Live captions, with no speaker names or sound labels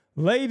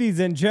Ladies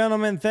and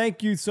gentlemen,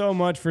 thank you so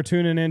much for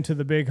tuning in to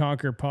the Big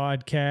Honker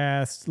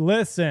Podcast.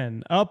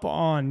 Listen, up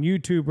on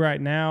YouTube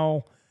right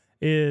now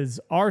is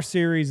our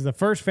series, The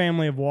First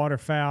Family of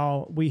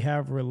Waterfowl. We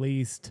have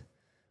released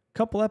a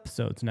couple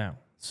episodes now,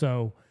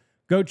 so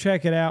go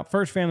check it out.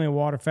 First Family of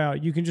Waterfowl.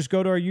 You can just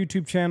go to our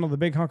YouTube channel, The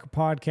Big Honker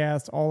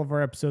Podcast. All of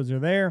our episodes are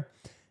there.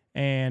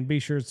 And be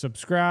sure to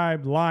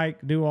subscribe,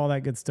 like, do all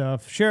that good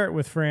stuff. Share it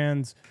with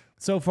friends.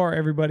 So far,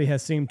 everybody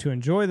has seemed to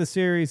enjoy the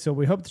series, so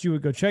we hope that you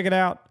would go check it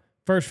out.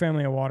 First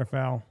Family of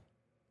Waterfowl.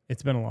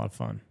 It's been a lot of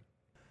fun.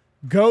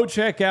 Go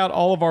check out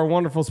all of our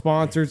wonderful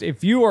sponsors.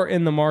 If you are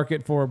in the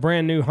market for a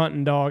brand new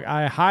hunting dog,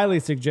 I highly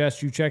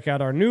suggest you check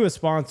out our newest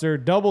sponsor,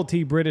 Double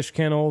T British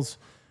Kennels.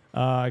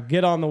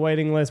 Get on the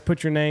waiting list,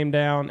 put your name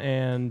down,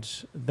 and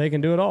they can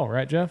do it all,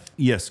 right, Jeff?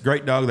 Yes,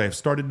 great dog. They have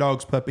started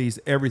dogs, puppies,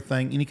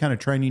 everything, any kind of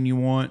training you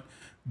want.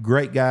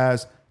 Great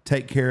guys,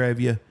 take care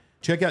of you.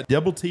 Check out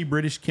Double T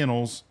British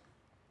Kennels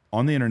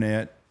on the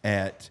internet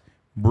at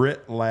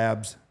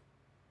britlabs.com.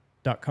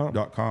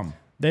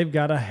 They've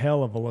got a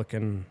hell of a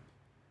looking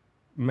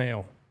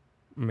male.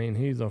 I mean,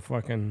 he's a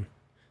fucking,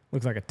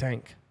 looks like a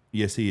tank.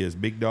 Yes, he is.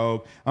 Big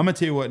dog. I'm going to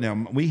tell you what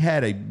now. We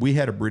had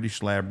a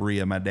British Lab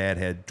Rhea my dad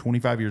had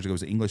 25 years ago. He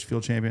was an English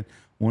field champion.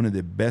 One of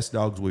the best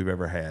dogs we've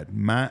ever had.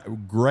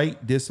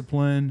 Great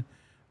discipline.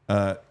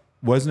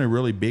 Wasn't a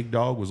really big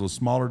dog. Was a little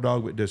smaller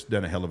dog, but just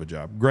done a hell of a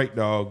job. Great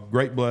dog.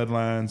 Great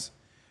bloodlines.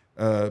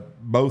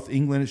 Both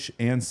English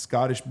and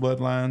Scottish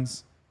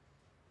bloodlines.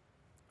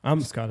 I'm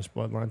Scottish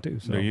bloodline too.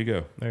 So there you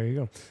go. There you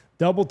go.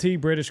 Double T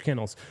British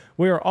Kennels.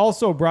 We are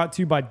also brought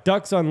to you by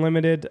Ducks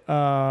Unlimited.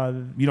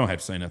 You don't have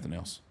to say nothing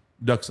else.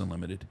 Ducks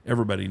Unlimited.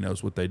 Everybody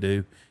knows what they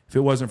do. If it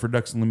wasn't for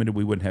Ducks Unlimited,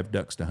 we wouldn't have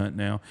ducks to hunt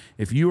now.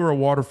 If you are a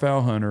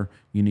waterfowl hunter,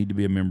 you need to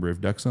be a member of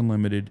Ducks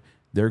Unlimited.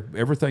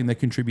 Everything they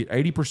contribute,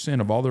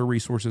 80% of all their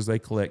resources they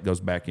collect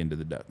goes back into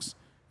the ducks.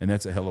 And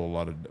that's a hell of a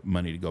lot of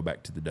money to go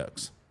back to the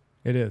ducks.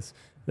 It is.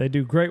 They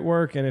do great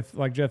work, and if,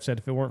 like Jeff said,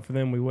 if it weren't for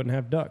them, we wouldn't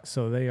have ducks.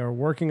 So they are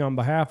working on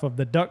behalf of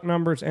the duck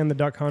numbers and the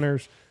duck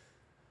hunters.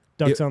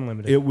 Ducks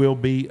Unlimited. It will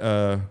be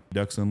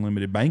Ducks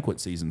Unlimited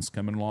banquet season's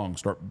coming along.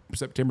 Start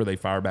September, they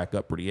fire back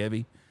up pretty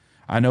heavy.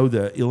 I know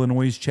the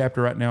Illinois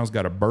chapter right now has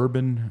got a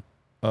bourbon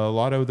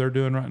lotto they're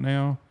doing right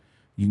now.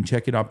 You can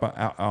check it up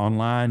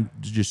online.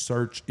 Just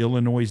search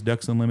Illinois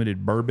Ducks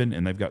Unlimited bourbon,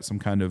 and they've got some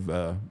kind of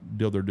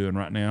deal they're doing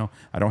right now.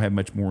 I don't have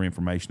much more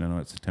information. I know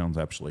it sounds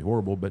absolutely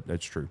horrible, but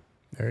that's true.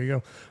 There you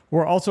go.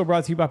 We're also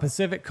brought to you by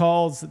Pacific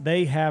Calls.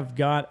 They have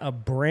got a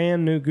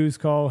brand new goose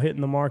call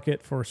hitting the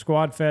market for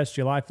Squad Fest,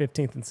 July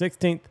 15th and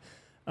 16th.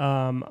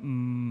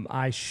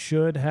 I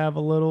should have a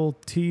little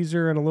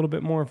teaser and a little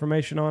bit more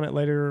information on it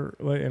later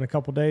in a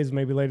couple days,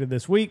 maybe later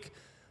this week.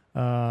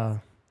 I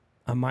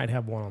might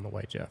have one on the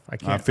way, Jeff.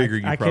 I figure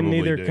you I probably can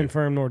neither do.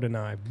 confirm nor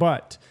deny.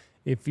 But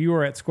if you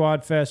are at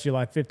Squad Fest,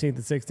 July 15th and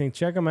 16th,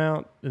 check them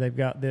out. They've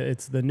got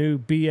it's the new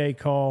BA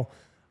call.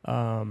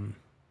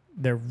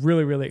 They're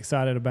really, really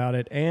excited about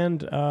it.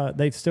 And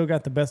they've still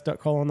got the best duck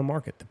call on the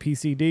market, the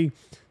PCD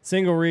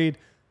single reed.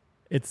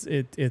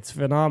 It's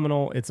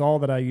phenomenal. It's all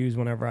that I use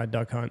whenever I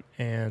duck hunt.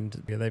 And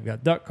they've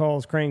got duck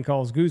calls, crane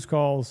calls, goose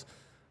calls.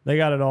 They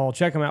got it all.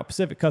 Check them out,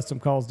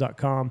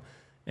 PacificCustomCalls.com,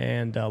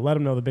 and let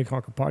them know the Big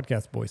Honker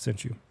Podcast boy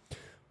sent you.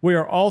 We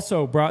are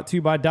also brought to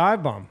you by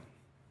Dive Bomb.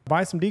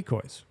 Buy some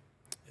decoys.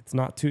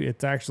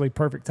 It's actually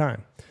perfect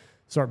time.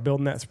 Start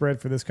building that spread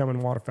for this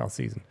coming waterfowl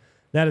season.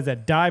 That is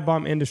at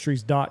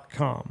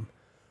divebombindustries.com.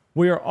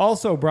 We are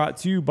also brought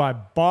to you by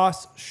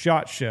Boss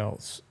Shot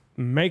Shells,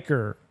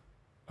 maker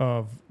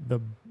of the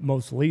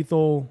most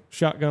lethal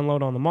shotgun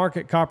load on the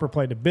market,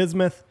 copper-plated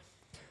bismuth.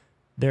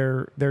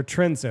 They're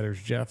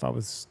trendsetters, Jeff. I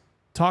was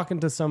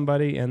talking to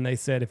somebody, and they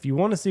said, if you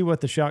want to see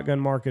what the shotgun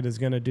market is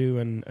going to do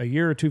in a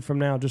year or two from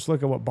now, just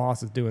look at what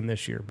Boss is doing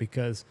this year,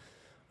 because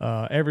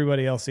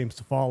everybody else seems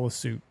to follow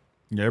suit.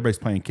 Yeah, everybody's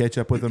playing catch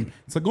up with them.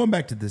 It's like going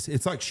back to this.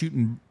 It's like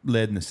shooting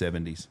lead in the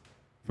 70s.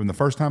 From the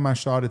first time I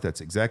shot it, that's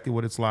exactly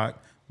what it's like.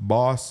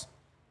 Boss,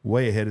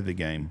 way ahead of the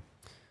game.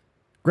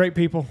 Great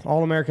people,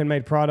 all-American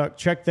made product.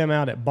 Check them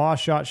out at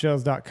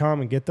bosshotshells.com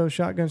and get those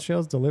shotgun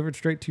shells delivered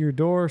straight to your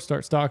door.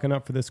 Start stocking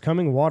up for this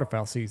coming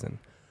waterfowl season.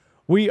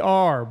 We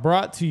are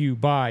brought to you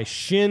by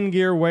Shin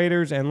Gear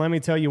Waders, and let me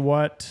tell you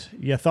what,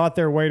 you thought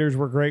their waders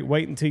were great.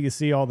 Wait until you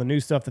see all the new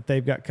stuff that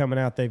they've got coming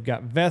out. They've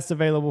got vests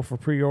available for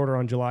pre-order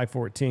on July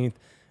 14th.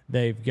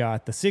 They've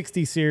got the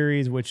 60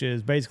 series, which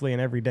is basically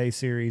an everyday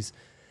series.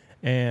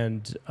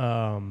 And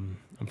I'm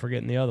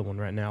forgetting the other one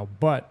right now.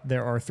 But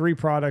there are 3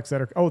 products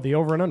that are... the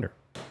over and under.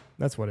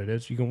 That's what it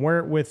is. You can wear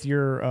it with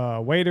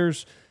your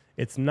waders.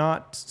 It's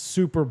not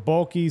super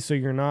bulky, so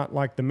you're not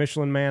like the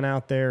Michelin Man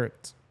out there.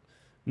 It's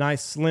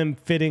nice, slim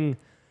fitting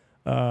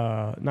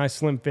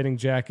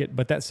jacket.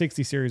 But that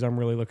 60 series, I'm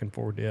really looking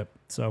forward to it.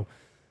 So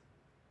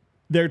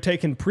they're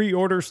taking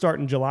pre-orders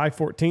starting July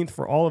 14th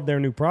for all of their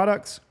new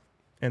products.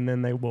 And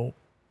then they will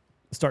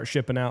start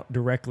shipping out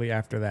directly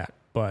after that.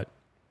 But...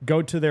 go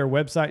to their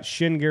website,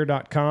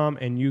 shingear.com,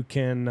 and you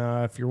can,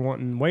 if you're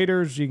wanting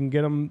waders, you can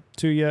get them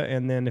to you.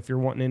 And then if you're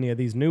wanting any of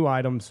these new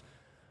items,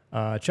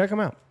 check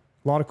them out.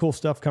 A lot of cool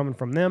stuff coming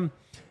from them.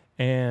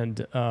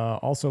 And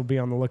also be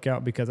on the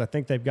lookout because I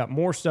think they've got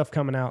more stuff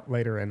coming out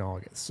later in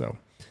August. So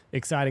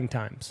exciting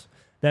times.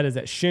 That is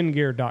at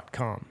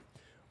shingear.com.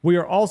 We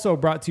are also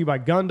brought to you by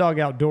Gundog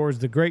Outdoors,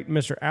 the great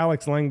Mr.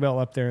 Alex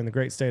Langvell up there in the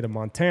great state of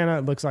Montana.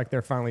 It looks like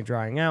they're finally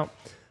drying out.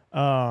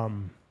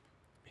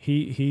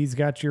 He's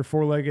got your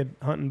four-legged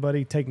hunting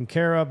buddy taken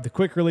care of. The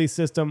quick release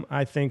system,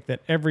 I think that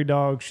every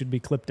dog should be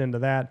clipped into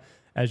that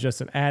as just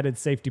an added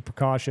safety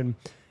precaution.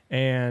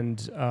 And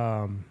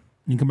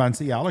you can come by and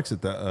see Alex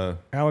at the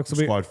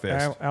Squad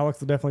Fest.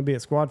 Alex will definitely be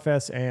at Squad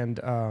Fest and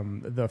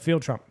the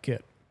field trumpet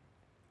kit.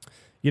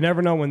 You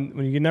never know when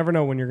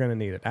you're going to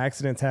need it.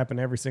 Accidents happen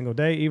every single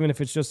day, even if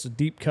it's just a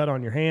deep cut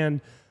on your hand.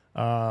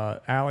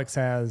 Alex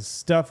has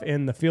stuff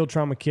in the field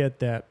trauma kit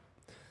that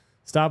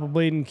stop a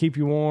bleeding, keep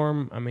you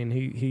warm. I mean,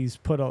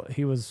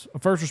 he was a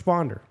first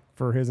responder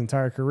for his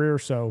entire career,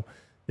 so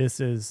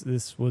this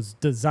was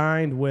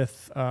designed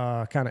with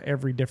kind of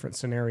every different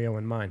scenario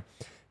in mind.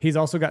 He's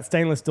also got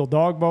stainless steel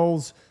dog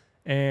bowls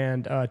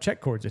and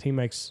check cords that he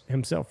makes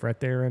himself right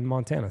there in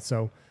Montana.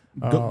 So.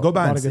 Go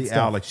by and see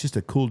Alex. Just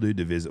a cool dude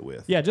to visit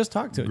with. Yeah, just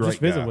talk to him. Just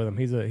visit with him.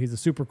 He's a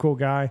super cool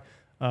guy.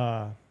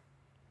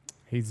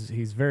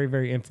 He's very,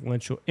 very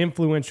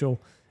influential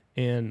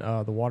in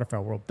the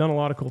waterfowl world. Done a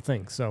lot of cool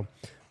things. So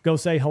go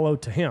say hello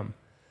to him.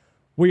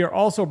 We are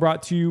also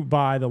brought to you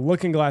by the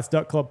Looking Glass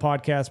Duck Club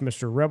podcast.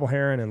 Mr. Rebel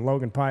Heron and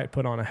Logan Pyatt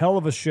put on a hell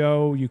of a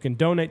show. You can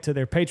donate to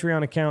their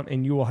Patreon account,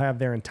 and you will have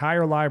their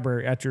entire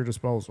library at your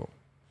disposal.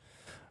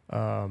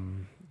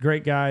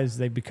 Great guys.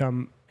 They've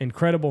become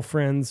incredible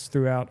friends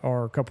throughout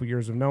our couple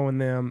years of knowing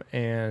them,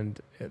 and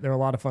they're a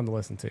lot of fun to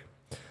listen to.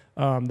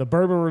 The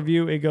bourbon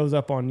review, it goes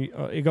up on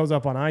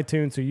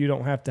iTunes, so you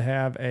don't have to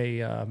have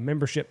a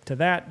membership to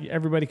that.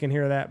 Everybody can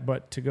hear that,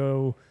 but to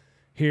go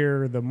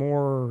hear the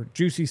more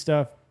juicy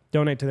stuff,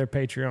 donate to their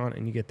Patreon,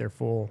 and you get their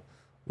full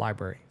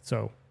library.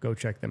 So go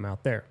check them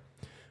out there.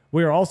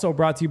 We are also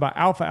brought to you by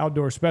Alpha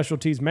Outdoor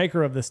Specialties,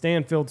 maker of the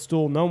Stanfield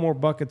stool. No more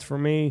buckets for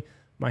me.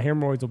 My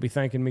hemorrhoids will be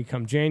thanking me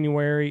come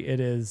January. It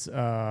is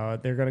they're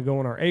going to go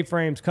in our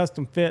A-frames,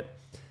 custom fit,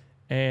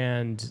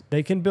 and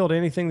they can build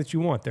anything that you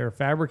want. They're a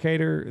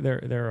fabricator.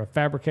 They're a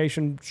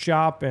fabrication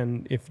shop,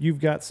 and if you've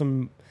got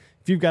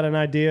an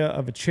idea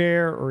of a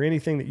chair or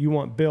anything that you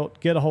want built,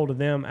 get a hold of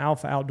them,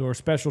 Alpha Outdoor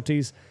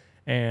Specialties,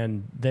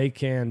 and they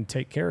can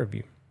take care of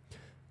you.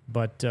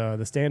 But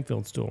the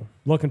Stanfield stool,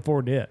 looking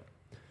forward to it.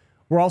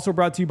 We're also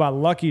brought to you by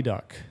Lucky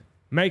Duck,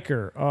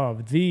 maker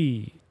of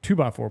the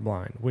 2x4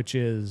 blind, which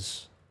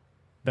is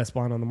best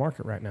blind on the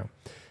market right now.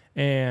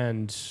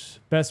 And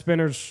best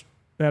spinners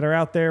that are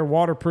out there,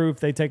 waterproof.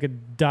 They take a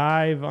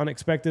dive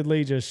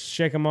unexpectedly, just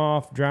shake them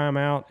off, dry them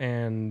out,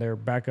 and they're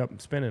back up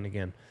and spinning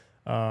again.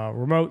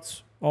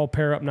 Remotes all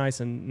pair up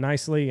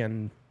nicely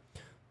and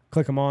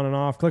click them on and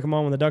off. Click them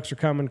on when the ducks are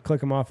coming. Click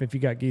them off if you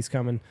got geese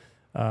coming.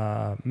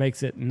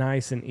 Makes it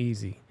nice and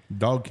easy.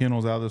 Dog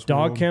kennels out of this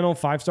Dog world. kennel,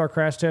 5-star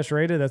crash test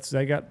rated.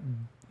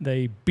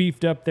 They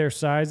beefed up their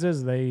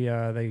sizes. They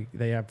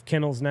have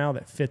kennels now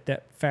that fit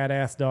that fat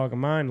ass dog of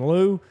mine,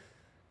 Lou,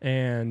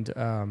 and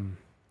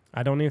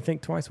I don't even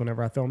think twice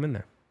whenever I throw them in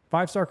there.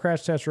 5-star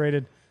crash test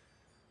rated.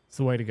 It's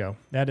the way to go.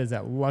 That is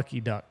at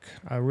Lucky Duck.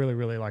 I really,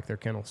 really like their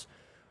kennels.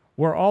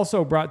 We're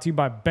also brought to you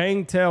by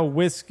Bangtail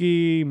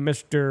Whiskey,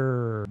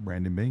 Mr.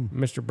 Brandon Bing.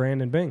 Mr.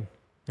 Brandon Bing.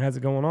 How's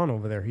it going on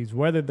over there? He's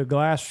weathered the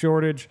glass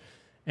shortage,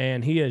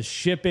 and he is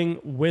shipping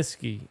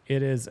whiskey.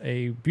 It is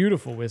a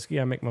beautiful whiskey.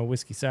 I make my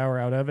whiskey sour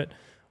out of it.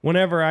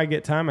 Whenever I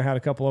get time, I had a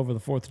couple over the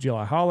 4th of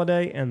July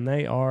holiday, and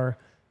they are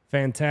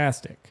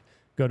fantastic.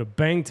 Go to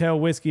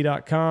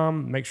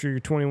bangtailwhiskey.com. Make sure you're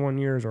 21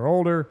 years or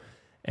older,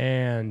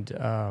 and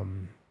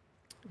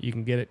you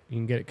can get it. You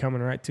can get it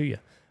coming right to you.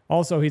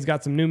 Also, he's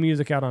got some new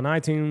music out on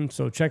iTunes,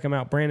 so check him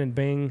out. Brandon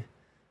Bing,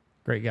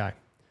 great guy.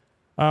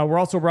 We're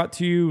also brought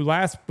to you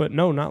last but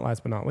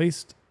not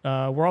least.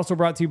 We're also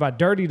brought to you by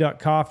Dirty Duck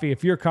Coffee.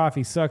 If your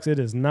coffee sucks, it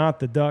is not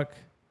the duck.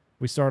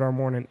 We start our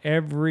morning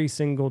every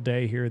single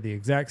day here the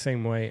exact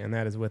same way, and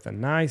that is with a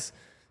nice,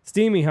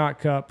 steamy hot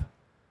cup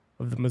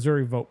of the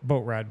Missouri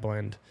Boat Ride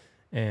blend.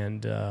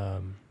 And, put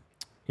a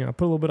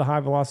little bit of high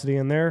velocity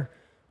in there.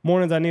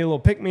 Mornings I need a little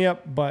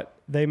pick-me-up, but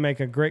they make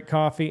a great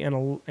coffee,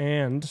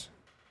 and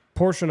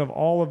portion of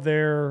all of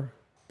their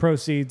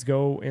proceeds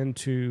go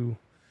into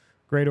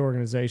great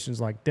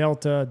organizations like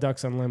Delta,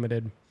 Ducks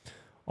Unlimited,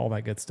 all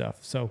that good stuff.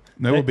 So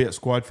they will be at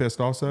Squad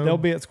Fest also? They'll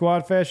be at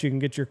Squad Fest. You can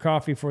get your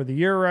coffee for the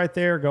year right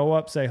there. Go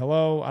up, say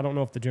hello. I don't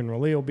know if the General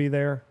Lee will be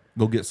there.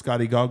 Go get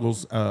Scotty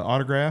Goggles'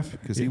 autograph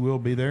because he will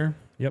be there.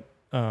 Yep.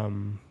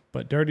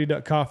 But Dirty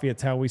Duck Coffee,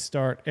 it's how we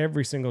start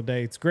every single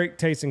day. It's great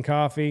tasting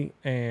coffee,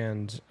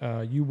 and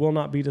you will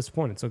not be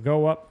disappointed. So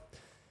go up,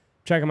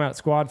 check them out at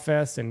Squad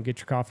Fest, and get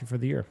your coffee for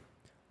the year.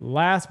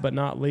 Last but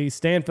not least,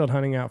 Stanfield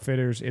Hunting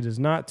Outfitters. It is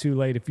not too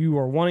late. If you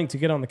are wanting to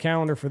get on the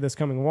calendar for this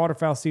coming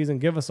waterfowl season,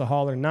 give us a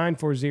holler,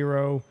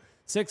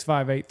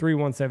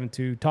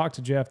 940-658-3172. Talk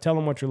to Jeff. Tell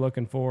him what you're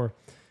looking for.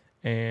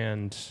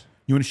 And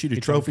you want to shoot a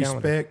trophy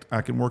spec?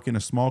 I can work in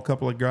a small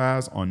couple of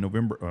guys on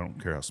November. I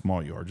don't care how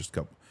small you are, just a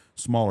couple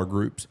smaller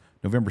groups.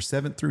 November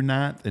 7th through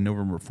 9th and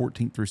November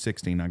 14th through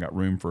 16th. I got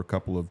room for a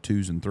couple of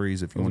 2s and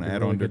 3s if you want to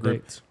add on to a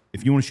group. Dates.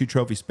 If you want to shoot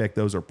trophy spec,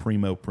 those are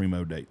primo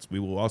dates. We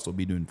will also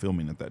be doing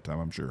filming at that time,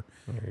 I'm sure.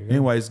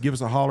 Anyways, give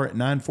us a holler at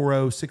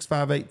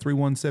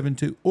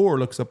 940-658-3172 or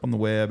look us up on the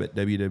web at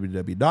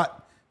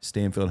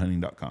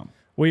www.stanfieldhunting.com.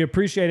 We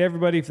appreciate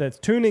everybody that's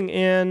tuning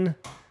in.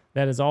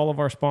 That is all of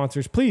our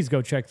sponsors. Please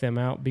go check them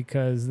out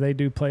because they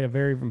do play a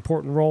very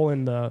important role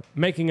in the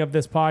making of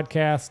this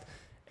podcast.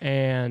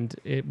 And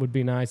it would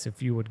be nice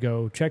if you would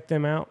go check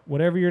them out.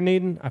 Whatever you're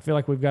needing, I feel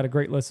like we've got a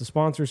great list of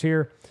sponsors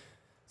here.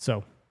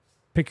 So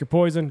pick your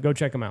poison. Go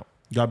check them out.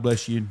 God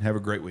bless you. Have a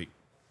great week.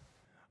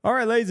 All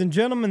right, ladies and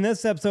gentlemen,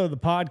 this episode of the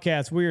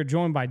podcast, we are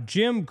joined by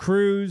Jim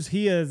Cruz.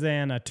 He is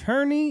an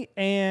attorney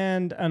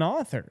and an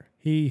author.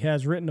 He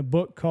has written a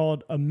book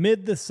called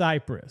Amid the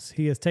Cypress.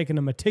 He has taken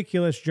a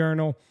meticulous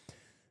journal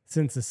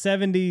since the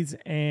 70s,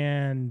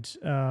 and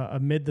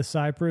Amid the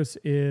Cypress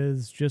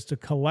is just a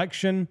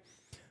collection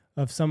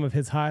of some of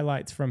his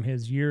highlights from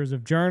his years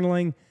of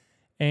journaling.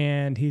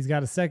 And he's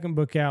got a second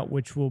book out,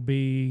 which will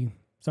be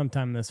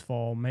sometime this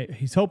fall.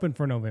 He's hoping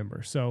for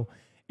November. So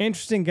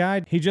interesting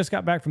guy. He just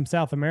got back from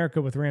South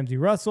America with Ramsey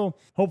Russell.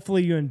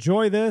 Hopefully you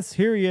enjoy this.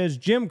 Here he is,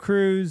 Jim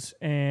Cruz,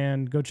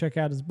 and go check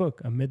out his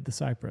book, Amid the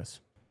Cypress.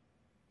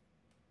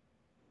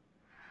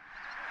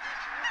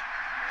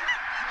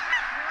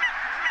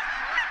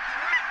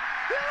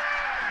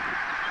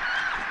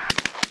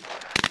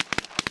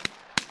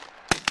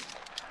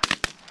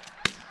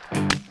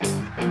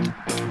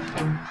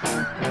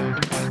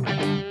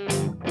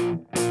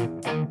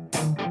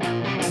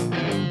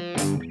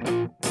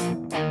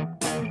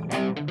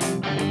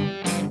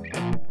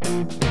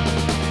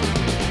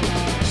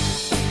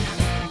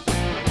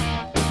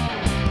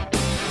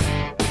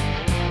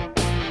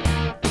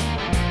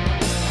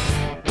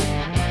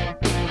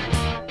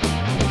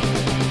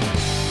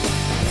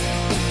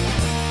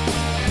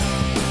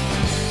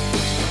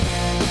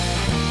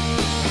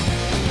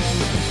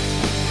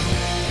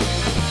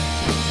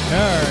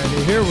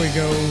 Here we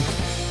go.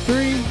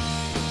 3,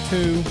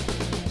 2,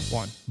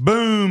 1.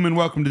 Boom, and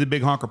welcome to the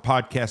Big Honker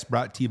Podcast,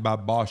 brought to you by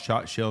Boss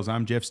Shot Shells.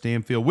 I'm Jeff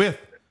Stanfield with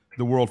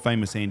the world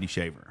famous Andy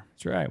Shaver.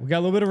 That's right. We got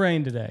a little bit of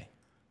rain today.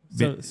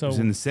 So it was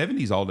in the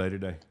 70s all day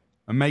today.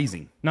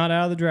 Amazing. Not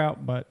out of the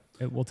drought, but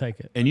we'll take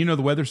it. And you know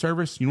the Weather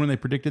Service, you know when they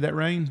predicted that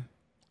rain?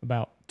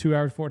 About 2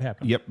 hours before it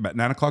happened. Yep, about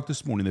 9 o'clock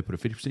this morning, they put a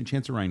 50%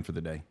 chance of rain for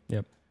the day.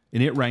 Yep.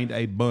 And it rained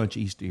a bunch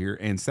east of here.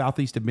 And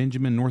southeast of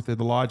Benjamin, north of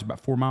the lodge,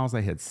 about 4 miles,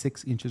 they had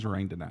 6 inches of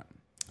rain today.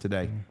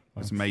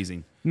 It's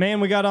amazing. Man,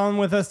 we got on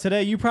with us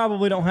today. You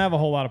probably don't have a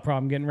whole lot of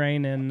problem getting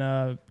rain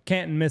in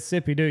Canton,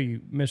 Mississippi, do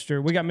you,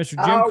 Mr.? We got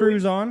Mr. Jim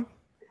Cruz on,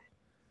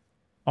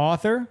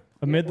 author,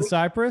 Amid the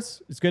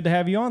Cypress. It's good to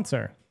have you on,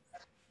 sir.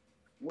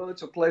 Well,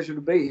 it's a pleasure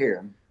to be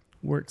here.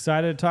 We're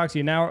excited to talk to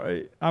you. Now,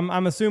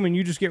 I'm assuming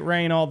you just get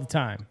rain all the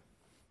time.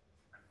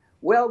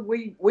 Well,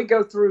 we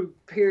go through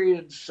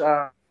periods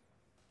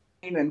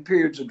and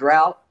periods of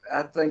drought.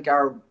 I think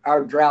our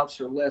droughts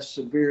are less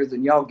severe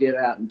than y'all get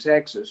out in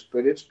Texas,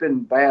 but it's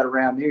been bad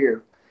around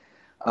here.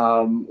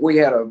 We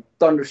had a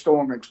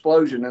thunderstorm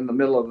explosion in the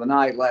middle of the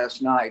night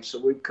last night, so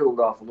we've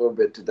cooled off a little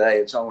bit today.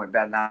 It's only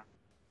about 9.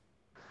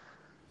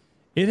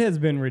 It has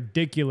been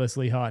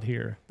ridiculously hot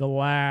here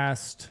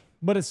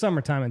but it's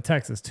summertime in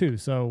Texas too,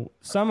 so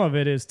some of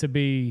it is to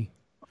be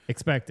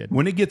expected.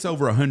 When it gets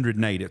over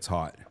 108, it's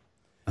hot.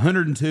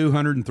 102,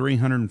 103,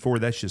 104,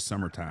 that's just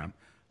summertime.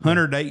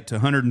 108 to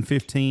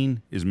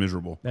 115 is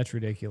miserable. That's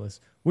ridiculous.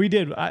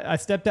 I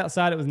stepped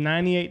outside. It was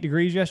 98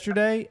 degrees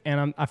yesterday,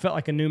 and I felt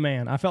like a new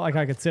man. I felt like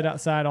I could sit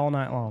outside all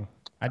night long.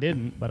 I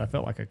didn't, but I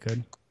felt like I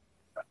could.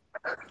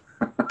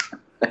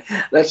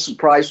 That's the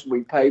price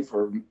we pay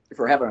for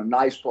having a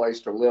nice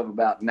place to live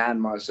about 9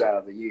 months out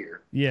of the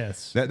year.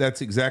 Yes. That's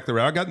exactly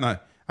right. I got in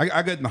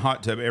the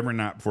hot tub every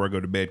night before I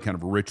go to bed, kind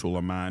of a ritual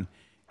of mine.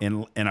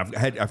 And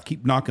I've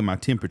keep knocking my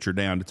temperature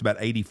down. It's about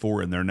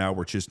 84 in there now,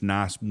 where it's just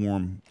nice,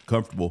 warm,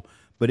 comfortable.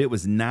 But it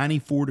was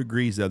 94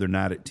 degrees the other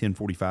night at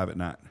 10:45 at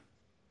night.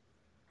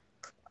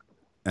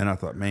 And I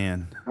thought,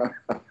 man,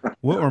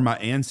 what were my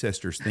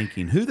ancestors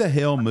thinking? Who the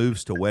hell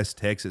moves to West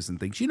Texas and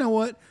thinks, you know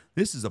what?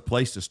 This is a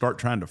place to start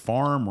trying to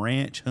farm,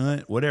 ranch,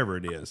 hunt, whatever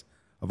it is.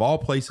 Of all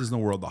places in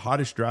the world, the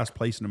hottest, driest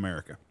place in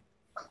America.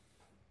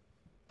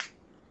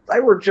 They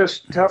were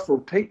just tougher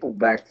people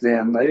back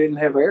then. They didn't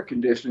have air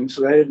conditioning,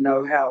 so they didn't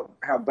know how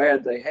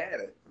bad they had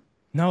it.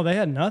 No, they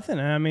had nothing.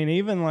 I mean,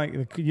 even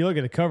like you look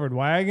at the covered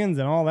wagons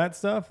and all that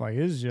stuff, like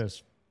it's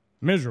just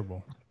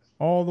miserable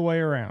all the way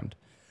around.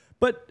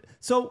 But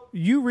so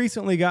you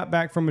recently got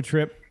back from a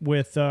trip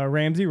with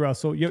Ramsey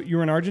Russell. You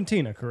were in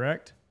Argentina,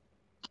 correct?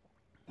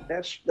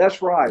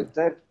 That's right.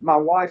 My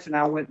wife and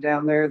I went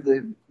down there at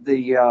the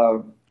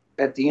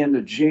end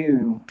of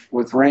June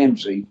with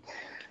Ramsey.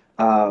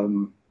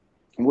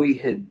 We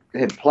had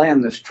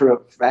planned this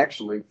trip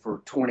actually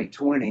for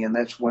 2020, and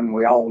that's when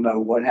we all know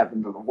what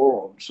happened to the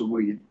world. So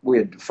we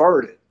had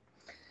deferred it,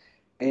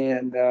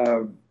 and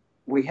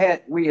we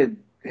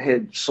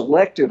had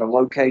selected a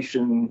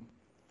location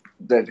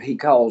that he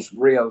calls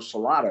Rio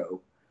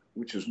Salado,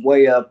 which is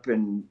way up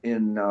in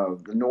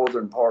the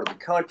northern part of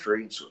the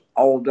country. It's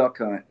all duck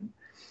hunting.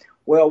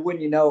 Well,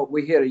 wouldn't you know it,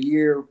 we hit a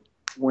year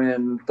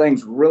when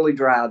things were really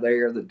dry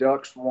there. The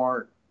ducks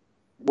weren't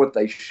what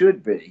they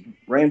should be.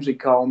 Ramsey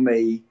called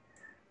me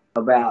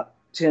about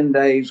 10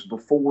 days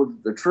before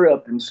the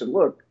trip and said,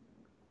 look,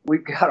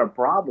 we've got a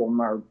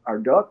problem. Our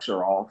ducks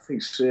are off.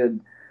 He said,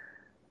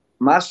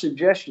 my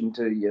suggestion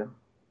to you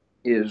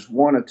is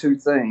one of two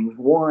things.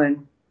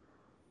 One,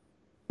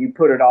 you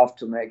put it off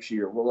till next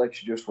year. We'll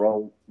let you just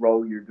roll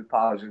your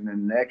deposit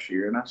in next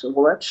year. And I said,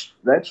 well,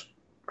 that's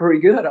pretty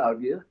good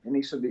of you. And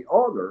he said, the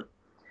other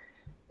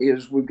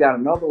is we've got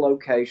another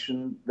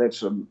location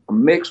that's a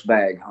mixed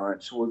bag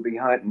hunt. So we'll be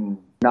hunting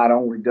not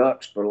only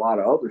ducks, but a lot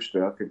of other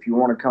stuff. If you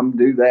want to come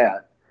do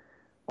that,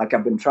 like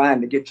I've been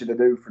trying to get you to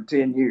do for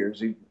 10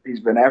 years, he's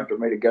been after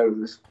me to go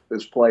to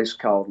this place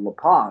called La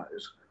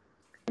Paz.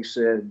 He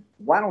said,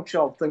 why don't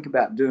y'all think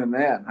about doing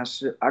that?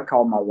 And I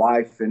called my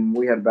wife and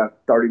we had about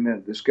a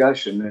 30-minute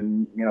discussion.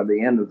 And,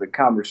 the end of the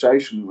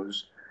conversation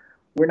was,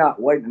 we're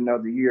not waiting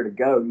another year to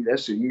go.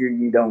 That's a year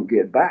you don't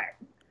get back.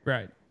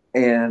 Right.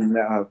 And,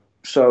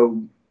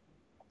 so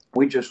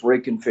we just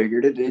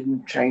reconfigured it,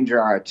 didn't change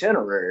our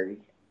itinerary.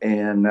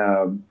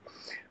 And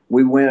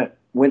we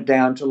went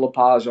down to La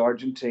Paz,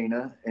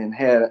 Argentina, and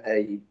had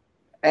a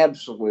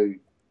absolute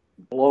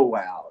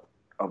blowout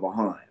of a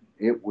hunt.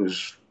 It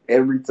was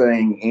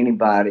everything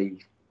anybody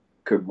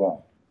could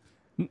want.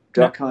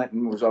 Duck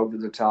hunting was over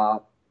the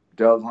top.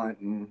 Dove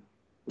hunting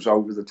was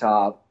over the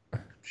top.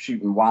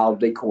 Shooting wild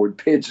decoyed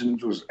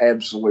pigeons was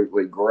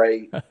absolutely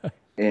great.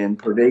 And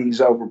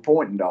Perdiz over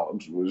pointing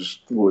dogs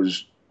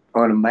was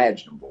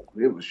unimaginable.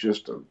 It was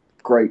just a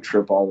great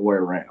trip all the way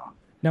around.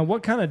 Now,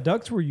 what kind of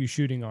ducks were you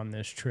shooting on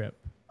this trip?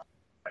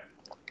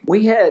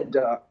 We had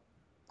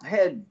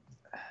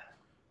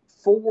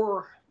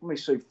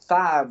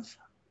five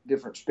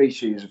different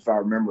species, if I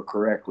remember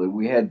correctly.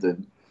 We had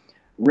the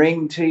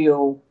ring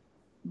teal,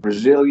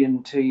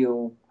 Brazilian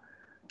teal,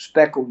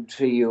 speckled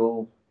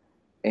teal,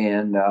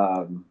 and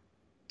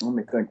let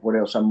me think what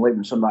else. I'm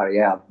leaving somebody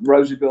out.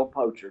 Rosy-billed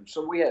pochard.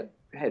 So we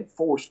had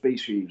four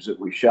species that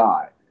we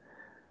shot.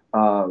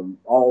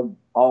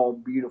 All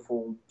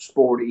beautiful,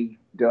 sporty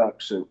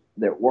ducks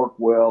that work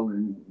well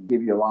and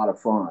give you a lot of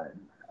fun.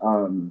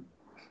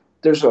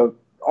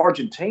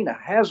 Argentina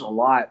has a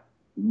lot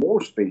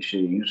more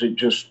species. It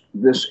just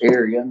this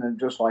area, and then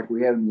just like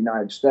we have in the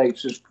United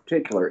States, this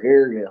particular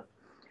area,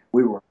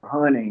 we were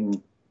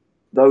hunting.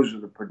 Those are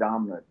the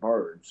predominant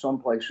birds. Some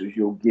places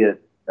you'll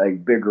get a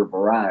bigger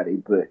variety,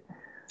 but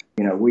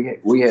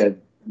we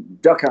had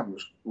duck hunting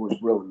was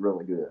really,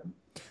 really good.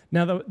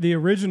 Now the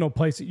original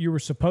place that you were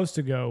supposed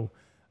to go,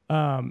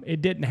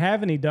 it didn't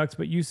have any ducks,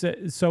 but you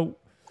said so.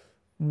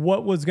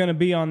 What was going to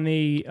be on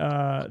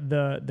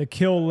the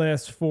kill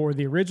list for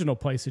the original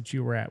place that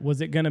you were at? Was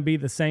it going to be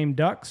the same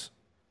ducks?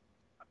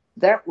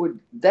 That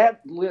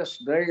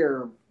list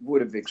there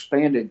would have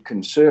expanded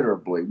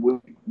considerably. We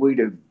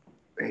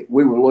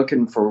were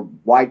looking for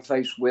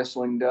white-faced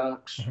whistling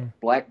ducks,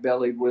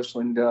 black-bellied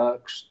whistling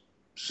ducks,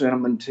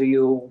 cinnamon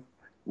teal,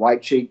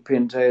 white-cheeked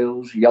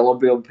pintails,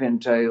 yellow-billed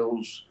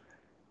pintails,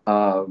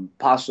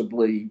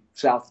 possibly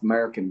South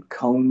American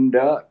cone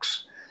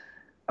ducks,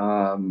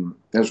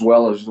 as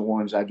well as the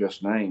ones I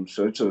just named.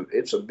 So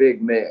it's a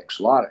big mix,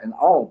 and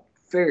all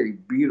very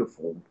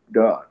beautiful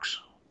ducks.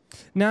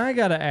 Now I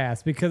got to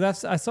ask,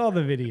 because I saw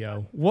the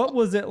video. What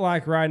was it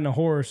like riding a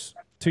horse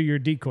to your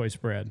decoy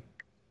spread?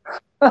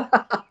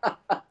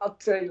 I'll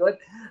tell you what,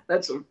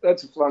 that's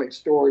a funny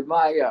story.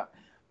 My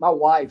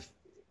wife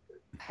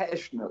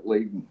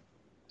passionately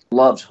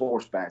loves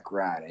horseback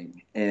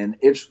riding, and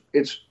it's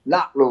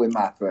not really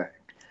my thing.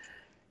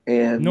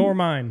 And nor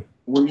mine.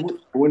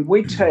 When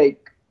we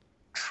take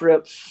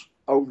trips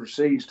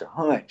overseas to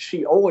hunt,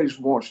 she always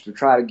wants to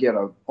try to get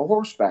a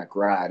horseback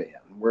ride in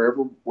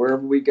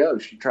wherever we go.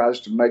 She tries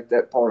to make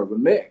that part of the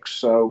mix.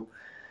 So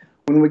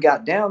when we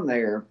got down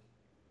there,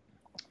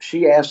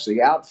 she asked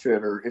the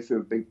outfitter if it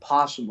would be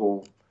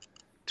possible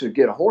to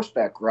get a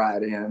horseback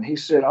ride in. He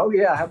said, oh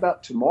yeah, how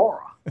about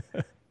tomorrow?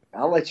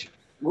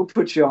 We'll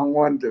put you on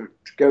one to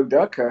go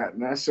duck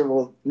hunting. And I said,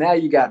 well, now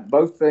you got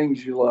both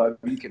things you love.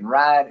 You can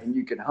ride and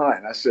you can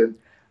hunt. I said,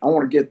 I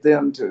want to get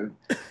them to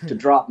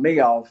drop me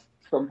off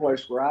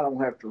someplace where I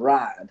don't have to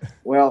ride.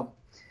 Well,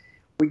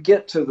 we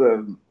get to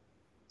the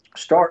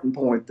starting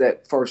point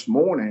that first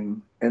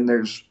morning, and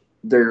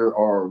there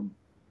are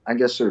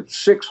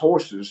 6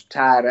 horses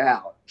tied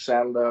out,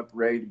 saddled up,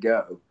 ready to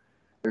go.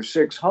 There's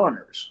 6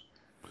 hunters.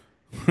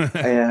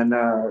 And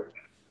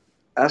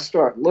I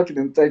start looking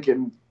and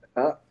thinking,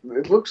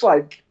 it looks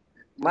like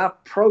my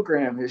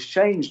program has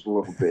changed a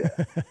little bit.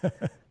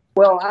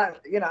 Well, I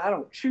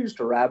don't choose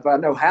to ride, but I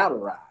know how to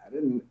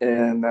ride.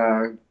 And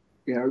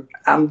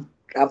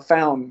I've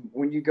found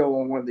when you go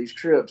on one of these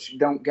trips, you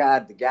don't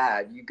guide the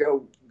guide. You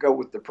go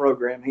with the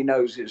program. He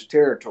knows his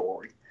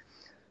territory.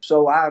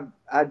 So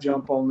I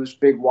jump on this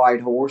big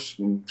white horse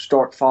and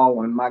start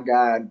following my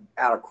guide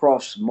out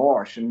across the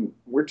marsh. And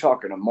we're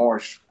talking a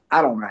marsh,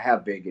 I don't know how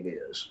big it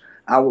is.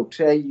 I will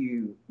tell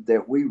you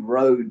that we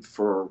rode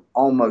for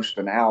almost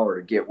an hour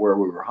to get where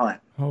we were hunting.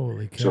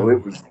 Holy cow. So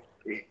it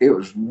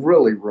was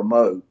really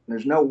remote.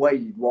 There's no way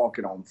you'd walk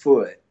it on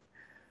foot.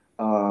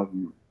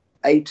 ATVs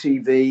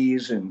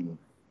and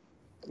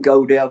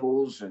Go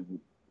Devils and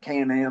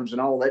Can-Ams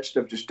and all that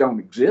stuff just don't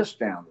exist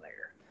down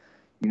there,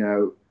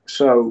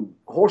 So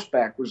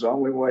horseback was the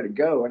only way to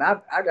go. And I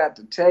got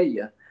to tell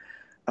you,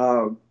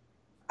 I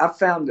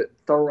found it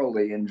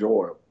thoroughly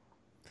enjoyable.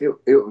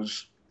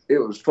 It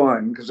was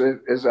fun because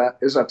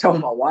as I told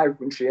my wife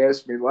when she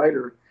asked me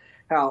later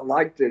how I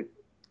liked it,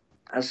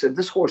 I said,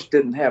 this horse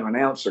didn't have an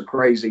ounce of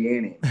crazy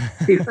in him.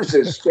 He was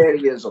as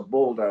steady as a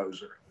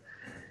bulldozer.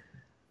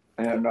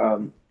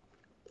 And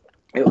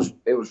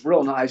it was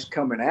real nice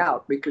coming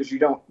out because you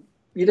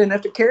didn't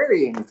have to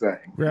carry anything.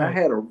 Right. I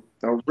had a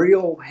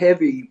real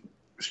heavy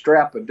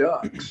strap of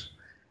ducks,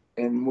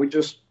 and we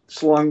just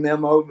slung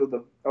them over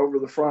the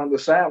front of the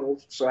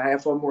saddle, so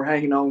half of them were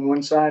hanging on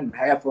one side and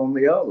half on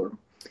the other.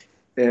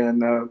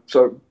 And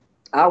so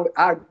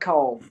I'd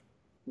call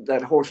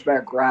that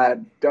horseback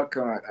ride duck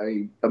hunt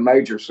a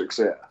major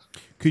success.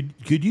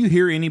 Could you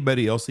hear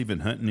anybody else even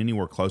hunting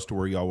anywhere close to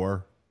where y'all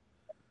were?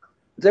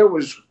 There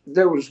was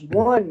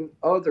one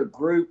other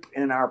group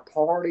in our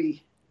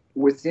party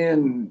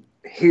within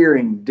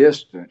hearing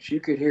distance. You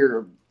could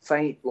hear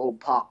faint little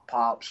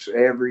pops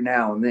every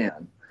now and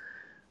then,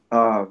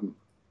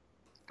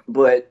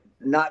 but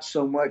not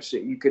so much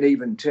that you could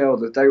even tell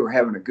that they were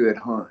having a good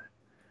hunt.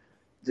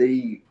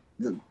 The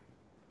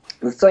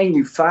thing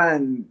you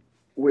find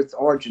with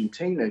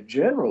Argentina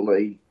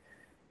generally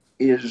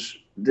is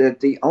that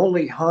the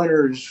only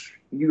hunters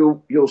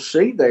you'll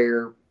see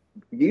there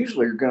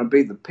usually are going to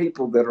be the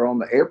people that are on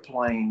the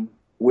airplane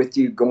with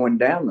you going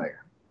down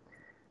there.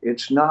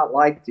 It's not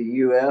like the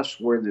U.S.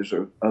 where there's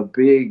a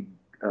big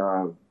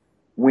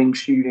wing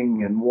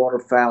shooting and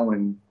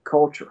waterfowling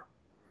culture.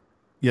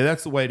 Yeah,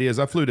 that's the way it is.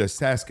 I flew to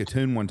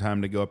Saskatoon one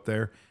time to go up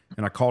there,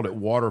 and I called it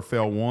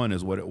Waterfowl 1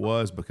 is what it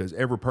was, because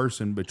every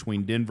person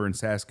between Denver and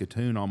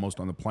Saskatoon almost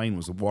on the plane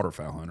was a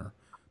waterfowl hunter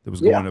that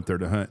was going up there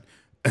to hunt.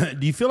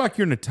 Do you feel like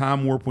you're in a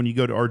time warp when you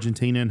go to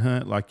Argentina and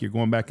hunt, like you're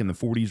going back in the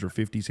 40s or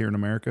 50s here in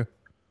America?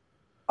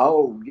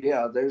 Oh,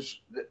 yeah,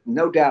 there's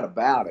no doubt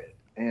about it.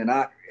 And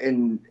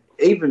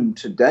even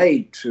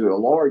today to a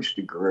large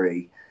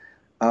degree.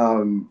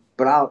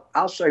 But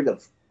I'll say the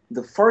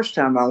first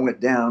time I went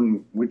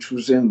down, which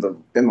was in the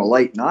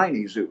late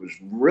 90s, it was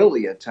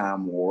really a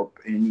time warp.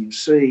 And you'd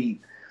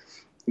see,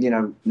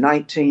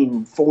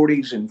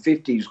 1940s and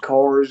 50s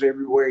cars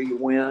everywhere you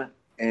went.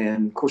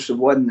 And of course, it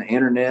wasn't the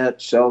internet.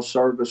 Cell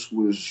service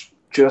was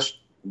just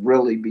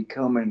really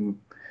becoming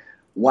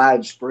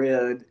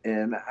widespread.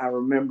 And I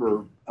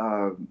remember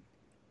the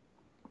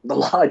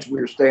lodge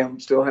we were staying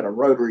still had a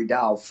rotary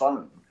dial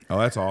phone. Oh,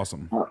 that's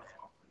awesome.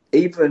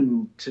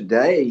 Even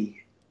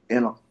today,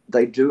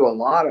 they do a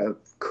lot of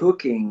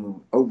cooking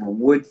over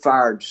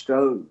wood-fired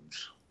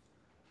stoves,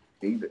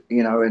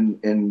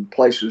 in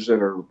places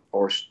that are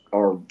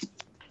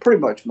pretty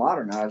much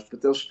modernized,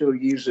 but they'll still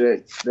use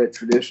that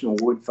traditional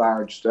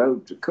wood-fired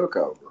stove to cook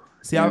over.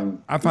 See, I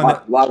find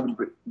that a lot of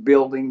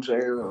buildings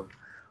there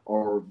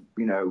or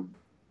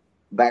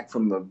back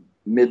from the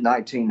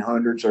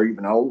mid-1900s or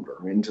even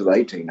older into the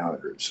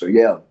 1800s. So,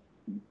 yeah,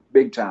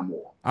 big time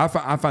war. I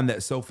find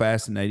that so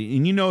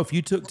fascinating. And, if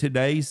you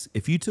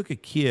took a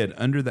kid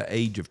under the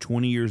age of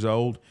 20 years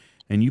old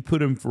and you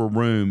put him for a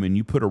room and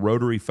you put a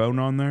rotary phone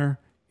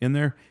in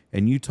there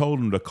and you told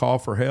him to call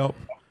for help,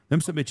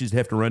 them some bitches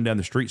have to run down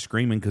the street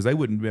screaming because they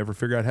wouldn't ever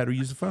figure out how to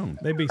use a phone.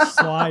 They'd be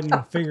sliding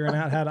and figuring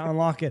out how to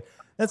unlock it.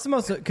 That's the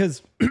most,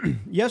 because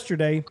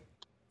yesterday,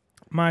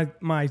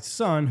 my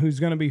son, who's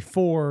going to be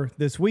 4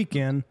 this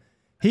weekend,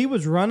 he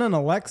was running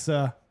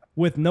Alexa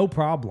with no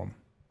problem.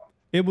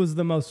 It was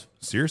the most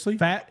seriously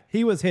fat.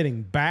 He was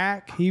hitting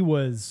back. He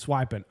was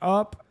swiping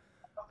up.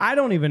 I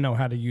don't even know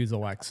how to use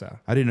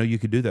Alexa. I didn't know you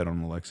could do that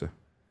on Alexa.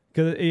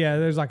 Cause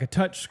there's like a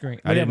touch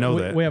screen. I didn't know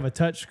that. We have a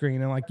touch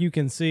screen, and like you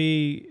can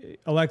see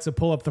Alexa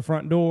pull up the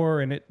front door,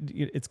 and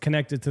it's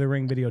connected to the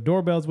Ring video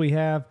doorbells we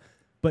have.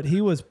 But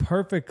he was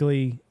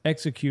perfectly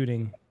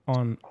executing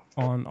on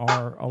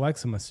our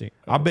Alexa machine.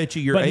 I bet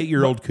you your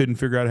 8-year-old couldn't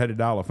figure out how to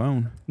dial a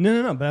phone.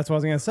 No. But that's what I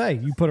was gonna say.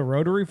 You put a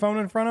rotary phone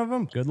in front of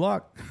him. Good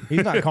luck.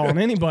 He's not calling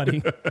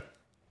anybody.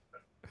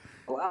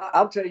 Well,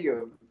 I'll tell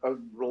you a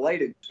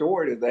related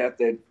story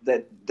to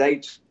that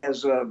dates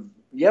as of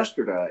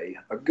yesterday.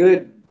 A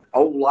good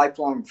old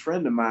lifelong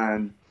friend of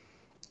mine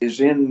is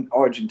in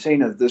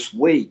Argentina this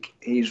week.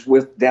 He's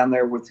down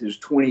there with his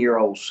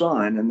 20-year-old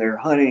son, and they're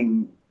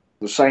hunting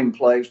the same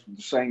place with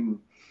the same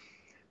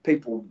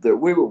people that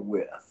we were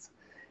with.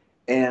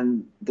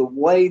 And the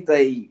way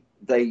they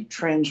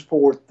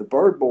transport the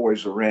bird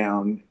boys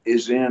around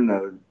is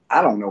in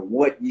I don't know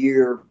what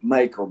year,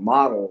 make, or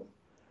model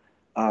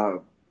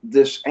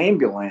this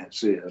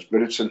ambulance is,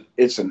 but it's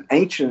an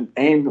ancient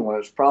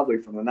ambulance, probably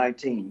from the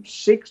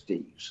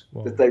 1960s.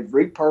 Whoa. That they've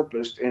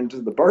repurposed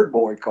into the bird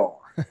boy car,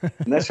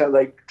 and that's how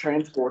they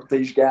transport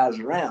these guys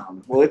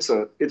around. Well, it's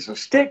a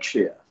stick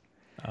shift,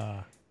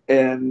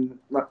 and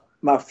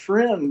my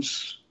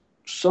friend's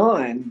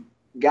son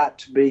got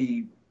to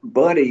be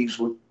buddies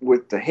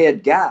with the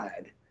head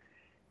guide,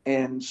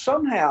 and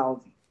somehow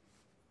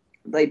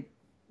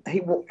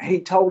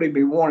he told him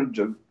he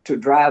wanted to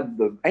drive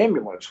the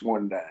ambulance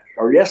one day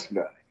or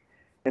yesterday,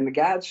 and the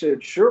guide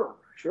said, sure,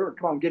 come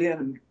on, get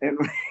in and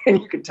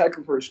you can take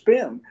him for a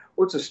spin.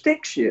 Well, it's a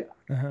stick shift.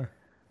 Uh-huh.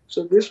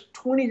 So this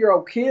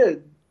 20-year-old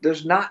kid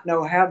does not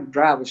know how to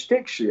drive a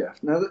stick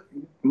shift. Now,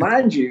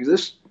 mind you,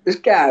 this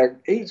guy,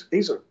 his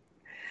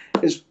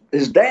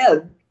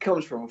dad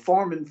comes from a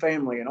farming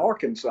family in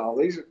Arkansas.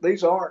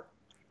 These aren't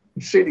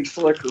city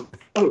slicker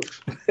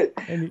folks.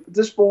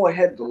 This boy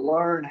had to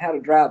learn how to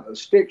drive a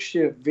stick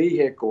shift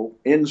vehicle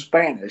in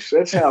Spanish.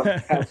 That's how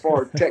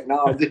far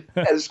technology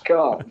has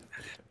come.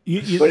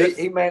 But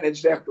he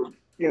managed after,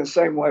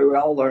 same way we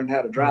all learned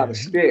how to drive a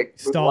stick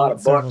with a lot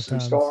of bucks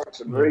and starts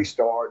and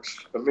restarts,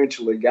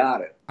 eventually got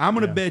it. I'm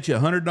going to bet you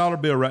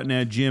 $100 bill right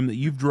now, Jim, that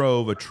you've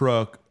drove a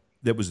truck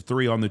that was a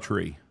 3 on the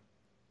tree.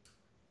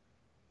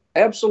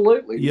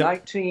 Absolutely. Yep.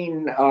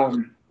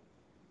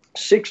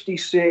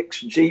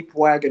 1966 Jeep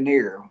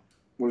Wagoneer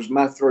was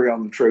my 3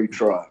 on the tree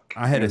truck.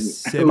 I had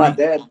my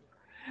dad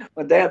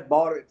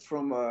bought it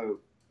from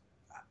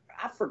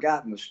I've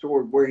forgotten the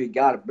store where he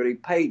got it, but he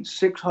paid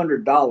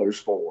 $600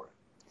 for it.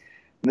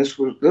 And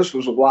this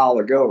was a while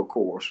ago, of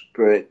course,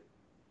 but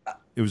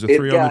it was a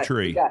 3 on the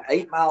tree. It got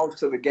 8 miles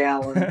to the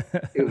gallon.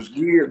 It was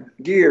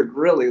geared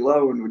really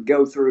low and would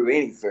go through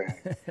anything.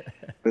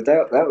 But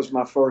that was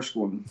my first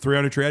one. 3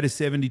 on the tree. I had a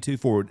 72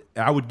 Ford.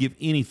 I would give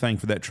anything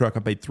for that truck. I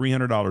paid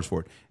 $300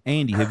 for it.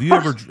 Andy, have you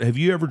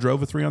ever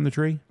drove a 3 on the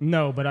tree?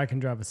 No, but I can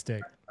drive a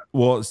stick.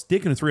 Well, a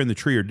stick and a 3 on the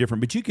tree are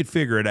different, but you could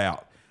figure it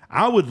out.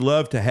 I would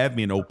love to have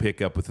me an old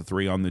pickup with a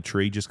 3 on the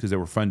tree just because they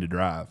were fun to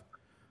drive.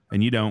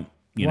 And you know.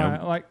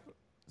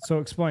 So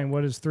explain,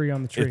 what is 3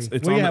 on the tree?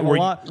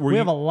 We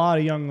have a lot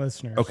of young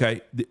listeners.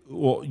 Okay.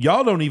 Well,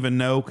 y'all don't even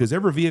know because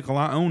every vehicle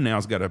I own now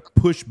has got a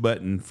push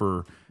button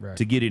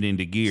to get it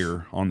into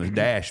gear on the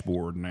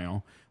dashboard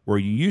now, where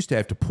you used to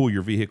have to pull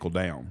your vehicle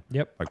down.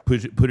 Yep. Like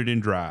put it in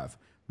drive.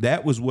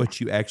 That was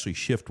what you actually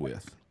shift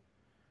with.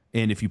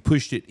 And if you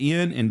pushed it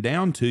in and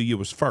down to you, it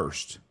was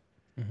first.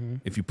 Mm-hmm.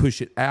 If you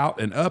push it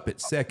out and up,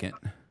 it's second.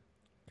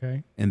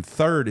 Okay. And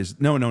third is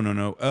no,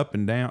 up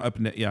and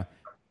down, yeah.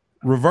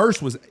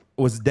 Reverse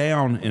was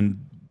down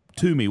and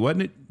to me,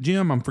 wasn't it,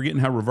 Jim? I'm forgetting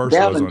how reverse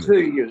down was and on to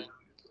it. You.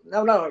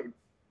 No,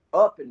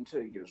 up and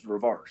to you is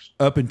reverse.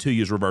 Up and to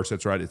you is reverse.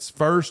 That's right. It's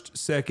first,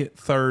 second,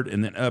 third,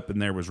 and then up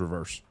and there was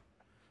reverse.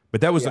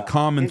 But that was a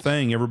common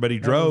thing everybody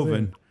drove,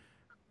 and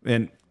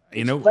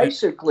it's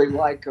basically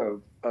like a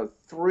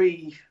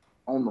 3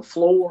 on the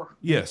floor.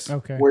 Yes.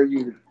 Okay. Where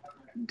you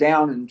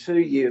down and to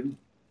you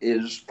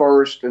is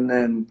first, and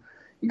then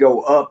you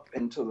go up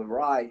and to the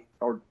right,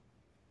 or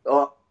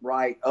up,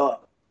 right,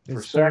 up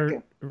for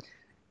second.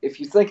 If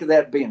you think of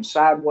that being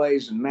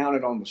sideways and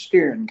mounted on the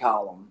steering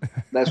column,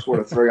 that's what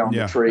a 3 on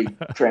the tree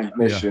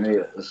transmission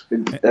is.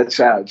 That's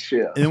how it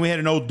shifts. And then we had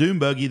an old dune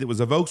buggy that was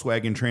a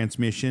Volkswagen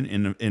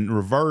transmission, and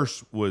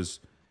reverse was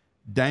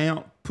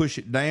down, push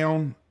it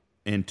down,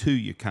 and to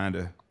you kind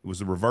of. It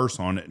was a reverse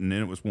on it, and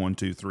then it was 1,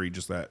 2, 3,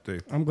 just that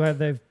too. I'm glad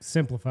they've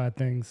simplified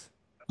things.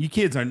 You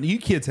kids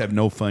have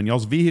no fun.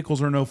 Y'all's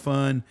vehicles are no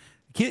fun.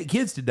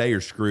 Kids today are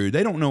screwed.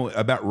 They don't know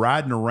about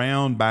riding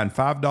around, buying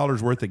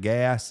 $5 worth of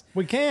gas.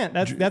 We can't.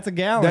 That's a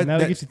gallon.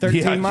 That'll get you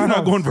 13 miles. You're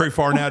not going very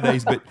far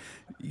nowadays, but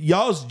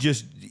y'all's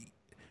just.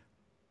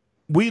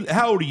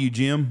 How old are you,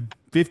 Jim?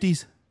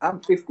 50s?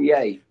 I'm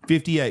 58.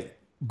 58.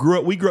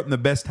 We grew up in the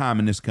best time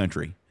in this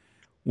country,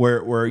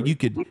 where you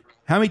could.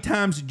 How many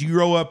times did you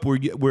grow up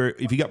where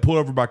if you got pulled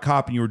over by a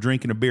cop and you were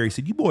drinking a beer, he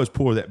said, "You boys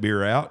pour that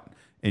beer out,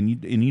 and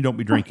you don't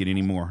be drinking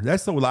anymore."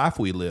 That's the life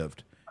we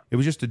lived. It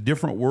was just a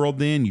different world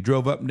then. You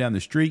drove up and down the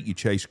street. You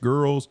chased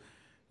girls.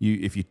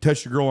 If you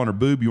touched a girl on her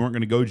boob, you weren't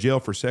going to go to jail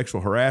for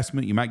sexual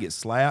harassment. You might get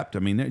slapped. I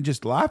mean,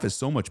 just life is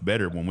so much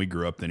better when we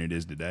grew up than it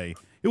is today.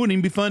 It wouldn't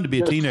even be fun to be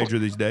a teenager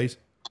these days.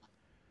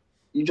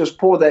 You just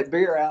pour that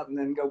beer out and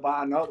then go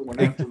buy another one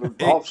after the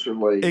officer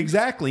leaves.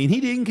 Exactly. And he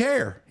didn't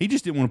care. He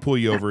just didn't want to pull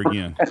you over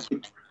again.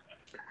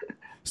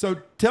 So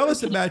tell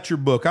us about your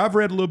book. I've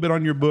read a little bit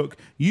on your book.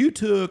 You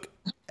took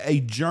a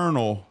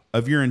journal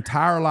of your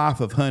entire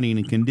life of hunting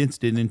and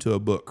condensed it into a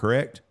book,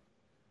 correct?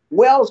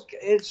 Well,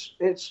 it's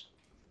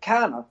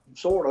kind of,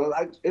 sort of.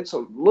 It's a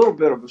little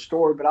bit of a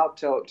story, but I'll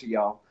tell it to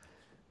y'all.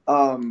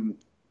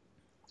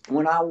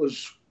 When I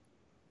was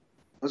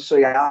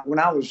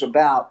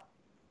about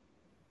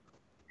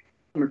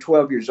 10 or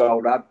 12 years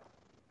old, I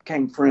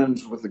became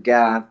friends with a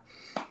guy,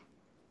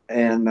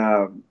 and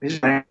his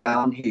name is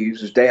Alan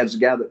Hughes. His dad's the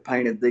guy that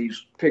painted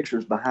these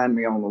pictures behind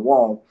me on the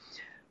wall.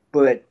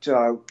 But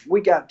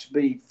we got to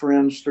be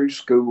friends through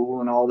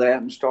school and all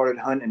that, and started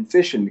hunting and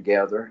fishing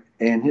together.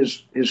 And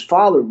his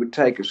father would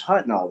take us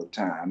hunting all the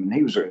time, and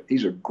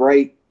he's a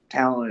great,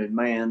 talented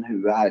man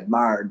who I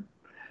admired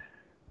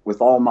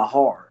with all my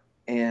heart.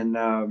 And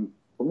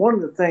one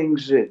of the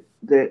things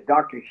that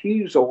Dr.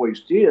 Hughes always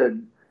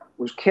did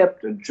was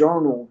kept a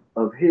journal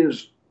of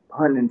his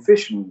hunting and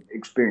fishing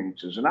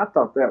experiences, and I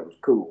thought that was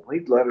cool.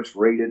 He'd let us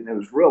read it, and it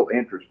was real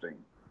interesting.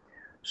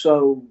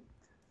 So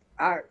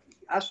I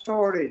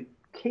started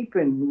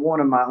keeping one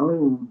of my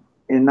own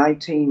in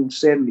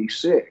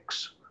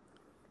 1976,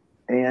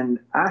 and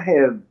I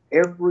have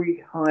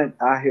every hunt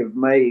I have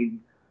made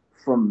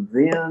from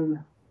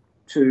then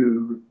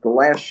to the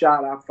last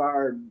shot I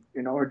fired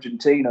in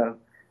Argentina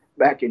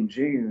back in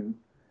June,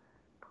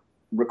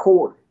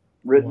 recorded,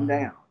 written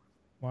down.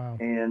 Wow.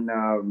 And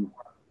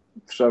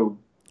so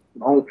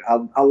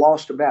I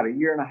lost about a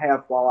year and a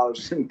half while I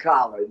was in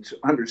college,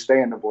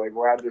 understandably,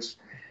 where I just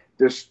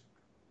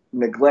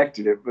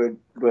neglected it.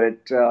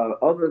 But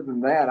other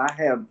than that, I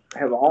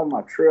have all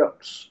my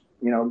trips,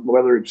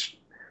 whether it's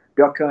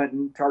duck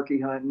hunting, turkey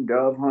hunting,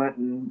 dove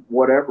hunting,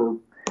 whatever,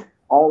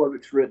 all of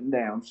it's written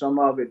down. Some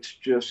of it's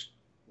just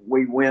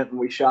we went and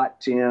we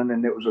shot 10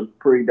 and it was a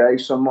pretty day.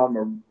 Some of them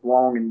are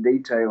long and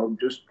detailed,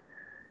 just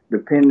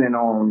depending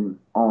on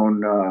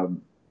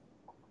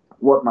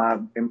what my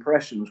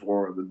impressions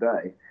were of the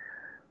day.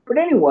 But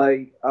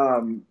anyway,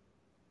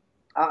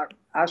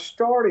 I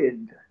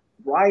started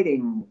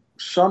writing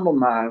some of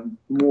my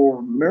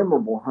more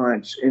memorable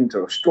hunts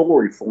into a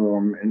story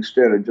form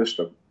instead of just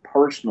a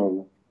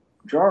personal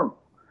journal.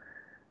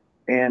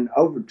 And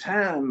over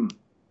time,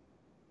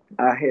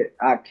 I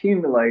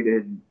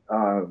accumulated,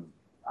 I've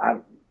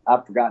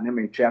forgotten how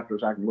many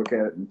chapters. I can look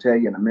at it and tell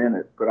you in a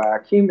minute, but I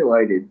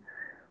accumulated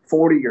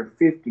 40 or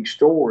 50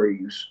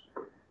 stories,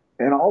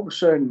 and all of a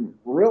sudden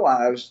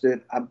realized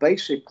that I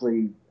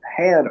basically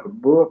had a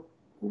book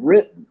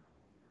written.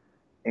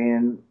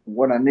 And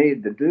what I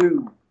needed to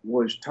do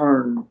was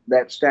turn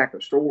that stack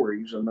of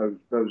stories and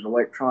those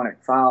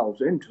electronic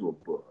files into a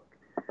book.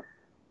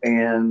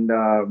 And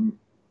I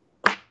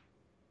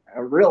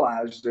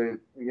realized that,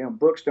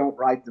 books don't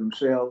write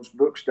themselves,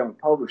 books don't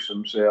publish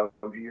themselves.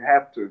 You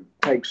have to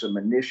take some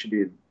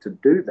initiative to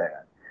do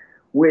that,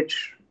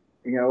 which,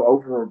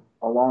 over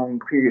a long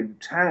period of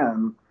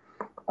time,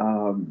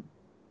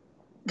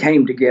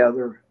 came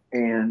together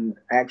and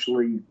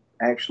actually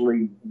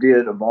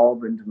did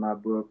evolve into my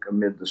book,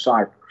 Amid the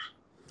Cypress.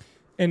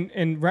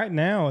 And right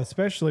now,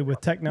 especially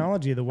with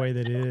technology the way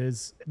that it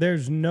is, there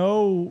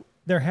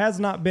has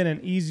not been an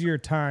easier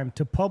time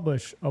to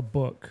publish a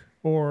book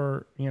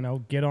or,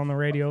 get on the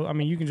radio. I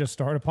mean, you can just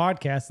start a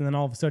podcast and then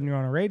all of a sudden you're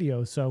on a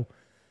radio. So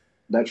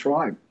that's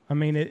right. I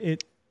mean,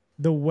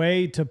 the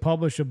way to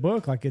publish a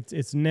book, like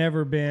it's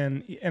never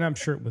been, and I'm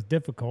sure it was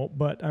difficult,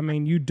 but I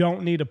mean, you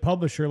don't need a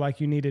publisher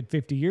like you needed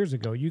 50 years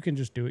ago. You can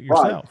just do it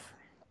yourself. Right.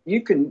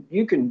 You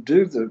can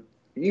do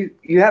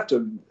you have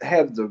to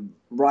have the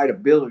right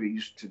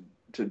abilities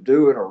to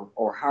do it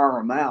or hire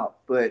them out.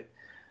 But,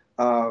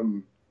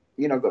 the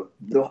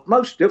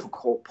most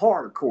difficult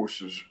part, of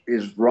course,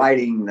 is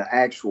writing the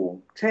actual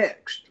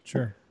text.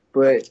 Sure.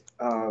 But,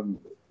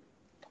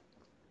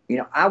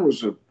 I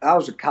was a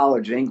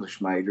college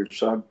English major,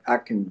 so I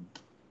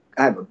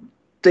have a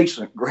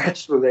decent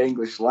grasp of the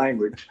English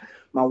language.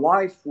 My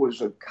wife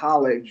was a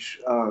college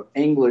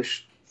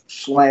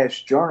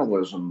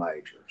English/journalism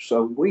major,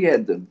 so we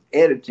had the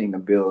editing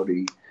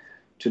ability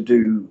to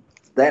do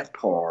that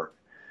part.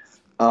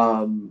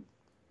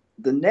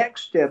 The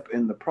next step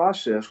in the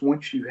process,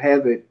 once you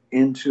have it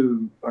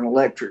into an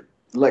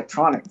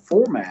electronic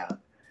format,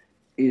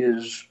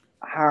 is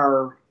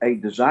hire a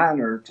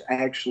designer to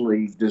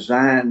actually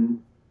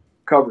design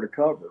cover to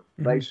cover,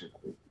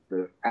 basically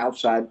the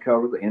outside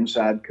cover, the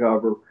inside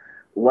cover,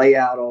 lay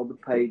out all the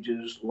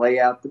pages, lay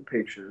out the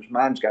pictures.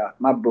 My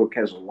book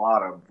has a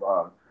lot of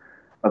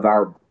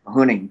our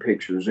hunting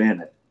pictures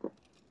in it.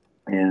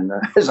 And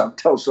as I've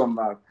told some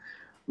of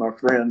my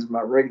friends,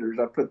 my regulars,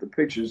 I put the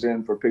pictures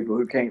in for people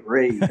who can't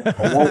read or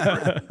won't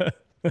read.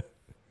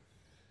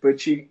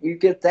 But you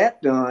get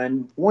that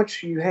done.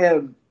 Once you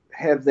have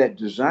that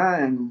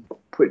design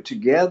put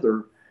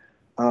together,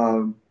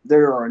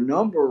 there are a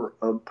number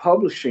of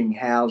publishing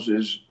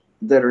houses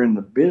that are in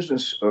the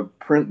business of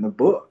printing the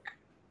book.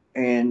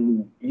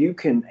 And you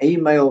can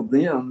email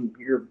them.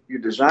 Your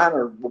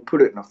designer will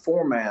put it in a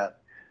format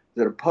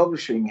that a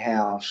publishing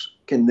house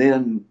can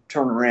then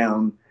turn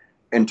around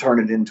and turn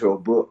it into a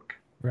book.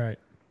 Right.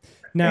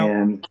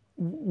 Now,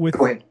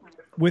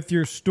 with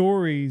your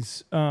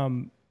stories,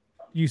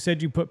 you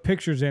said you put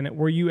pictures in it.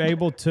 Were you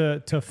able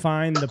to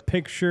find the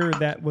picture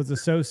that was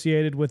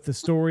associated with the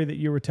story that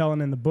you were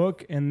telling in the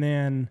book and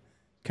then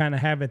kind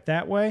of have it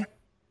that way?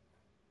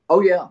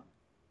 Oh, yeah.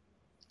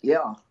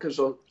 Yeah, because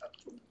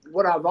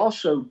what I've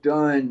also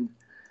done,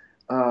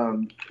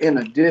 in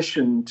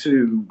addition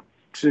to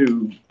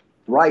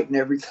writing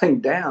everything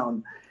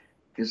down,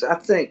 is I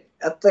think,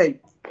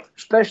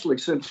 especially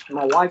since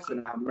my wife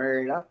and I are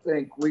married, I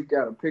think we've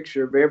got a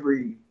picture of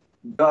every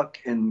duck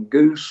and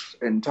goose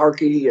and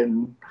turkey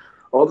and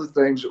other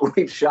things that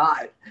we've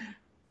shot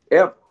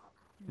ever.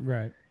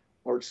 Right.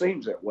 Or it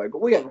seems that way. But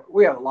we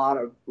have a lot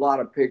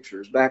of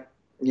pictures back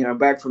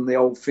from the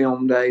old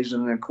film days,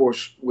 and then of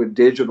course with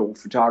digital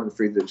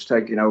photography that's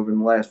taken over in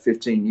the last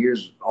 15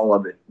 years, all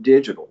of it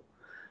digital.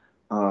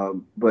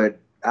 But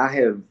I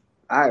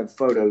have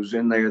photos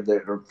in there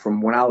that are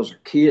from when I was a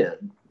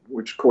kid,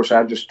 which of course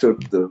I just took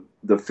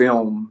the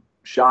film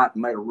shot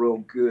and made a real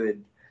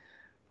good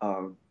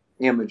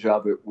image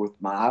of it with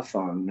my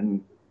iPhone.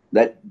 And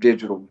that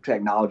digital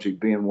technology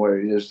being what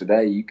it is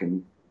today, you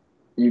can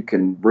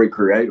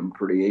recreate them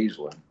pretty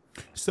easily.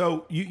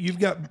 So you've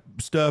got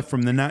stuff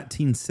from the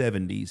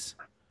 1970s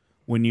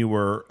when you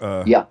were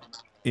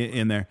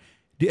in there.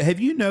 Have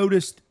you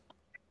noticed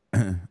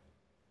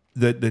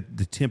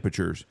the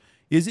temperatures?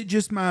 Is it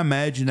just my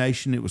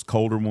imagination it was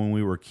colder when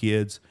we were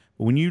kids?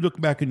 But when you look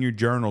back in your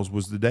journals,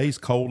 was the days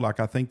cold like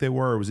I think they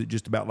were, or was it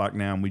just about like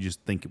now and we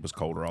just think it was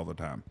colder all the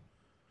time?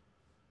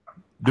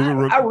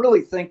 I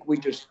really think we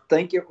just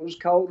think it was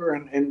colder,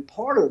 and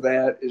part of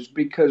that is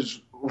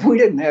because we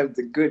didn't have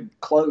the good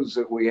clothes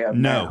that we have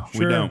now. No,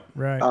 we don't.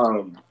 Right.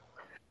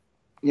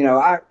 You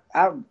know,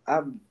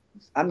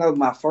 I know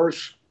my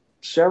first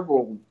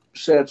several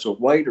sets of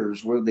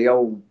waders were the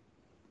old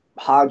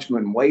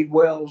Hodgman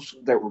Wadewells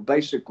that were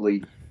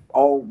basically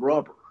all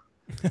rubber.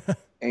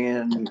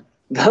 And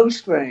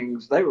those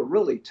things, they were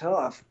really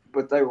tough,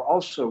 but they were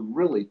also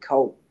really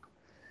cold.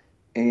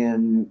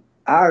 And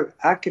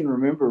I can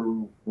remember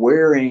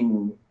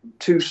wearing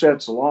 2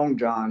 sets of long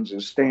johns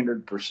as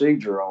standard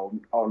procedure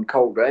on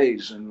cold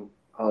days. And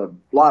a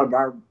lot of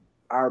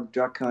our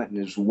duck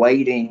hunting is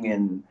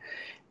wading,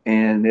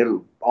 and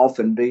it'll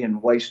often be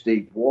in waist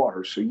deep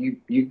water. So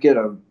you get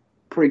a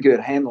pretty good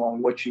handle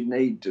on what you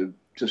need to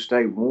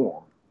stay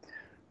warm.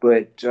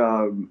 But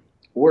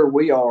where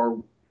we are,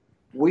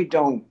 we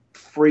don't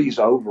freeze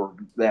over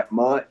that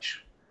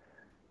much.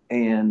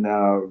 And,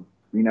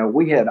 you know,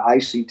 we had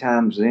icy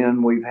times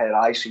then. We've had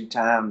icy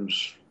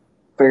times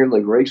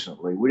fairly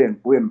recently. We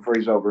didn't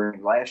freeze over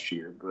any last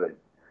year, but,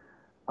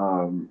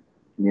 you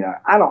know,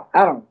 I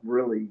don't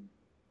really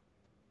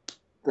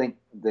think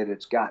that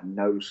it's gotten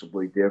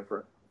noticeably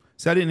different.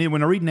 So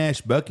when I read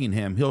Nash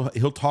Buckingham,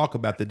 he'll talk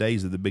about the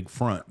days of the big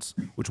fronts,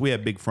 which we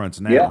have big fronts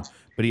now. Yeah.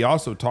 But he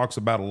also talks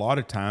about a lot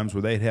of times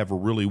where they'd have a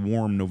really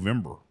warm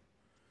November,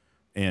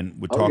 and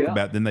would talk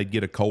about then they'd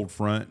get a cold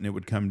front and it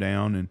would come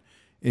down,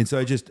 and so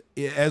it just,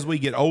 as we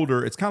get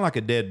older, it's kind of like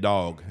a dead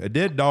dog. A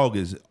dead dog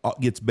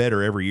gets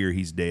better every year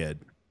he's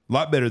dead, a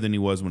lot better than he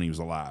was when he was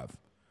alive.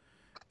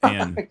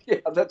 And yeah,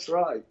 that's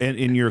right. And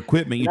in your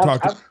equipment,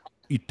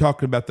 you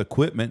talked about the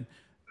equipment.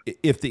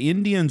 If the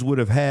Indians would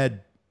have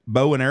had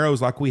bow and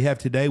arrows like we have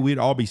today, we'd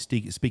all be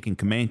speaking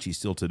Comanche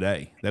still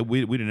today. That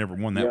we'd have never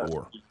won that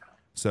war.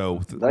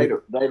 So they'd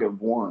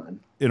have won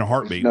in a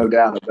heartbeat. There's no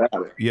doubt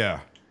about it. Yeah.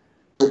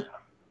 But,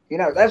 you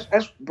know,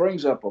 that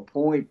brings up a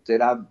point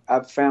that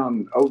I've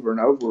found over and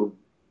over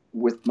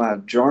with my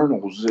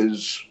journals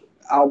is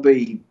I'll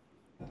be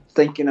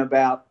thinking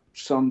about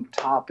some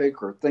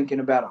topic or thinking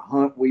about a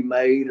hunt we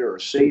made or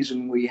a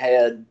season we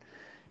had,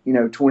 you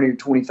know, 20 or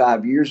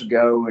 25 years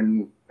ago,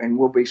 and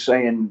we'll be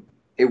saying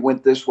it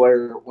went this way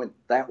or it went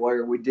that way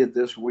or we did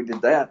this or we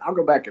did that. I'll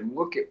go back and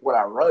look at what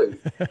I wrote.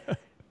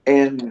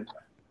 And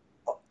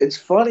it's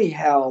funny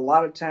how a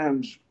lot of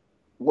times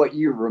what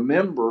you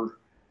remember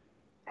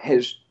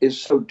is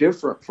so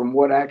different from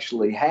what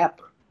actually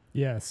happened.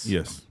 Yes.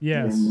 Yes.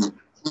 Yes. And,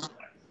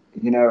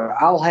 you know,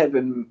 I'll have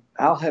in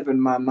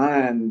my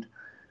mind,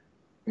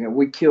 you know,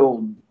 we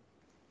killed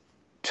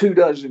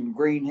 24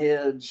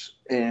 greenheads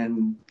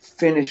and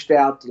finished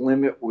out the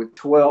limit with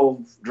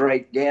 12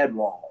 Drake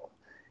gadwall.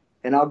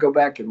 And I'll go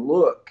back and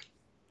look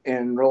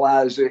and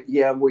realize that,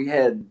 yeah, we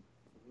had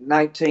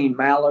 19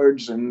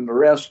 mallards and the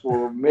rest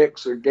were a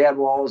mix of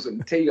gadwalls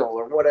and teal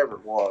or whatever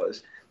it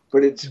was.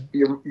 But it's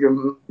your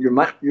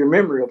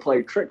memory will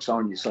play tricks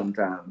on you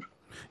sometimes.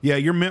 Yeah,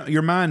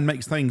 your mind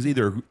makes things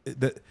either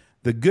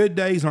the good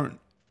days aren't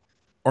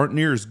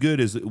near as good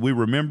as we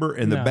remember,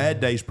 and the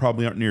bad days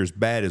probably aren't near as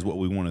bad as what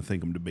we want to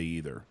think them to be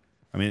either.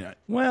 I mean,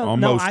 well,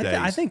 on most days.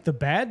 I think the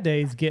bad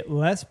days get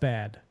less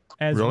bad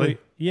as really.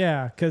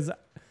 Because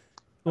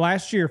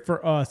last year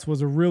for us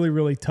was a really,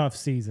 really tough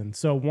season.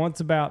 So once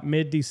about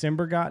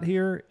mid-December got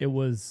here, it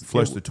was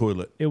flush the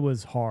toilet. It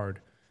was hard,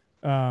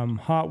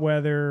 hot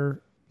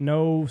weather,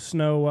 no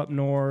snow up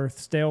north,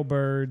 stale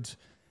birds.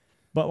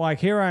 But like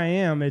here I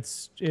am,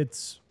 it's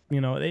you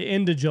know the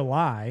end of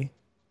July.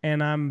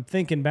 And I'm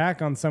thinking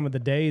back on some of the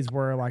days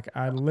where, like,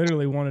 I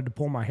literally wanted to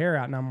pull my hair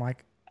out, and I'm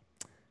like,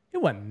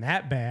 it wasn't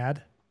that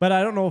bad. But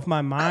I don't know if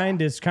my mind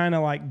is kind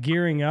of like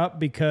gearing up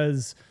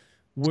because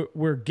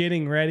we're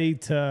getting ready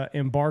to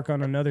embark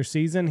on another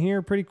season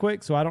here pretty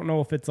quick. So I don't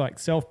know if it's like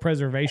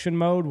self-preservation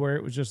mode where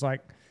it was just like,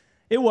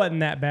 it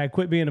wasn't that bad.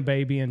 Quit being a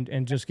baby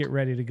and just get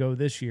ready to go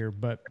this year.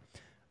 But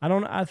I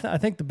don't. I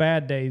think the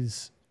bad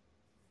days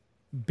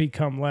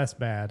become less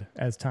bad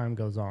as time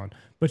goes on.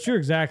 But you're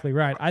exactly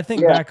right. I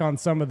think back on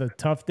some of the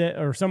tough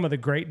or some of the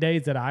great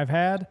days that I've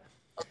had,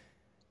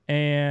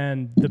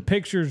 and the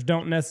pictures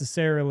don't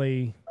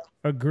necessarily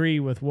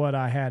agree with what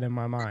I had in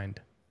my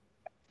mind.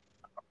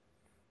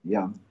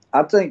 Yeah.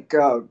 I think,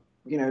 you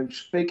know,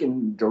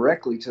 speaking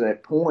directly to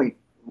that point,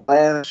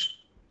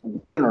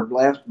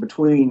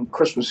 between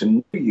Christmas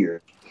and New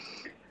Year,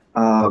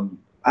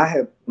 I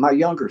have my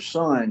younger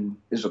son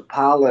is a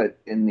pilot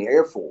in the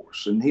Air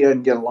Force, and he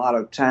doesn't get a lot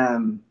of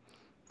time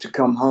to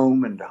come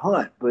home and to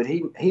hunt, but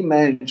he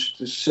managed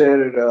to set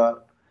it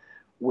up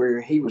where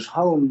he was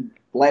home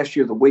last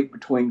year, the week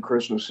between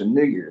Christmas and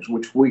New Year's,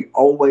 which we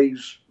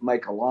always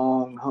make a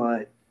long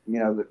hunt,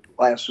 that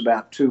lasts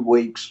about 2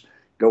 weeks,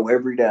 go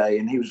every day.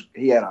 And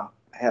he had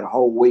a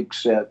whole week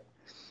set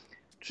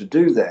to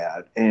do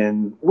that.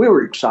 And we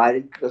were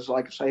excited because,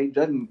 like I say, he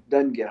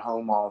doesn't get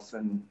home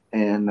often.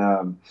 And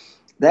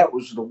that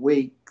was the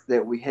week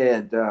that we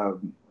had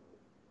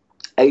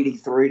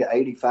 83 to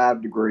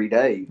 85 degree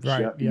days.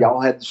 Right, yeah.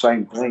 Y'all had the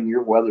same thing.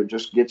 Your weather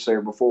just gets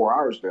there before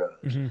ours does.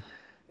 Mm-hmm.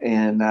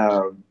 And,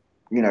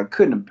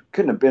 couldn't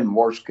have been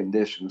worse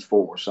conditions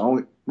for us.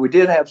 So we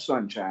did have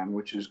sunshine,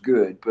 which is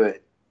good,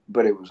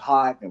 but it was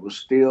hot and it was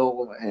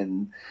still,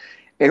 and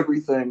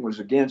everything was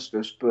against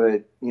us.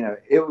 But,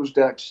 it was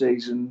duck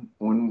season.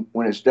 When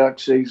it's duck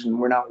season,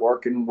 we're not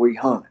working, we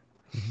hunt.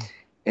 Mm-hmm.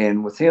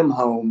 And with him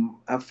home,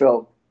 I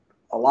felt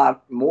a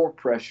lot more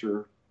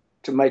pressure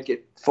to make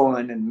it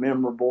fun and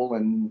memorable.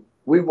 And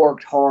we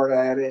worked hard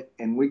at it,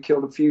 and we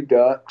killed a few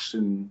ducks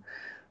and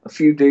a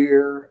few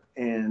deer.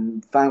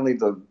 And finally,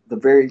 the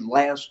very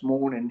last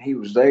morning he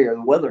was there,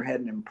 the weather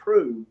hadn't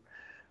improved,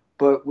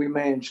 but we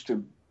managed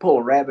to pull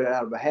a rabbit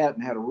out of a hat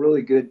and had a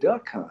really good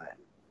duck hunt.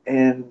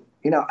 And,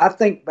 I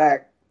think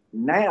back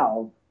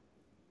now,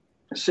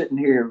 sitting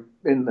here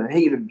in the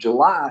heat of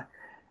July,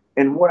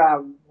 and what I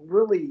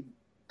really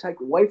take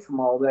away from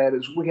all that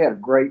is we had a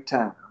great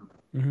time.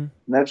 Mm-hmm. And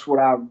that's what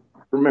I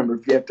remember.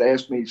 If you have to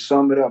ask me to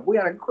sum it up, we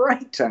had a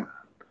great time.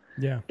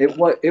 Yeah. It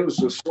was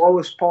the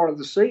slowest part of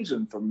the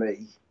season for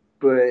me,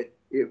 but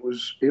it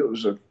was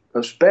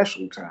a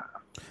special time.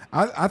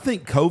 I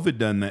think COVID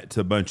done that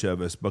to a bunch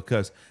of us,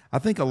 because I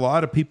think a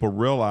lot of people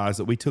realize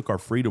that we took our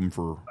freedom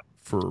for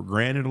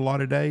granted a lot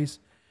of days.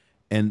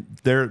 And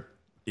there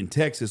in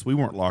Texas, we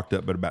weren't locked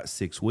up but about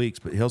 6 weeks,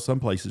 but hell,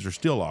 some places are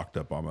still locked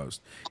up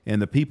almost.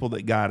 And the people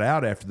that got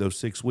out after those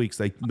 6 weeks,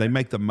 they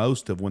make the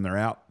most of when they're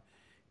out.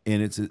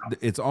 And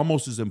it's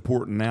almost as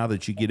important now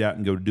that you get out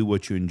and go do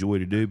what you enjoy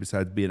to do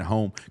besides being at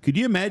home. Could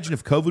you imagine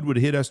if COVID would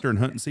have hit us during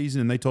hunting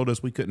season and they told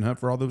us we couldn't hunt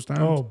for all those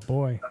times? Oh,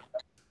 boy.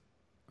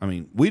 I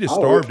mean, we'd have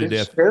starved to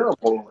death. It's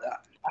terrible.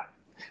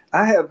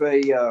 I have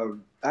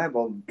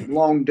a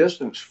long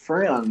distance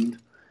friend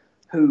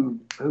who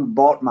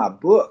bought my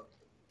book,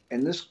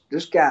 and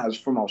this guy is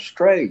from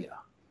Australia,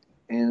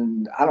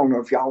 and I don't know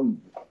if y'all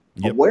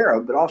aware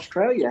of, but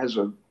Australia has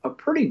a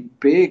pretty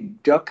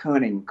big duck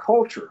hunting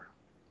culture.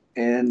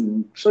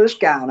 And so this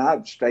guy and I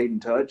have stayed in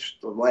touch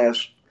the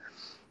last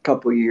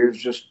couple of years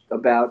just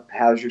about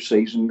how's your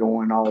season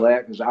going, all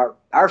that, because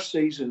our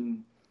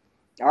season,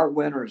 our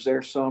winter is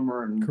their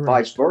summer and Correct.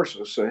 Vice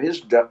versa. So his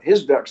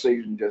duck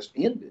season just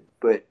ended,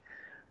 but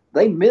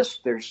they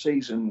missed their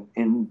season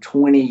in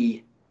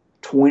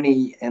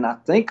 2020 and I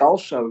think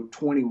also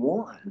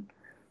 21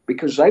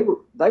 because they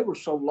were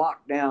so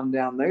locked down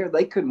there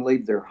they couldn't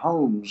leave their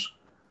homes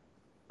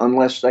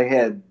unless they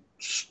had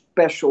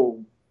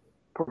special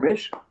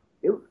permission.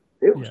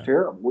 It was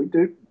terrible. We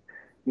do,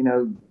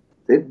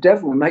 it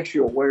definitely makes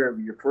you aware of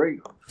your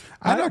freedom.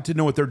 I'd like to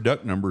know what their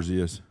duck numbers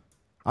is.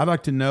 I'd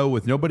like to know,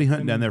 with nobody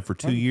hunting down there for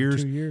 2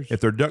 years,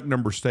 if their duck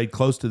numbers stayed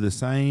close to the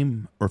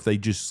same or if they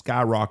just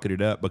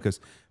skyrocketed up. Because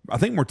I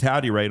think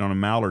mortality rate on a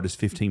mallard is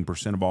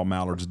 15% of all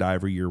mallards die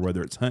every year,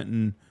 whether it's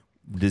hunting,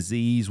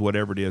 disease,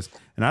 whatever it is.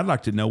 And I'd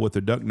like to know what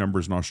their duck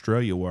numbers in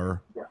Australia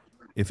were,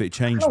 if it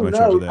changed much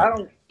over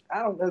that.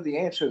 I don't know the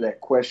answer to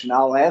that question.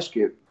 I'll ask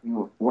it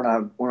when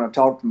I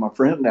talk to my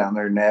friend down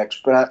there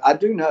next. But I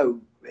do know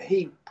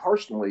he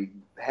personally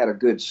had a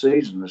good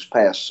season this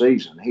past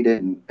season. He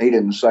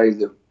didn't say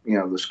that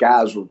the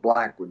skies were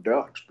black with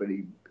ducks, but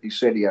he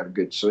said he had a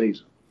good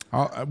season.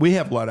 We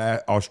have a lot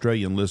of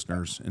Australian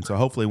listeners, and so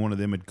hopefully one of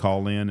them would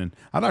call in, and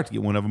I'd like to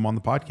get one of them on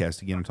the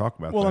podcast again and talk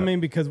about that. Well, I mean,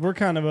 because we're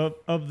kind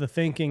of the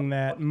thinking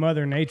that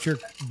Mother Nature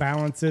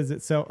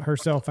balances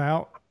herself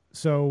out.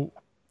 So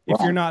if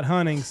you're not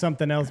hunting,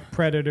 something else,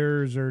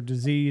 predators or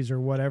disease or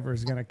whatever,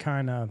 is going to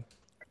kind of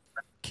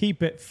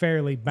keep it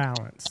fairly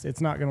balanced.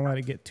 It's not going to let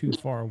it get too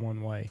far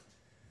one way.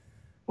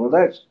 Well,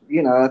 that's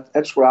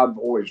what I've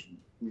always.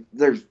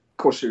 There's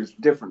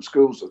different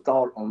schools of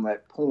thought on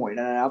that point,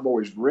 and I've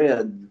always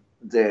read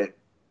that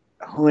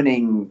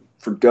hunting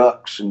for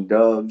ducks and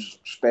doves,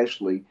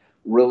 especially,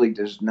 really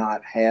does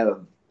not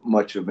have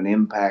much of an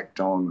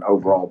impact on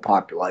overall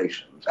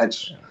populations.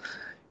 That's,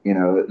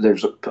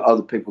 there's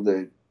other people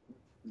that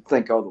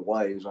think other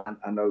ways.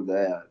 I know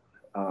that.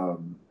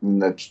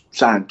 And that's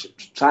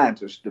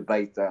scientists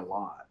debate that a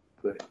lot,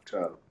 but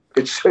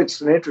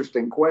it's an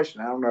interesting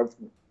question. I don't know if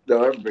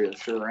there'll ever be a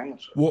sure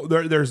answer. Well,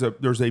 there's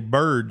a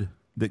bird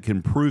that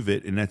can prove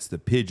it, and that's the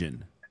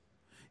pigeon.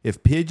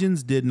 If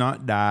pigeons did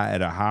not die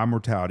at a high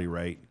mortality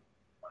rate,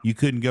 you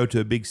couldn't go to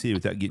a big city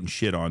without getting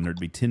shit on. There'd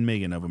be 10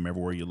 million of them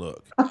everywhere you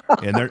look,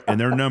 and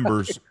their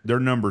numbers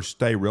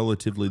stay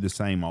relatively the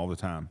same all the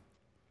time.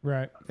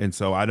 Right. And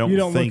so I don't. You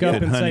don't think look up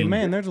that and hunting, say,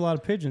 "Man, there's a lot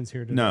of pigeons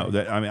here today." No,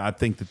 I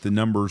think that the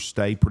numbers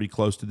stay pretty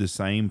close to the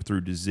same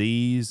through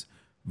disease,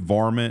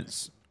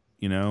 varmints,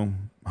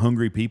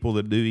 hungry people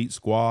that do eat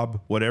squab,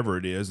 whatever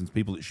it is, and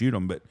people that shoot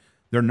them. But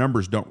their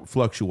numbers don't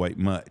fluctuate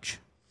much.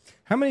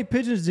 How many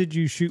pigeons did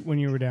you shoot when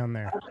you were down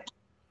there?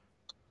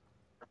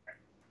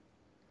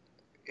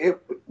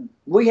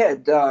 We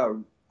had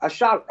I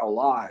shot a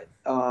lot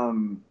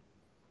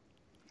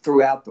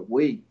throughout the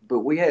week, but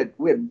we had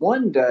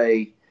one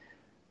day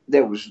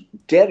that was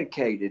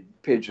dedicated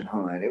pigeon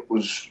hunt. It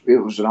was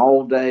an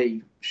all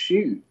day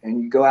shoot,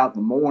 and you go out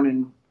in the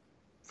morning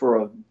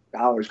for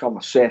I always call them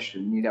a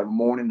session. You'd have a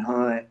morning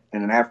hunt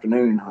and an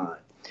afternoon hunt.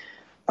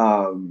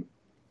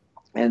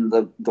 And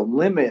the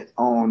limit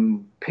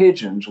on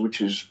pigeons, which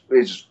is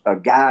a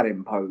God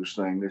imposed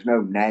thing. There's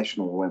no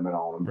national limit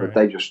on them, right.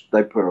 but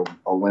they put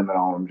a limit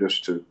on them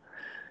just to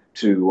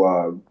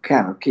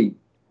kind of keep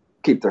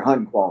their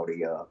hunting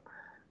quality up.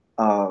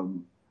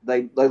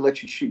 They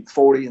let you shoot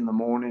 40 in the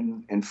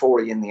morning and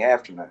 40 in the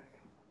afternoon.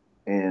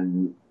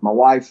 And my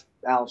wife,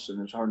 Allison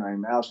is her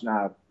name. Allison and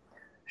I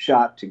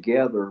shot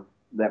together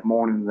that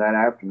morning and that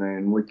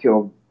afternoon. We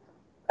killed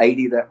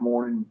 80 that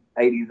morning,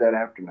 80 that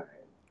afternoon.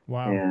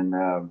 Wow.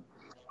 And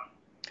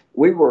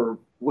we were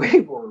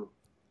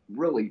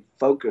really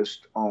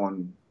focused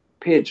on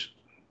pigeons.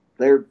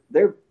 They're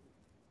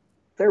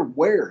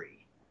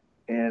wary,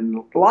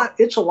 and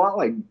it's a lot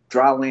like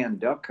dry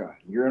land duck hunting.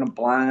 You're in a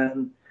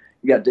blind.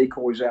 You got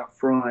decoys out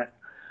front.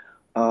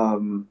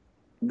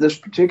 This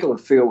particular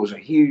field was a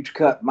huge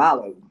cut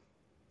milo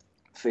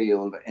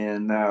field,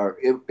 and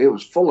it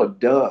was full of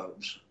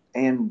doves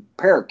and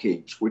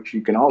parakeets, which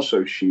you can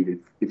also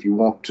shoot if you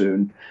want to.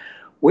 And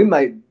we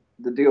made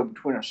the deal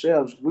between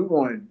ourselves. We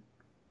wanted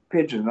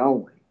pigeons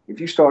only. If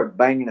you start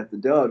banging at the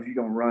doves, you're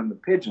going to run the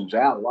pigeons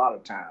out a lot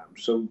of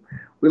times. So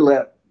we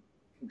let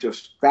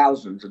just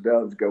thousands of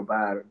doves go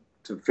by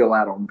to fill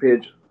out on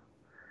pigeons.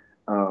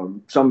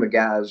 Some of the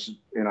guys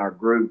in our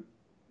group,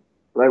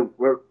 they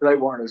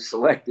weren't as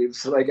selective,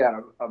 so they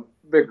got a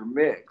bigger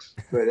mix.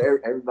 But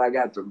everybody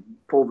got to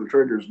pull the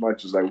trigger as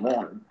much as they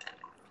wanted.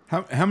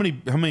 How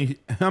many?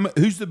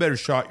 Who's the better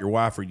shot, your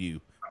wife or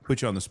you?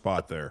 Put you on the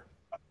spot there.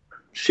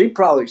 She'd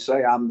probably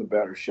say I'm the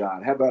better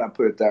shot. How about I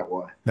put it that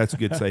way? That's a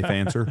good, safe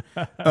answer.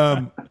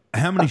 How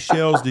many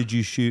shells did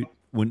you shoot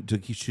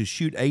to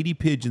shoot 80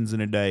 pigeons in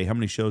a day? How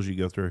many shells did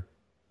you go through?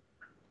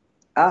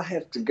 I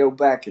have to go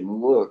back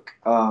and look.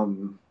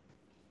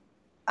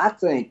 I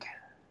think,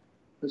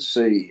 let's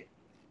see,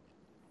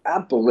 I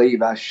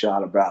believe I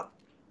shot about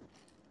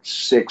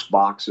 6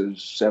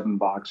 boxes, 7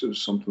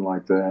 boxes, something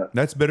like that.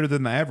 That's better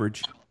than the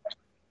average.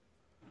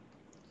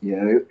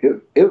 Yeah,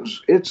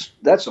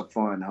 that's a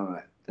fun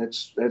hunt.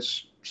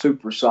 That's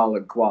super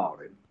solid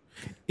quality.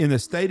 In the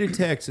state of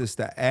Texas,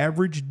 the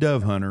average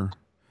dove hunter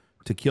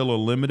to kill a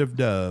limit of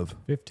dove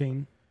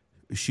 15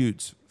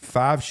 shoots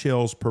 5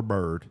 shells per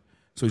bird.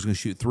 So he's going to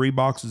shoot 3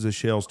 boxes of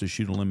shells to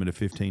shoot a limit of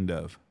 15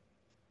 dove.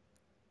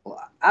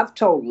 Well, I've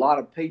told a lot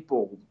of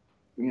people,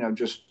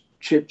 just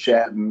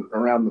chit-chatting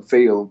around the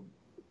field,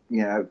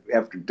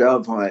 after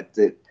dove hunt,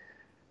 that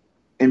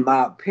in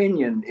my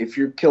opinion, if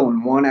you're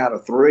killing 1 out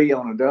of 3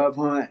 on a dove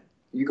hunt,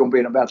 you're going to be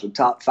in about the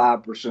top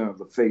 5% of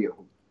the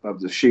field of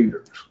the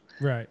shooters.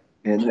 Right.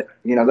 And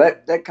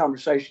that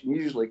conversation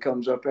usually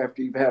comes up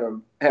after you've had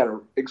a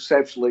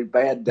exceptionally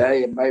bad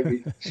day and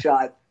maybe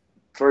shot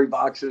 3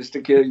 boxes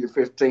to kill your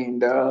 15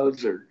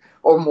 doves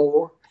or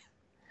more.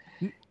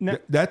 No.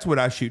 That's what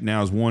I shoot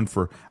now is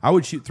I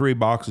would shoot 3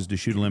 boxes to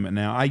shoot a limit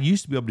now. I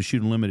used to be able to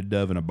shoot a limited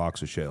dove in a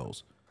box of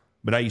shells,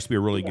 but I used to be a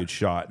really good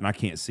shot, and I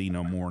can't see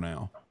no more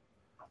now.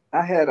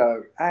 I had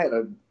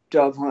a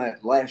dove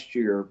hunt last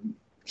year,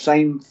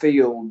 same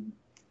field.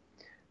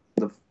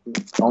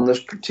 On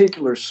this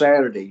particular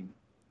Saturday,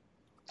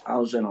 I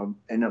was in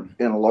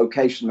a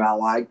location that I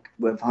like.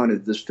 We've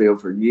hunted this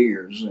field for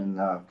years, and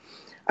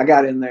I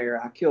got in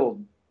there.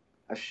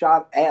 I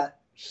shot at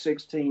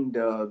 16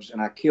 doves,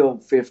 and I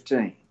killed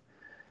 15.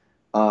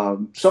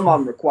 Some of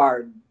them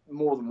required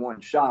more than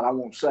one shot. I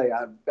won't say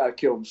I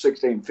killed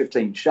 16,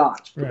 15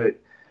 shots, right.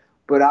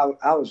 but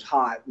I was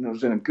hot, and I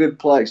was in a good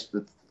place.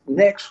 The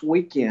next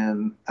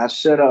weekend, I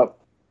set up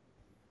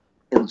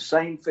in the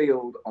same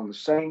field on the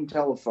same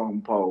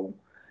telephone pole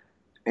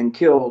and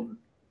killed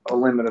a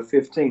limit of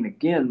 15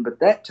 again, but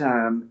that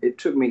time it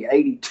took me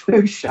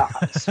 82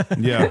 shots.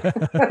 Yeah.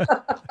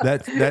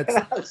 that's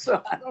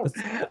so I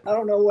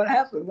don't know what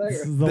happened there.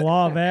 This is the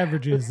law of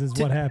averages is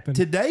what happened.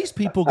 Today's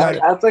people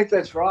got I think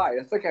that's right.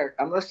 I think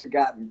I must have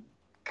gotten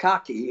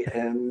cocky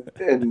and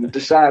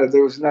decided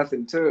there was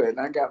nothing to it, and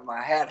I got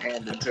my hat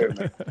handed to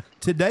me.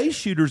 Today's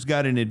shooters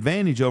got an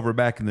advantage over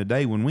back in the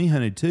day when we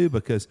hunted too,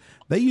 because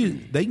they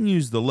can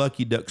use the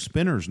lucky duck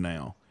spinners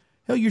now.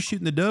 Hell, you're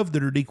shooting the dove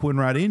that are decoying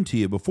right into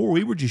you. Before,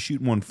 we were just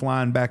shooting one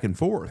flying back and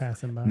forth.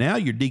 Passing by. Now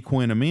you're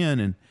decoying them in,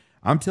 and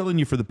I'm telling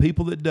you, for the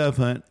people that dove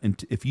hunt,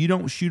 and if you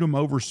don't shoot them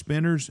over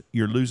spinners,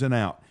 you're losing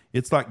out.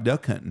 It's like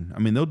duck hunting. I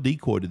mean, they'll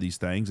decoy to these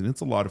things, and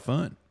it's a lot of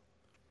fun.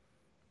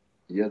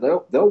 Yeah,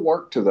 they'll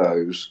work to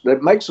those.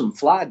 That makes them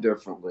fly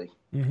differently.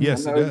 Mm-hmm.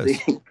 Yes,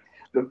 it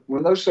does.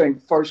 When those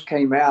things first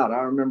came out,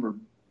 I remember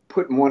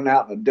putting one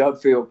out in the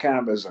dove field kind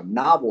of as a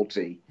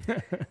novelty,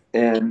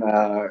 and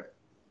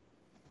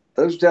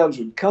those doves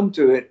would come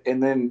to it,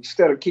 and then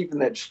instead of keeping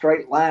that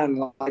straight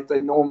line like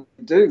they normally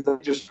do, they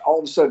just all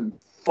of a sudden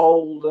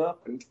fold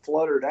up and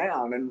flutter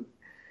down. And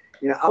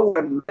I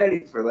wasn't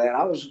ready for that.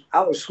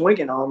 I was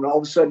swinging on him, and all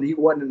of a sudden he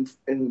wasn't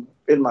in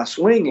my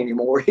swing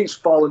anymore. He's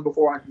falling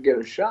before I could get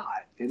a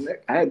shot, and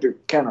I had to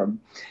kind of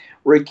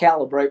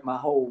recalibrate my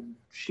whole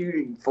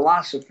shooting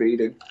philosophy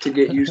to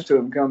get used to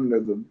him coming to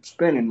the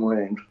spinning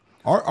wings.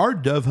 Our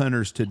dove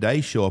hunters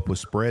today show up with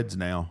spreads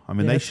now. I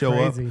mean, they show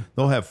crazy. Up.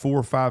 They'll have 4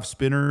 or 5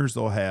 spinners.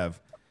 They'll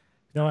have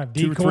decoys,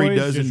 2 or 3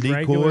 dozen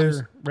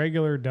decoys.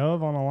 Regular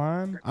dove on a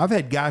line. I've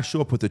had guys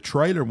show up with a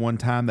trailer one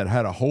time that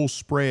had a whole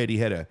spread. He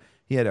had a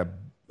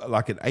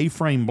like an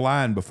A-frame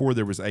blind before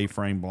there was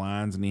A-frame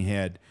blinds, and he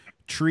had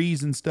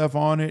trees and stuff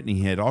on it, and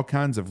he had all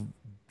kinds of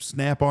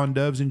snap-on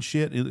doves and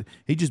shit.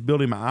 He just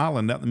built him an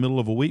island out in the middle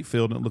of a wheat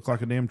field, and it looked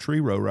like a damn tree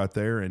row right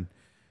there. And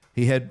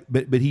he had,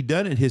 but he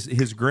done it.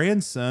 His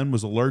grandson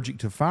was allergic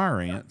to fire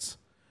ants,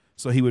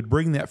 so he would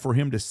bring that for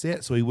him to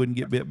set so he wouldn't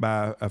get bit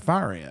by a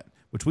fire ant.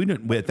 Which we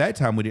didn't. At that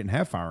time, we didn't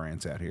have fire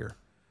ants out here.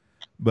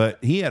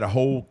 But he had a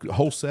whole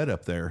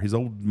setup there. His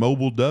old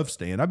mobile dove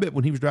stand. I bet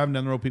when he was driving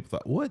down the road, people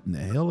thought, "What in the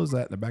hell is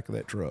that in the back of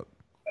that truck?"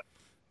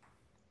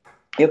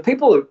 Yeah,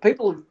 people have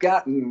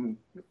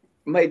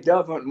made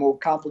dove hunting more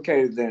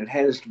complicated than it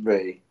has to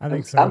be. I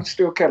think so. I'm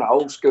still kind of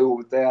old school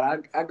with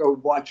that. I go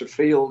watch a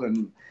field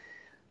and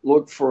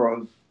look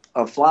for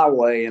a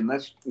flyway, and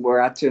that's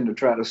where I tend to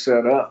try to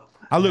set up.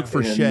 I look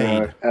for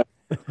shade.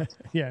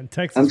 Yeah, in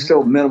Texas. I'm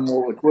still a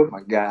minimal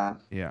equipment guy.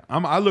 Yeah,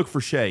 I look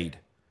for shade.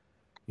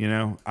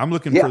 I'm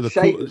looking for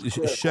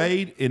the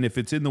shade, and if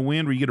it's in the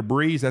wind where you get a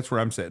breeze, that's where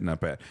I'm setting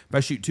up at. If I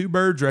shoot 2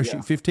 birds or I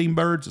shoot 15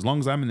 birds, as long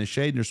as I'm in the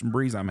shade and there's some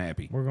breeze, I'm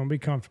happy. We're going to be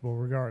comfortable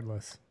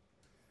regardless.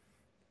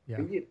 Yeah.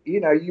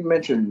 You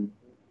mentioned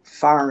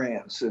fire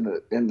ants in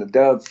the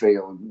dove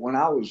field. When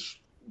I was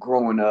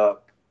growing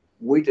up,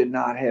 we did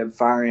not have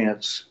fire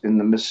ants in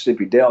the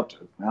Mississippi Delta.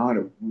 I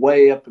hunted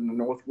way up in the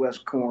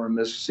northwest corner of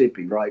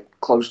Mississippi, right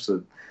close to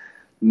the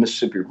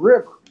Mississippi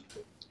River.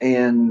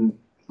 And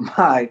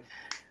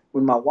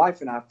when my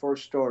wife and I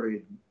first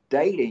started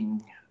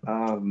dating,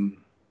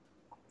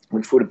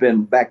 which would have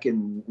been back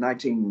in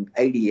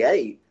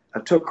 1988, I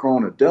took her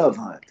on a dove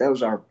hunt. That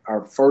was our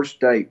first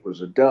date,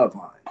 was a dove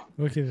hunt.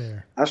 Look at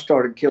there. I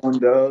started killing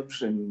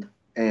doves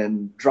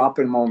and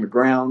dropping them on the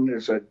ground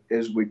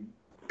as we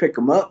pick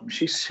them up. And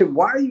she said,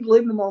 "Why are you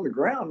leaving them on the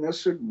ground?" And I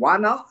said, "Why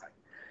not?"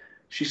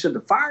 She said,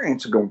 "The fire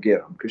ants are going to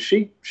get them," because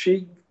she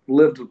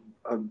lived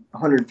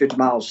 150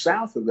 miles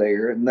south of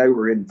there, and they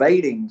were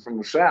invading from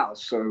the south.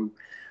 So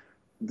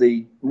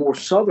the more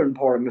southern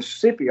part of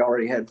Mississippi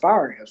already had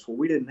fire ants. Well,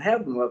 we didn't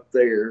have them up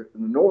there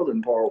in the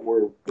northern part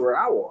where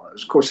I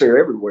was. Of course, they're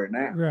everywhere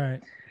now.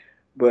 Right.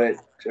 But,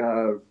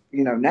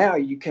 now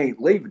you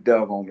can't leave a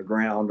dove on the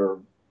ground, or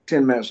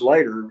 10 minutes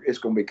later, it's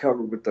going to be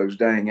covered with those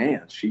dang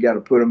ants. You got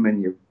to put them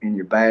in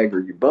your bag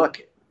or your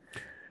bucket.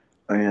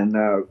 And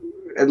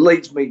it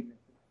leads me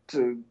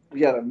to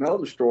yet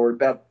another story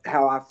about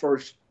how I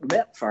first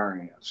met fire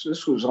ants.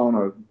 This was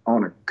on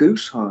a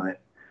goose hunt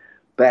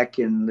back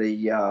in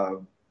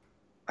the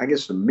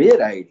the mid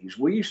 80s.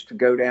 We used to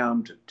go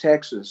down to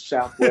Texas,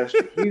 southwest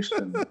of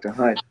Houston, to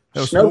hunt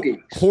snow geese.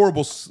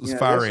 Horrible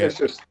fire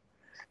ants.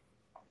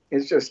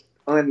 It's just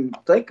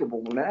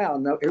unthinkable now.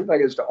 No,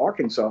 everybody goes to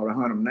Arkansas to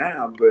hunt them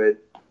now, but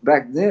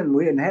back then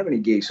we didn't have any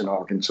geese in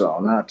Arkansas,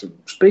 not to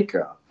speak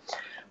of.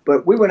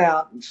 But we went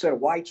out and set a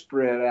white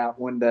spread out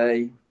one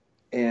day,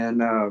 and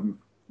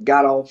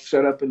got all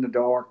set up in the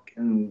dark,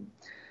 and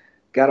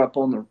got up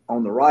on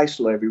the rice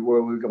levee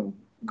where we were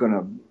going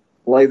to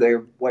lay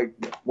there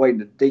waiting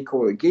to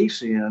decoy the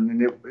geese in. And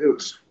it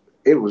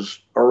was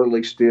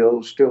early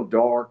still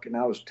dark, and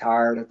I was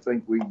tired. I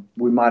think we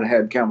might have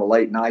had kind of a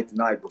late night the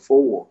night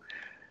before.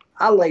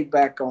 I laid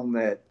back on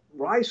that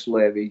rice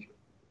levee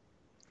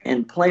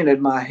and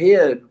planted my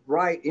head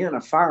right in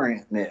a fire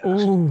ant nest.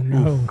 Oh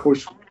no! Of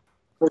course,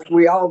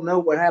 we all know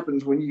what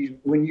happens when you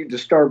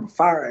disturb a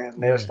fire ant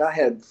nest. Yeah. I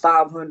had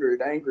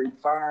 500 angry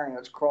fire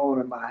ants crawling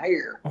in my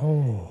hair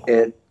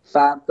at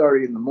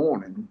 5:30 in the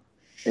morning.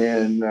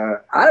 And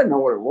I didn't know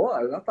what it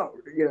was. I thought,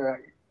 but your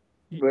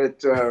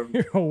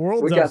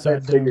world's we got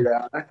upside that figured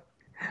out.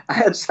 I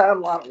had a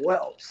lot of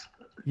welts.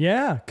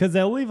 Yeah, because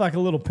they'll leave like a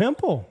little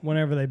pimple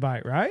whenever they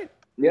bite, right?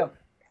 Yeah.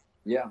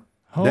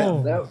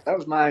 Oh. That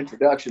was my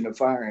introduction to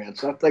fire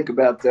ants. I think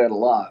about that a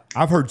lot.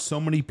 I've heard so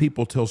many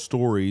people tell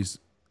stories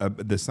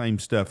of the same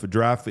stuff. A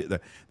dry fit,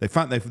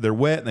 they're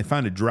wet and they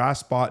find a dry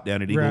spot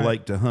down at Eagle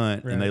Lake to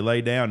hunt, and they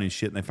lay down and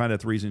shit, and they find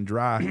out the reason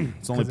dry.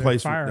 It's the only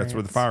place that's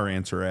where the fire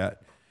ants are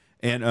at.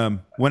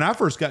 And when I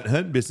first got in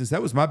hunting business,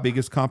 that was my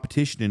biggest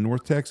competition in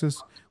North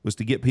Texas, was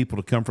to get people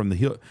to come from the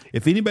hill.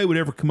 If anybody would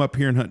ever come up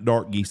here and hunt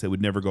dark geese, they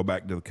would never go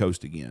back to the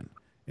coast again.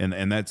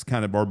 And that's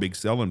kind of our big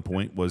selling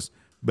point was.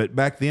 But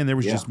back then there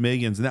was just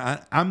millions. And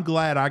I'm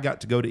glad I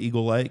got to go to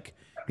Eagle Lake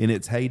in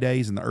its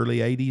heydays in the early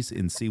 80s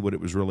and see what it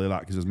was really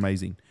like, because it was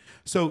amazing.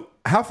 So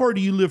how far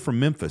do you live from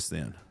Memphis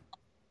then?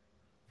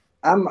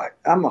 I'm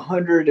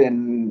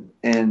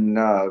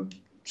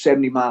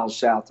 170 miles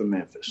south of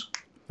Memphis.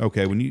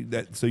 Okay,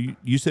 so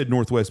you said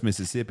Northwest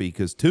Mississippi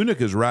because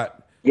Tunica's right.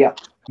 Yeah,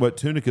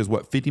 Tunica's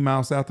 50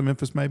 miles south of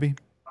Memphis, maybe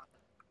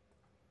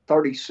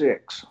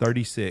 36.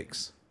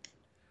 36.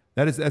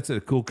 That's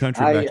a cool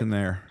country back in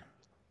there.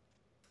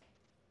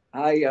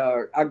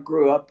 I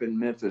grew up in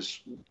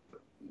Memphis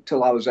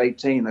till I was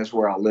 18. That's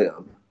where I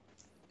lived,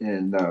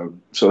 and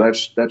so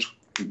that's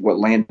what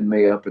landed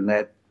me up in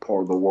that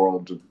part of the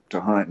world to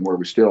hunt, and where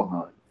we still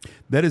hunt.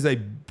 That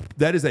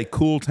is a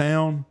cool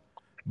town,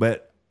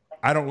 but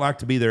I don't like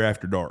to be there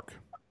after dark.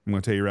 I'm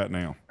going to tell you right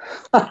now.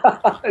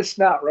 It's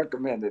not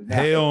recommended. No.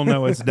 Hell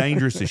no, it's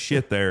dangerous as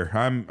shit there.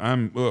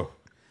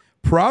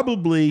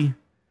 Probably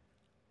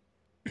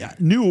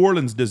New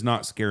Orleans does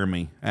not scare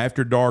me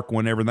after dark.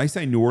 Whenever they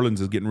say New Orleans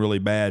is getting really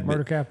bad,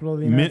 murder capital of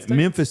the United States.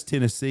 Memphis,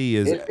 Tennessee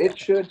is. It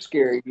should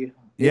scare you.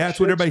 Yeah,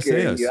 that's what everybody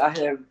says. You.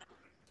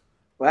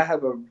 I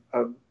have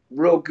a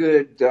real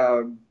good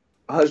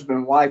husband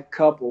and wife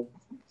couple.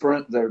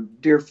 They're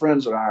dear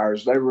friends of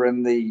ours. They were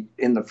in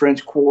the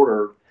French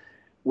Quarter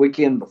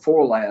weekend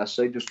before last.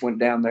 They just went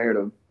down there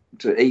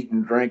to eat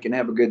and drink and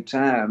have a good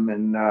time.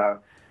 And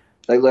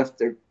they left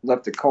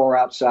the car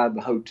outside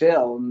the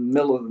hotel. In the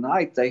middle of the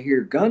night, they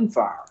hear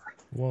gunfire.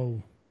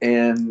 Whoa!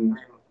 And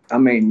I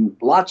mean,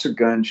 lots of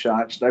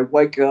gunshots. They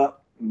wake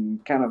up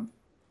and kind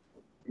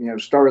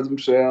of stir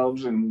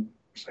themselves and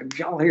say, "Did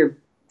y'all hear?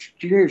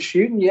 Did you hear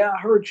shooting?" "Yeah, I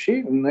heard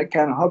shooting." They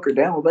kind of hunkered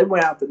down. Well, they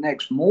went out the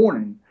next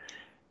morning.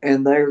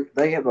 And they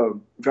drive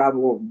a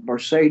little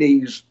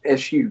Mercedes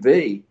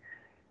SUV.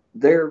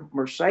 Their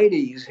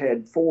Mercedes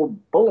had 4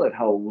 bullet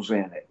holes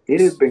in it. It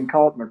had been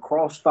caught in the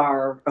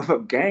crossfire of a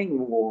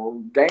gang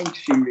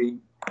shooting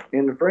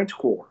in the French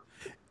Quarter.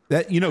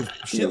 That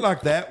shit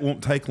like that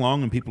won't take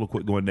long, and people will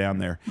quit going down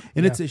there.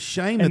 And it's a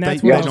shame and that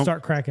that's they where don't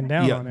start cracking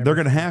down. Yeah, on everything. they're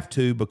going to have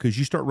to, because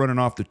you start running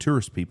off the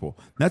tourist people.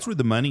 That's where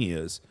the money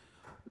is.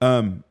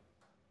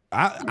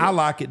 I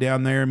like it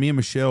down there. Me and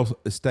Michelle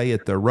stay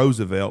at the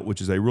Roosevelt,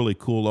 which is a really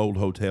cool old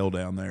hotel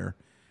down there,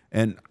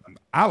 and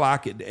I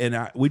like it.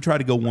 And we try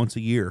to go once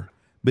a year,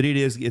 but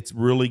it's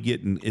really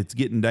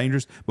getting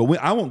dangerous. But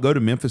I won't go to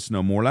Memphis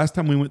no more. Last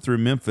time we went through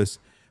Memphis,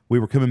 we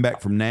were coming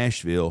back from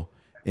Nashville,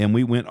 and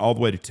we went all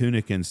the way to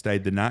Tunica and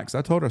stayed the night. Because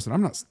I told her, I said,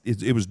 I'm not.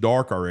 It was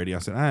dark already. I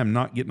said, I am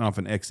not getting off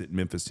an exit in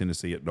Memphis,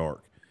 Tennessee at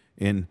dark.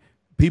 And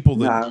people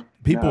that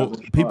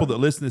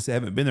listen to this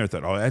haven't been there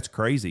thought, oh, that's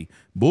crazy.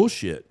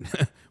 Bullshit.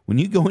 When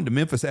you go into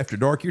Memphis after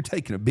dark, you're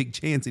taking a big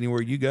chance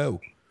anywhere you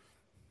go.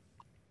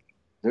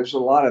 There's a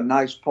lot of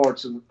nice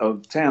parts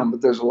of town,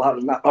 but there's a lot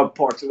of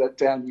parts of that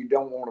town you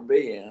don't want to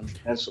be in.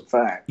 That's a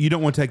fact. You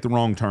don't want to take the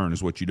wrong turn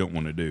is what you don't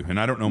want to do. And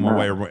I don't know my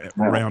way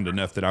around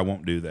enough that I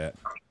won't do that.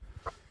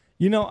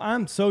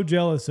 I'm so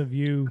jealous of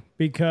you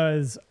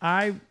because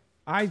I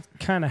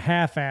kind of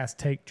half-ass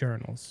take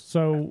journals.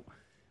 So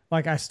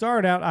like I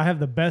start out, I have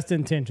the best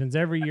intentions.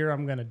 Every year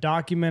I'm going to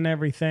document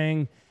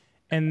everything,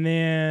 and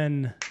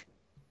then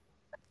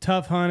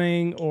tough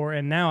hunting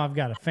and now I've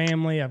got a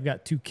family, I've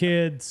got 2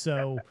 kids.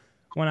 So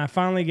when I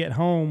finally get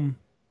home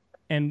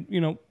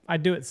and, I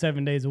do it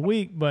 7 days a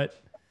week, but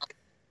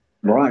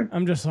right.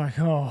 I'm just like,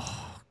 oh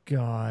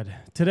God,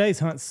 today's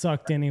hunt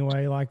sucked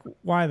anyway. Like,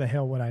 why the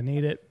hell would I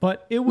need it?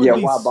 But it would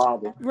be, why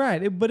bother?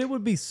 Right. But it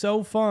would be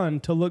so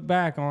fun to look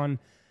back on.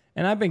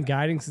 And I've been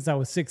guiding since I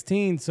was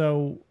 16.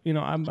 So,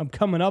 I'm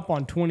coming up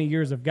on 20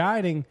 years of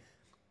guiding.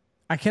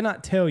 I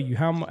cannot tell you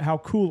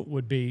how cool it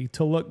would be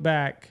to look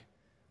back.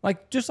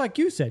 Like, just like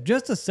you said,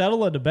 just to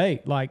settle a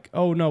debate. Like,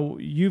 oh no,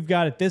 you've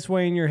got it this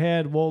way in your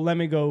head. Well, let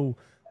me go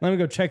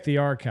check the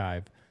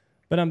archive.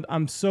 But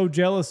I'm so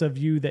jealous of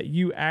you that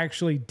you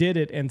actually did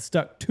it and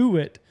stuck to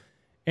it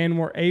and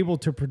were able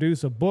to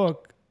produce a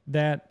book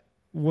that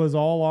was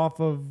all off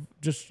of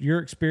just your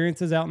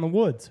experiences out in the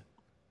woods.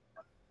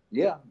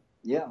 Yeah.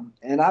 Yeah.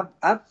 And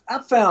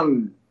I've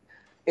found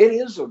it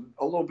is a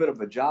little bit of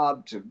a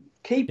job to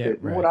keep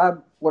it. Right.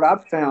 What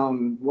I've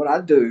found, what I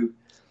do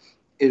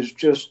is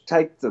just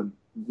take the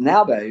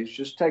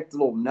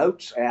little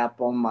notes app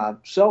on my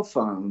cell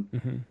phone,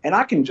 mm-hmm. and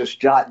I can just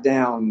jot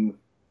down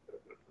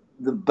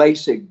the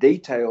basic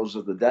details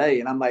of the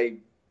day, and I may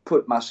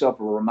put myself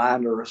a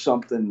reminder of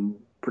something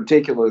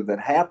particular that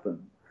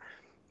happened.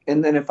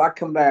 And then if I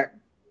come back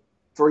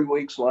 3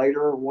 weeks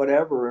later or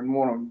whatever and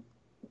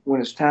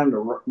when it's time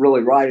to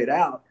really write it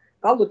out,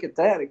 I'll look at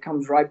that. It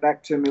comes right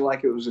back to me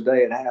like it was the day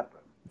it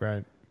happened.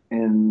 Right.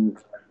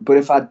 But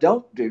if I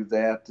don't do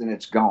that, then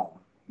it's gone.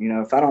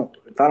 If I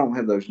don't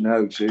have those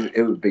notes,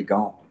 it would be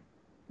gone.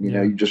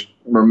 You just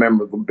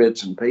remember the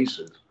bits and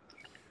pieces.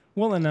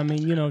 Well, and I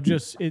mean,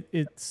 just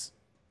it's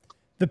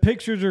the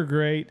pictures are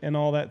great and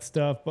all that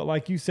stuff, but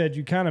like you said,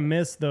 you kind of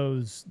miss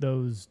those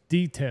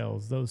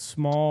details, those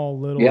small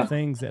little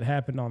things that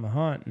happened on the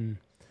hunt. And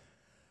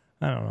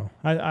I don't know.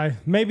 I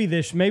maybe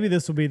this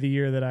will be the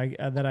year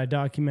that I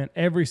document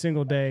every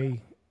single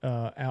day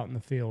out in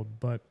the field,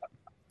 but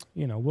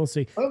we'll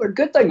see. Well, the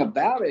good thing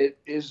about it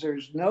is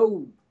there's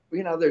no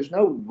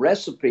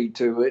recipe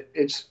to it.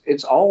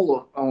 It's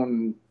all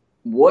on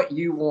what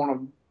you want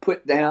to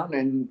put down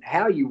and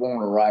how you want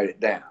to write it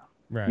down.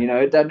 Right.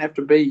 It doesn't have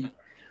to be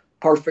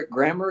perfect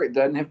grammar. It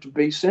doesn't have to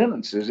be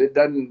sentences.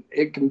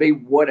 It can be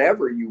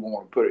whatever you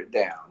want to put it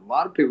down. A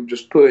lot of people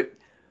just put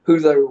who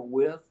they were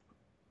with.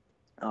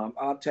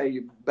 I'll tell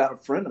you about a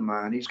friend of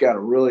mine. He's got a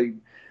really,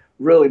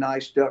 really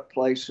nice duck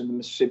place in the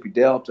Mississippi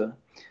Delta.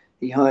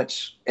 He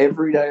hunts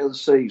every day of the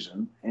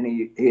season, and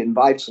he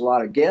invites a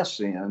lot of guests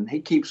in.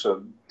 He keeps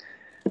a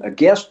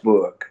guest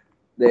book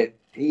that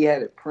he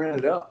had it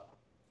printed up,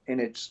 and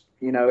it's,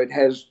 it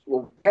has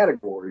little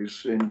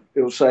categories, and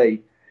it'll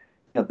say,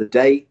 the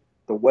date,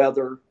 the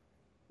weather,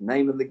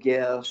 name of the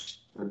guest,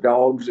 the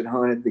dogs that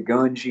hunted, the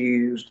guns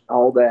used,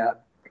 all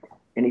that.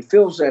 And he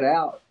fills that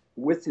out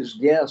with his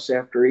guests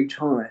after each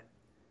hunt.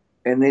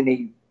 And then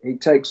he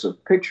takes a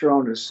picture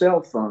on his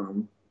cell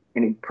phone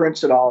and he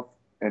prints it off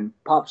and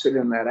pops it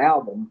in that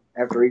album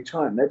after each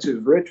hunt. That's his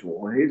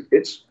ritual. And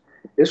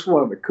it's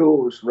one of the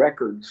coolest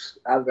records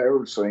I've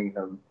ever seen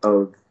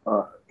of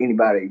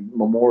anybody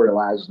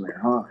memorializing their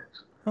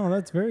hunts. Oh,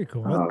 that's very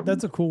cool.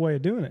 That's a cool way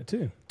of doing it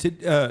too.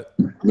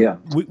 Yeah,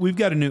 we've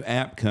got a new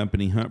app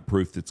company, Hunt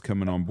Proof, that's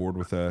coming on board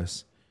with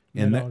us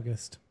in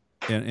August.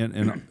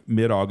 And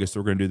mid-August,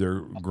 we're going to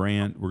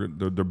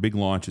do their big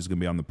launch is going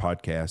to be on the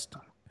podcast.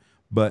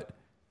 But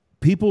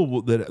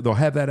people they'll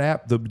have that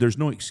app. There's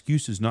no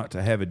excuses not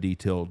to have a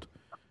detailed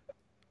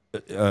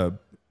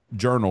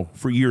journal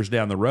for years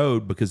down the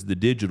road because of the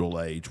digital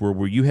age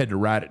where you had to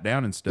write it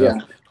down and stuff.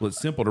 Yeah. Well,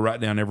 it's simple to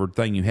write down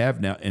everything you have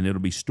now, and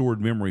it'll be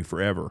stored memory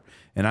forever.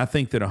 And I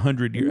think that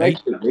 100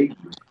 years,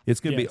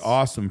 it's going to be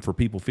awesome for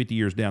people 50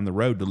 years down the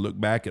road to look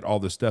back at all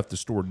the stuff, the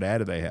stored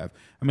data they have.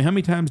 I mean, how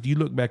many times do you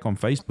look back on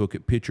Facebook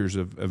at pictures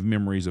of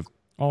memories of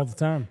all the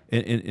time?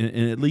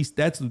 And at least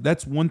that's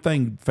one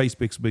thing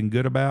Facebook's been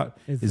good about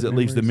is it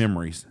leaves the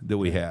memories that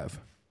we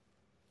have.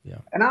 Yeah.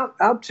 And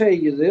I'll tell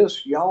you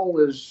this, y'all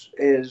is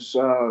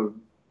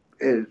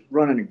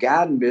running a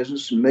guiding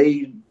business, and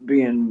me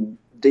being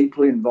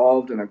deeply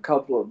involved in a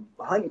couple of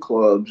hunting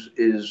clubs,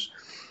 is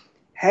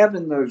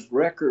having those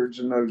records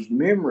and those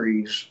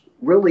memories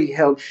really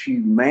helps you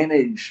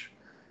manage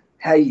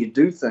how you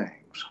do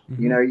things.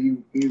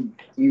 Mm-hmm.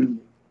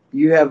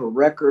 You have a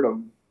record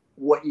of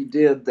what you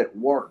did that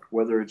worked,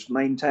 whether it's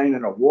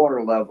maintaining a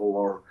water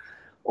level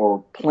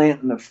or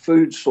planting a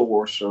food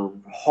source or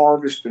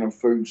harvesting a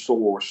food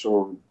source,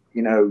 or,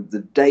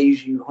 the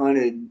days you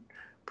hunted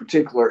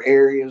particular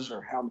areas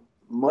or how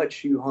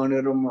much you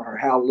hunted them or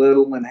how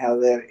little, and how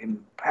that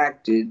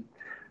impacted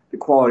the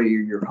quality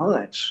of your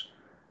hunts,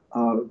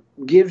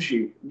 gives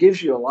you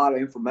a lot of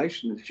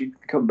information that you can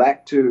come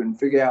back to and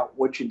figure out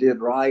what you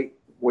did right,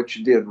 what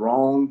you did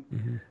wrong,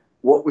 mm-hmm.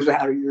 what was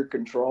out of your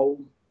control,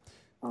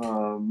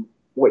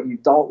 what you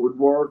thought would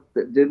work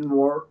that didn't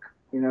work.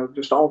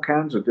 Just all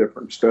kinds of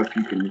different stuff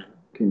you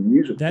can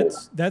use it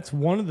for. That's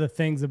one of the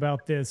things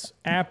about this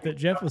app that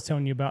Jeff was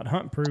telling you about,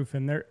 Hunt Proof,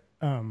 and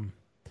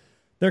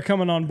they're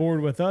coming on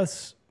board with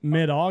us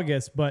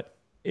mid-August. But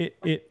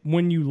it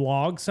when you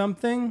log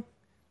something,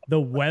 the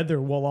weather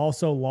will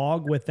also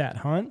log with that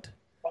hunt,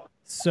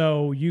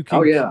 so you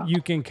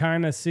can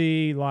kind of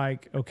see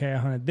like, okay, I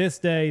hunted this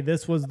day,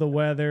 this was the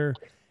weather,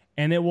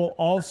 and it will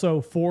also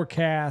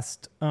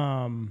forecast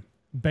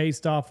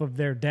based off of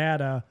their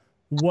data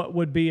what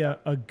would be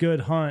a good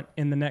hunt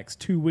in the next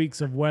 2 weeks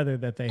of weather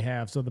that they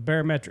have. So the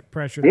barometric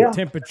pressure, the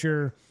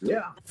temperature,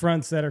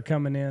 fronts that are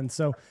coming in.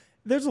 So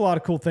there's a lot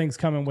of cool things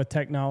coming with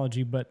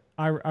technology, but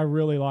I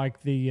really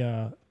like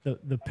the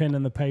pen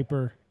and the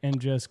paper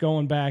and just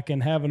going back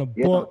and having a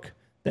book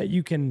that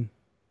you can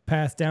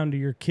pass down to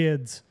your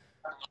kids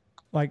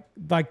like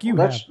you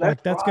have.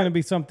 That's going to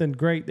be something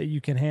great that you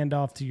can hand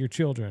off to your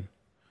children.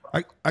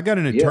 I got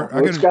an attorney.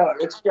 Well,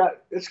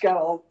 it's got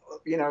all,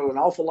 an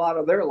awful lot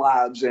of their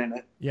lives in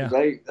it. Yeah,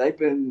 they've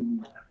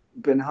been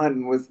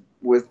hunting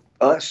with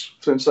us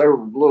since they were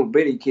little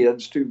bitty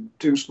kids,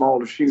 too small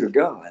to shoot a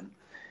gun,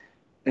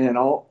 and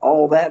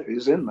all that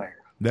is in there.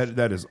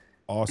 That is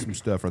awesome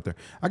stuff right there.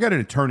 I got an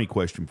attorney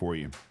question for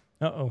you.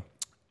 Uh-oh.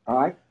 All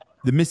right.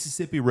 The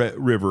Mississippi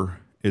River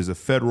is a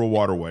federal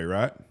waterway,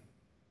 right?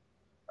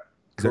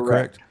 Is that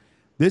correct?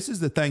 This is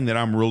the thing that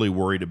I'm really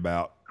worried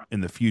about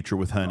in the future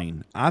with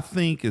hunting. I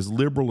think as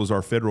liberal as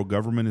our federal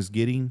government is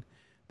getting,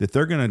 that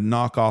they're going to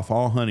knock off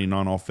all hunting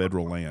on all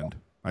federal land.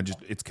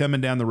 It's coming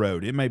down the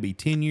road. It may be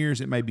 10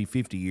 years, it may be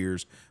 50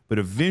 years, but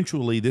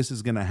eventually this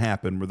is going to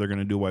happen where they're going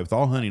to do away with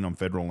all hunting on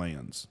federal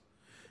lands.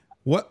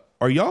 What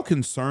are y'all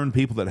concerned,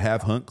 people that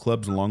have hunt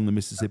clubs along the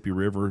Mississippi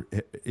River?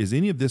 Is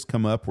any of this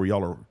come up where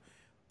y'all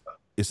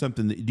is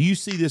something that, do you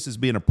see this as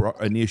being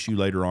an issue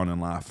later on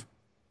in life?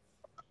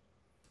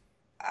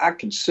 I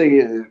can see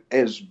it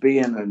as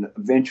being an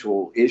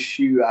eventual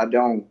issue. I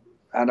don't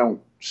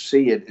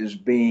see it as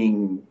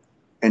being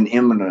an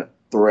imminent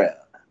threat.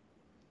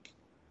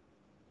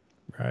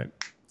 Right.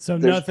 So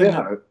there's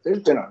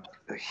been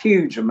a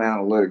huge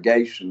amount of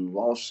litigation,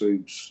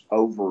 lawsuits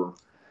over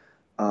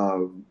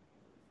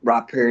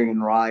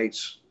riparian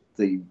rights,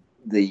 the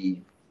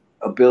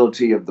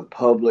ability of the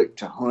public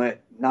to hunt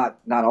not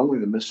only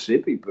the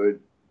Mississippi, but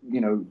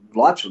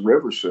lots of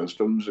river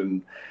systems,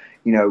 and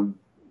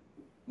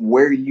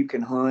where you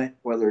can hunt,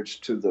 whether it's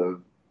to the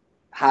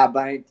high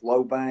bank,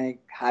 low bank,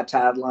 high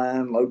tide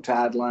line, low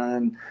tide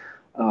line,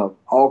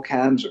 all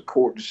kinds of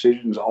court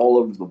decisions all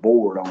over the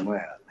board on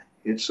that.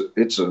 It's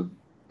a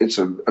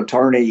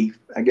attorney,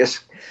 I guess.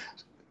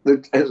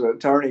 As an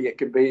attorney, it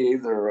could be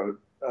either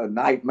a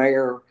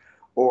nightmare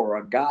or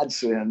a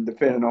godsend,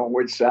 depending on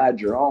which side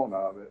you're on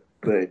of it.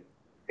 But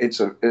it's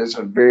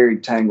a very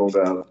tangled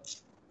up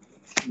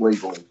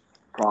legal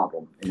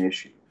problem and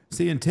issue.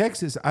 See, in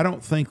Texas, I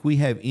don't think we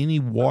have any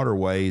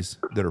waterways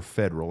that are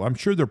federal. I'm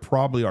sure there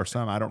probably are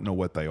some. I don't know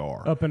what they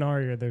are. Up in our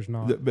area, there's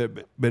not.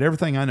 But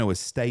everything I know is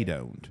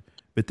state-owned.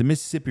 But the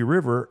Mississippi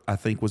River, I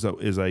think,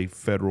 is a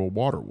federal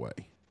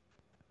waterway.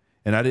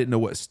 And I didn't know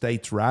what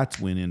states' rights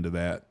went into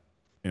that,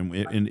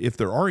 and if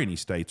there are any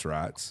states'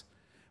 rights,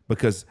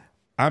 because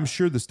I'm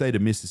sure the state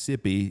of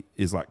Mississippi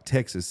is like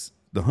Texas.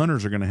 The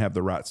hunters are going to have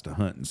the rights to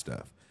hunt and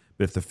stuff.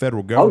 But if the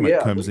federal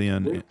government comes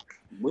in...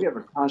 We have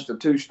a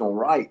constitutional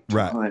right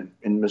to hunt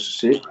in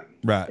Mississippi.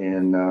 Right.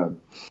 And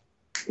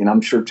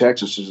I'm sure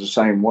Texas is the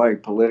same way.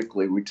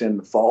 Politically, we tend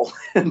to fall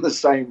in the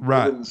same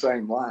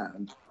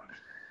line.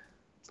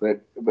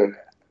 But we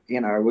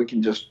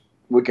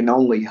can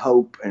only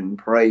hope and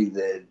pray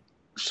that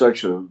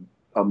such a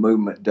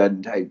movement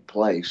doesn't take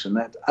place. And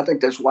I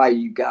think that's why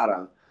you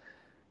gotta,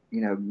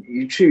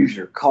 you choose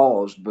your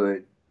cause,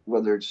 but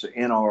whether it's the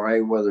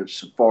NRA, whether it's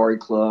Safari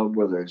Club,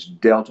 whether it's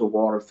Delta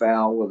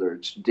Waterfowl, whether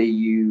it's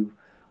DU,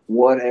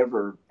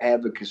 whatever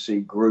advocacy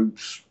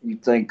groups you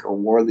think are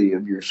worthy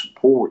of your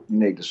support, you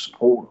need to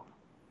support them.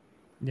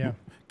 Yeah.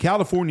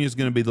 California is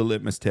going to be the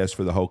litmus test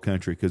for the whole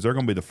country because they're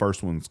going to be the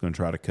first one that's going to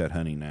try to cut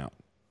hunting out.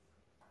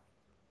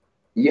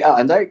 Yeah,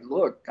 and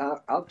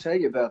I'll tell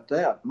you about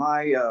that.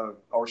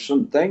 Or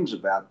some things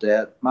about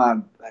that.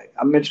 I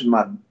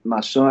mentioned my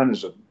son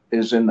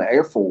is in the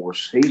Air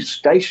Force. He's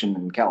stationed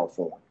in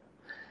California.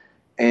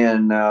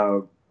 And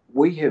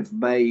we have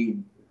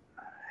made,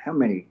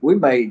 we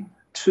made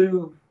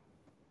 2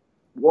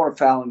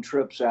 waterfowling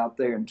trips out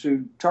there and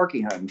 2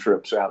 turkey hunting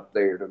trips out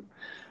there to,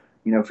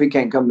 if he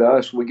can't come to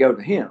us, we go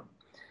to him.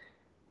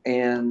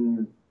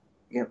 And,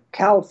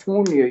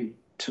 California,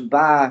 to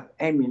buy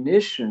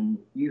ammunition,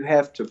 you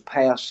have to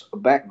pass a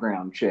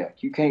background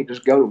check. You can't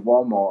just go to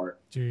Walmart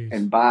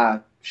and buy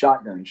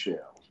shotgun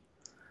shells.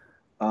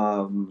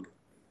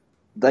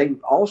 They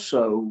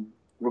also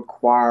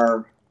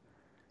require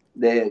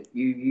that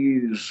you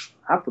use,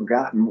 I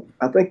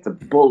think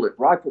the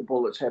rifle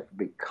bullets have to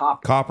be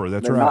copper. Copper,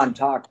 that's They're right.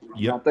 non-toxic.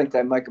 Yep. I think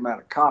they make them out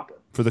of copper.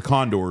 For the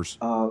condors.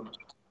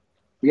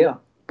 Yeah.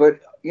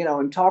 But,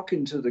 in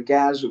talking to the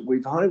guys that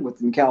we've hunted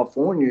with in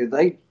California,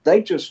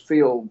 they just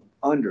feel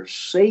under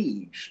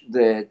siege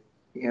that,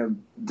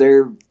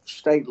 their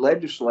state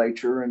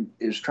legislature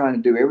is trying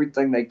to do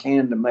everything they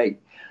can to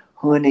make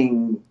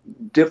hunting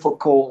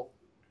difficult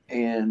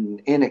and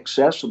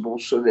inaccessible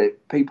so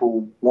that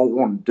people won't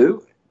want to do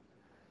it.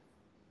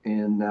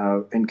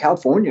 And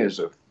California is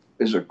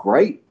a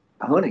great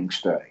hunting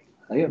state.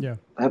 They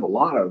have a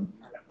lot of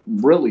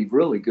really,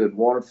 really good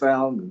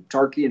waterfowl and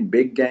turkey and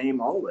big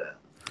game, all that.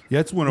 Yeah,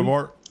 it's one of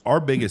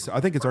our biggest. I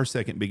think it's our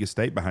second biggest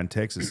state behind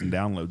Texas in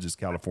downloads is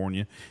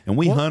California, and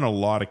we hunt a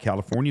lot of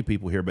California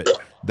people here. But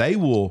they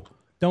will.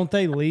 Don't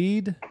they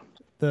lead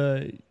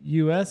the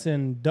U.S.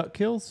 in duck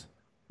kills?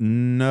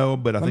 No,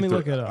 but I think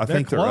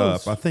they're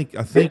up.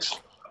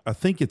 I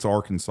think it's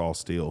Arkansas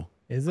still.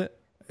 Is it?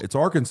 It's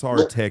Arkansas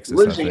or Texas.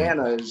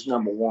 Louisiana is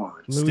number 1.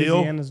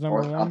 Louisiana's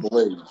number 1? I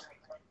believe.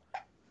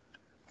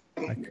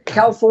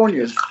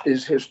 California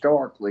is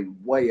historically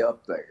way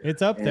up there.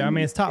 It's up there. I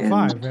mean, it's top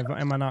 5.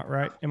 Am I not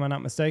right? Am I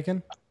not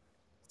mistaken?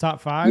 Top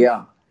 5?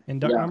 Yeah. In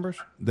duck numbers?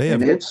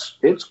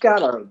 It's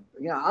got a,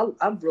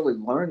 I've really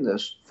learned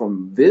this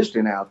from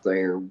visiting out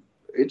there.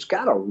 It's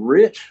got a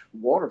rich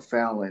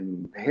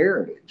waterfowling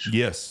heritage.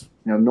 Yes.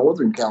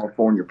 Northern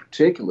California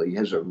particularly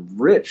has a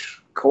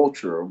rich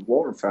culture of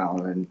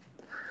waterfowling and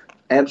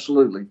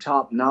absolutely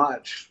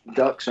top-notch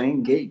ducks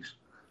and geese.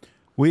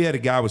 We had a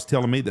guy was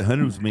telling me that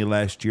hunted with me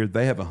last year.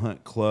 They have a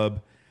hunt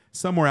club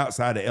somewhere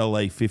outside of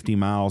L.A. 50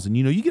 miles. And,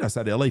 you get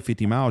outside of L.A.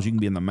 50 miles, you can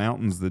be in the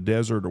mountains, the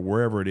desert, or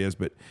wherever it is.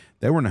 But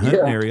they were in a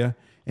hunting area.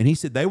 And he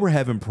said they were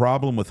having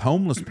problem with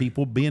homeless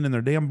people being in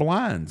their damn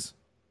blinds.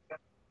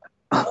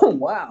 Oh,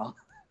 wow.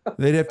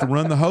 They'd have to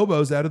run the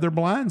hobos out of their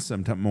blinds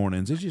sometime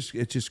mornings.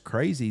 It's just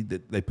crazy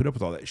that they put up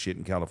with all that shit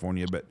in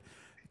California. But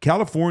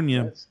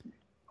California,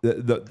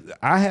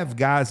 I have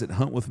guys that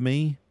hunt with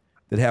me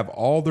that have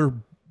all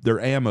their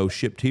ammo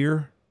shipped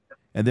here,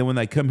 and then when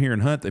they come here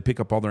and hunt, they pick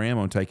up all their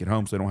ammo and take it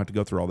home, so they don't have to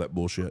go through all that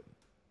bullshit.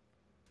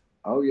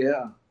 Oh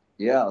yeah.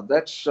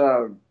 That's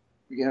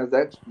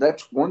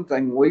that's one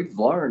thing we've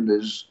learned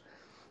is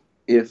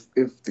if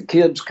the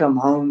kids come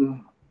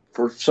home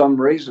for some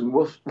reason,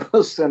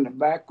 we'll send them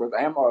back with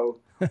ammo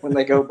when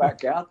they go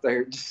back out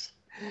there,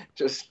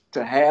 just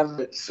to have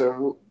it,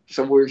 so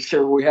we're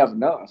sure we have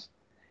enough.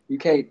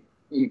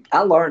 I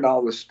learned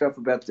all this stuff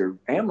about their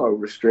ammo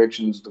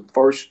restrictions the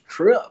first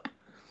trip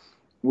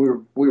we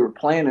were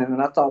planning,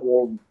 and I thought,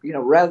 well,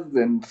 rather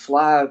than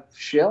fly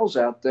shells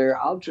out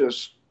there, I'll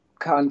just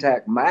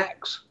contact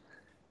Max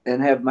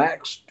and have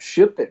Max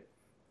ship it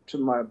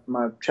to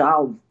my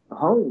child's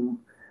home,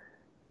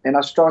 and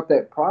I start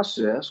that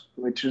process,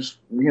 which is,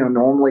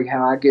 normally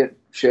how I get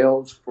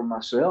shells for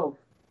myself.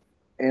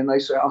 And they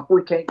say, "Oh,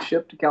 we can't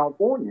ship to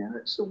California." And I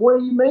said, "What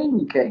do you mean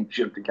you can't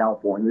ship to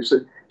California?" They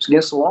said, "It's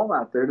against the law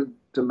out there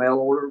to mail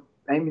order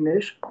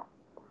ammunition."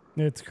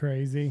 It's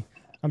crazy.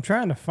 I'm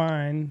trying to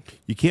find.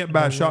 You can't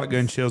buy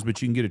shotgun shells,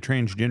 but you can get a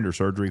transgender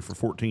surgery for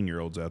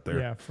 14-year-olds out there.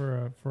 Yeah,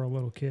 for a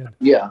little kid.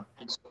 Yeah,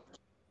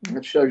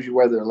 it shows you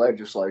where their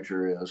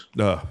legislature is.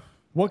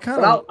 What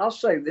kind of? I'll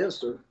say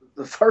this: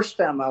 the first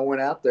time I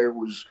went out there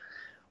was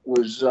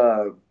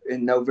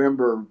in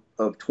November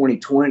of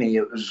 2020.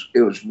 It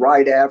was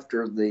right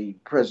after the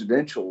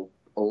presidential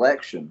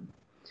election,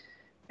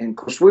 and of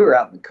course we were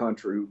out in the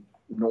country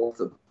north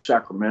of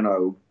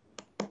Sacramento,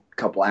 a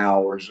couple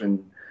hours,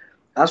 and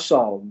I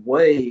saw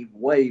way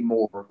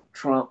more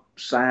Trump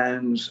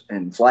signs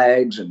and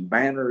flags and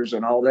banners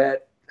and all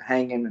that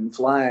hanging and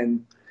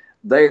flying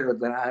there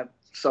than I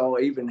saw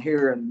even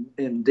here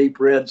in deep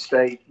red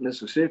state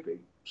Mississippi.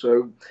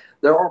 So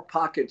there are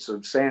pockets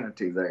of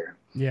sanity there.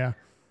 Yeah.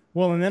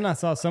 Well, and then I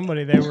saw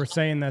somebody, they were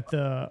saying that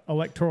the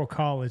Electoral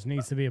College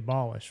needs to be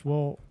abolished.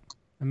 Well,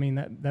 I mean,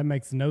 that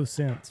makes no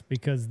sense,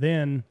 because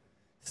then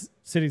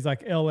cities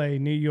like LA,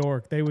 New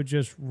York, they would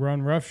just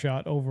run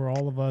roughshod over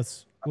all of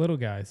us little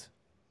guys.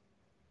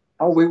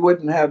 Oh, we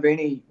wouldn't have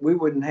any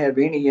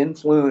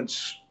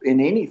influence in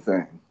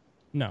anything.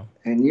 No.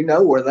 And you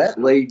know where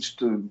that leads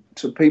to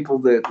people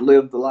that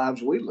live the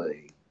lives we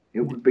lead.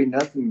 It would be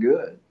nothing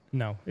good.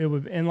 No, it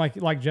would. And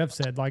like Jeff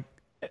said, like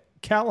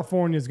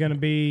California is going to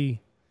be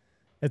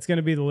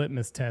the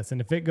litmus test. And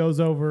if it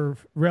goes over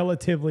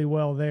relatively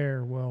well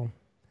there, well,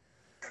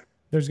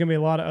 there's going to be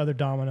a lot of other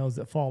dominoes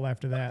that fall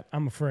after that,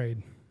 I'm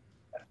afraid.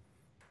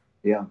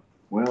 Yeah.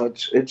 Well,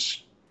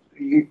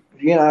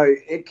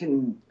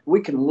 we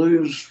can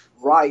lose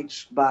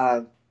rights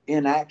by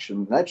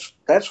inaction. That's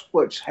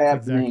what's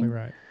happening. Exactly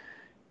right.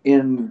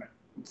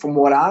 From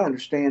what I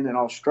understand, in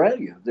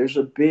Australia, there's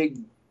a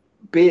big,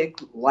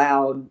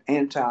 loud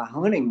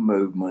anti-hunting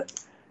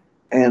movement,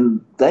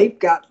 and they've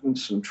gotten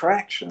some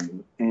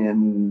traction.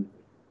 And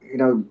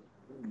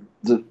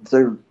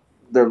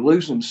they're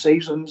losing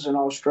seasons in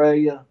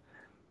Australia.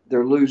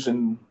 They're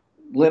losing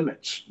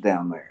limits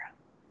down there,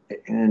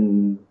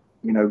 and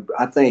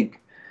I think.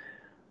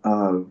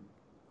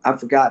 I've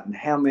forgotten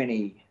how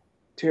many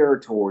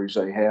territories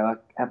they have.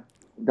 I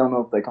don't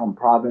know if they call them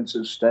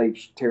provinces,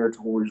 states,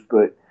 territories,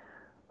 but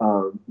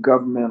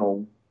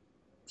governmental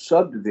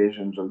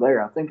subdivisions are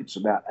there. I think it's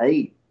about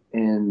 8,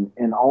 and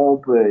in all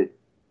but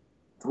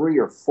 3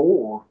 or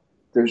 4,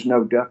 there's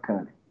no duck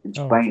hunting. It's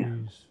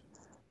banned.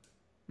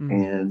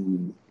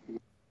 And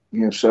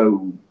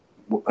so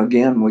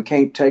again, we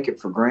can't take it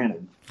for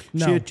granted.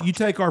 No. Shit, you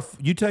take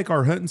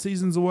our hunting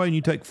seasons away, and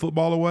you take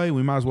football away,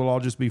 we might as well all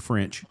just be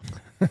French.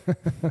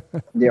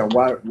 Yeah,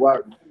 why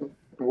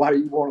do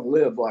you want to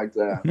live like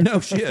that?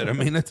 No shit. I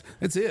mean,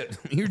 that's it.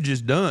 You're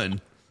just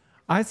done.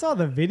 I saw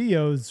the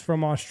videos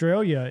from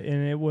Australia,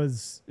 and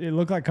it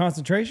looked like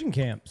concentration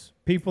camps.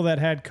 People that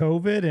had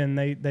COVID, and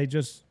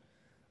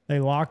they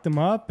locked them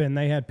up, and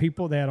they had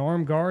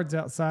armed guards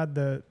outside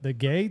the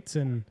gates,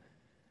 and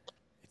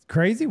it's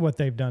crazy what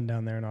they've done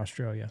down there in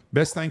Australia.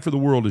 Best thing for the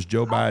world is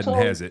Joe Biden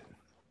has it,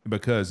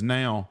 because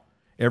now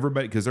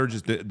everybody, because they're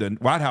just the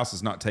White House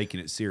is not taking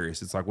it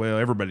serious. It's like, well,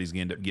 everybody's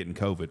going to end up getting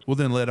COVID. Well,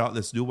 then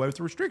let's do away with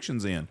the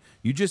restrictions. In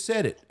you just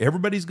said it.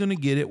 Everybody's going to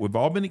get it. We've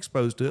all been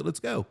exposed to it. Let's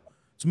go.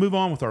 Let's move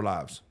on with our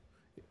lives.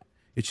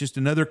 It's just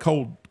another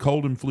cold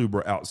and flu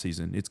out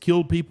season. It's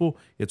killed people.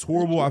 It's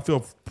horrible. I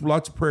feel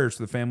lots of prayers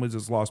for the families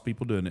that's lost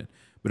people doing it.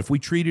 But if we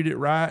treated it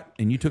right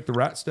and you took the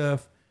right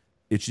stuff,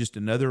 it's just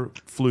another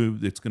flu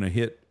that's going to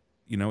hit.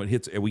 It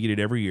hits. We get it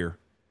every year.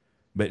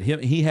 But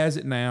he has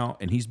it now,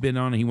 and he's been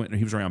on. He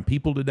was around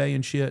people today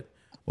and shit.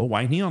 Well,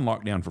 why ain't he on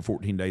lockdown for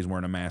 14 days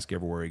wearing a mask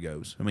everywhere he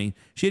goes? I mean,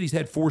 shit, he's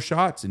had 4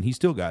 shots and he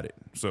still got it.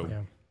 So,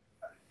 yeah.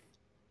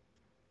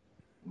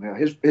 Well,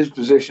 his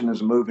position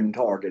is a moving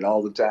target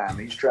all the time.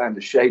 He's trying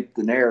to shape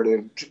the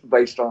narrative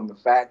based on the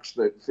facts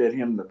that fit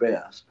him the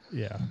best.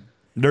 Yeah.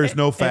 There's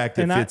no fact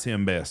that fits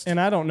him best. And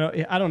I don't know.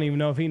 I don't even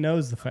know if he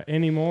knows the fact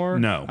anymore.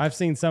 No. I've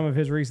seen some of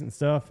his recent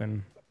stuff,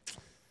 and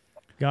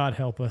God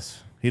help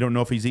us. He don't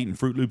know if he's eating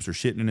Fruit Loops or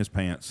shitting in his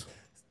pants.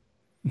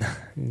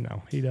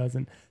 No, he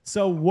doesn't.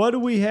 So what do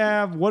we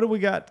have? What do we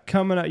got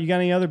coming up? You got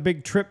any other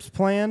big trips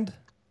planned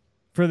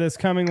for this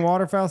coming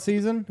waterfowl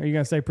season? Or are you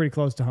going to stay pretty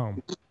close to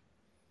home?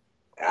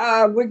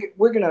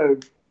 We're gonna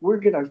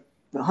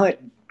hunt.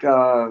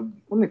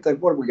 Let me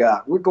think. What do we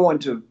got? We're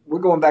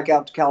going back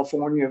out to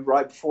California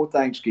right before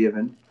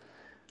Thanksgiving.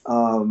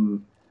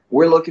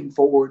 We're looking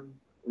forward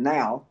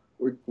now.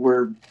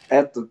 We're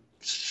at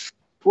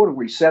what are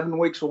we, 7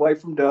 weeks away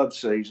from dove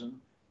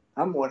season.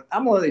 I'm one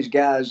of these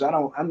guys.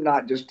 I'm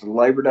not just a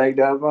Labor Day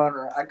dove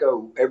hunter. I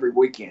go every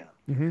weekend,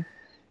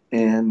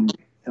 and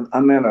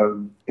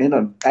I'm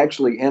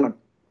actually in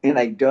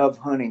a dove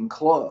hunting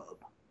club.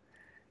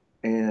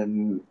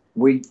 And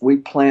we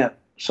plant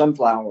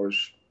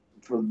sunflowers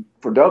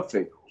for dove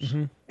fields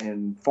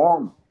and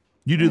farm them.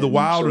 You do the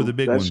wild or the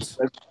big ones?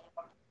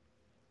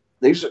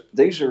 these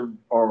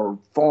are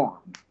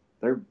farmed.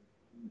 They're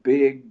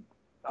big.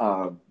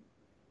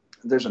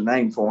 There's a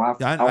name for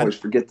them. I always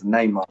forget the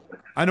name of it.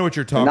 I know what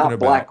you're They're talking not about.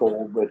 black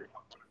oil, but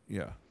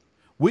Yeah.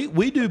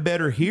 We do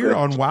better here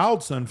on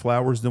wild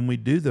sunflowers than we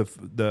do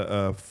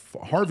the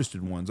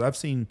harvested ones. I've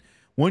seen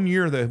one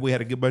year that we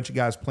had a good bunch of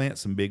guys plant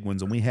some big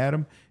ones, and we had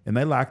them, and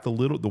they liked the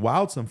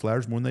wild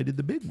sunflowers more than they did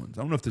the big ones.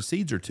 I don't know if the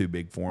seeds are too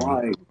big for them.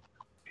 right.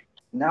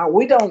 Now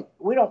we don't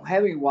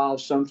have any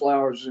wild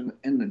sunflowers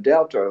in the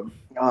Delta.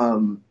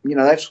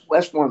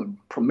 That's one of the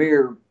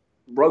premier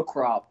row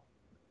crop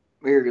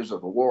areas of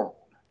the world.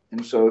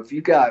 And so if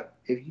you got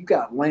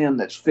land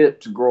that's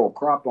fit to grow a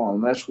crop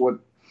on, that's what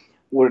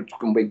it's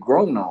going to be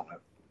grown on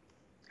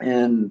it.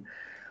 And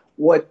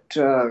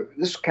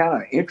this is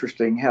kind of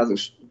interesting how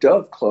this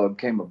Dove Club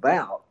came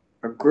about.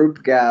 A group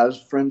of guys,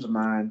 friends of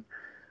mine,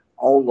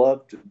 all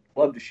love to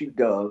shoot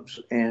doves,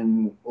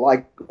 and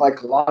like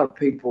a lot of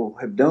people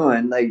have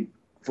done, they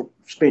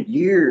spent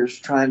years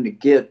trying to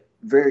get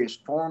various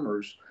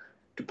farmers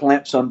to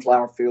plant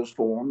sunflower fields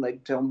for them.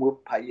 They'd tell them, we'll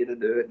pay you to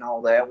do it and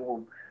all that.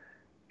 Well,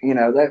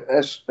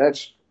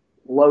 that's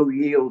low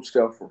yield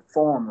stuff for a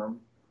farmer.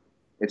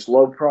 It's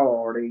low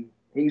priority.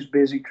 He's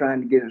busy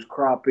trying to get his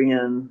crop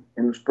in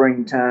the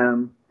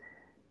springtime.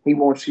 He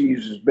wants to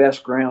use his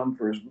best ground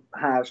for his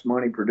highest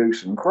money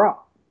producing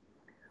crop.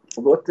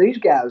 Well, what these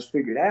guys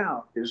figured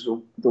out is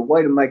the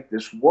way to make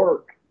this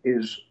work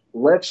is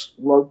let's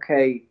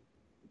locate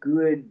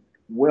good,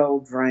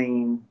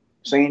 well-drained,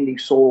 sandy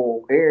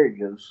soil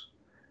areas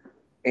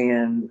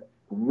and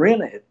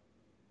rent it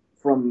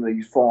from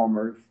these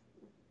farmers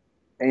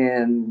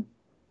and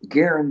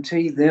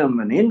guarantee them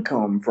an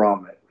income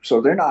from it.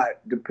 So they're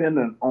not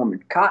dependent on the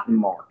cotton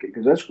market,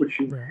 because that's what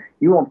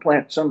you want to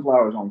plant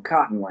sunflowers on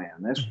cotton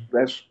land.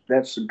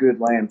 That's a good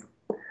land.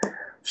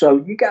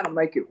 So you got to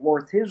make it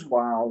worth his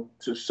while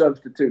to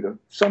substitute a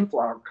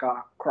sunflower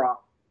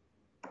crop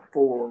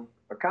for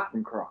a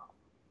cotton crop.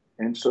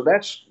 And so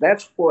that's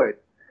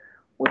what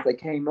they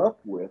came up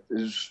with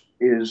is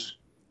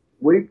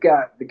we've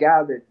got the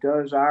guy that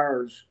does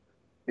ours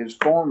is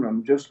farming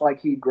them just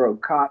like he'd grow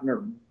cotton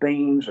or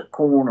beans or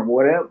corn or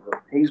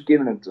whatever. He's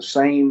giving it the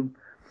same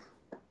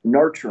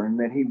nurturing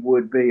that he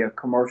would be a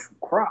commercial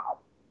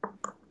crop.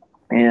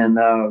 And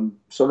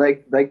so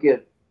they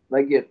get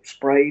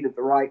sprayed at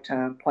the right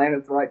time, planted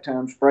at the right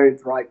time, sprayed at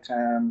the right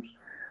times,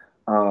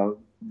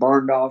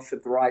 burned off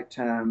at the right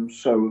times,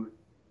 so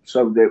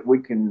that we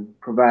can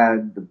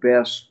provide the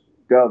best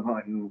dove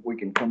hunting we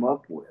can come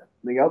up with.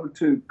 The other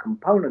two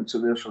components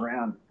of this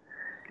around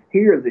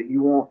here that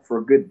you want for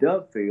a good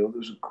dove field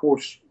is, of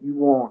course, you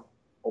want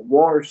a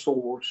water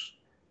source,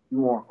 you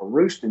want a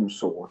roosting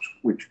source,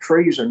 which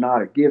trees are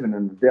not a given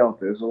in the Delta.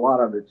 There's a lot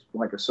of it,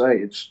 like I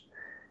say,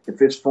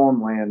 if it's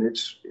farmland,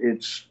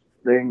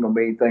 there ain't gonna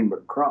be anything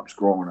but crops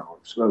growing on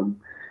it. So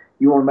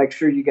you want to make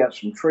sure you got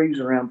some trees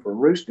around for a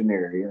roosting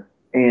area,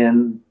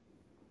 and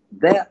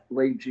that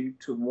leads you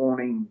to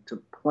wanting to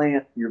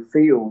plant your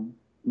field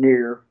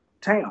near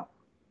town,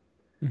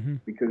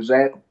 because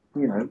that,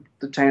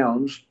 the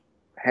towns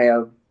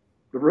have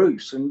the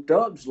roosts, and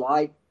doves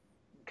like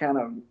kind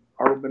of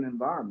urban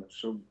environments.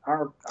 So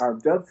our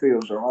dove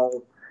fields are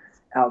all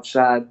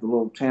outside the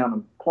little town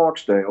of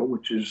Clarksdale,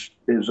 which is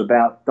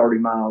about 30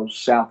 miles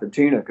south of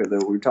Tunica that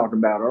we were talking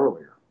about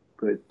earlier.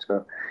 But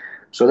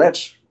so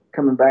that's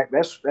coming back.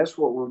 That's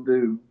what we'll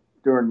do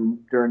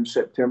during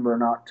September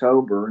and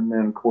October, and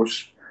then of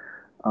course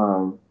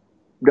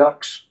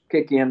ducks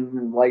kick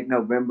in late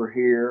November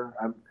here.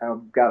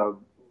 I've got a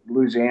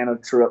Louisiana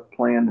trip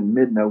planned in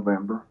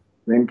mid-November.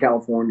 Then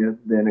California,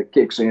 then it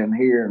kicks in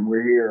here, and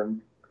we're here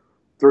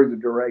through the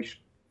duration.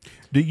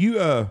 Do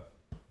you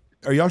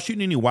are y'all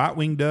shooting any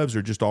white-winged doves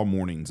or just all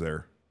mornings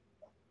there?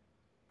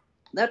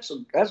 That's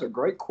a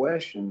great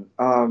question.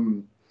 I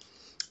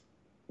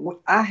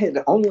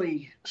had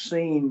only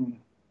seen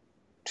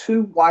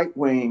 2 white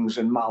wings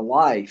in my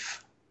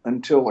life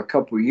until a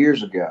couple of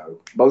years ago.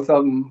 Both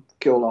of them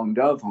killed on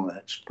dove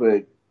hunts,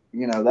 but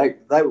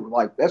they were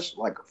like, that's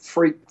like a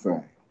freak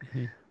thing.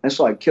 Mm-hmm. That's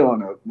like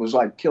killing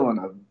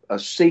a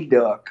sea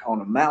duck on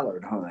a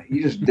mallard hunt.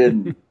 You just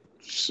didn't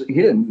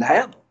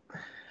have them.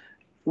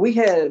 We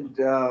had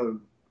 2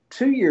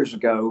 years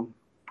ago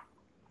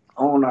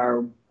on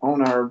our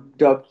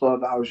dove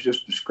club I was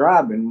just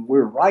describing, we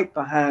were right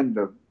behind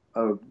a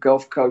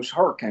Gulf Coast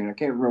hurricane. I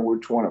can't remember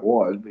which one it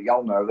was, but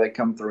y'all know they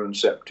come through in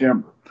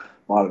September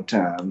a lot of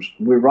times.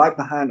 We're right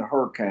behind a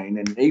hurricane,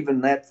 and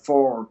even that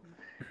far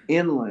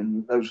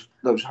inland,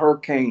 those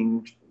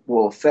hurricanes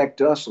will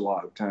affect us a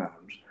lot of times.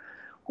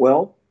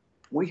 Well,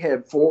 we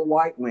had 4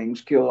 white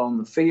wings killed on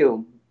the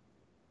field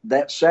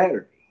that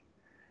Saturday.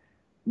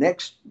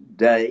 Next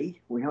day,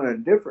 we hunted a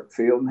different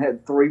field and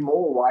had 3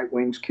 more white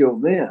wings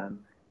killed then,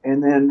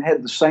 and then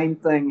had the same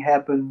thing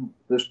happen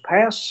this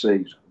past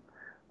season.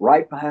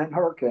 Right behind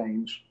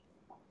hurricanes,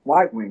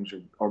 white wings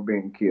are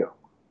being killed.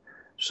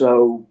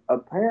 So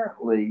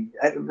apparently,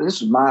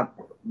 this is my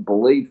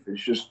belief,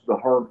 it's just the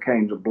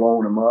hurricanes are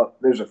blowing them up.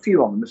 There's a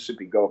few on the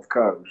Mississippi Gulf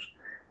Coast,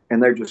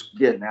 and they're just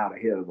getting out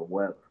ahead of the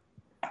weather.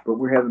 but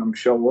we're having them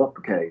show up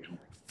occasionally.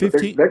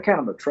 15 They're kind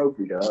of a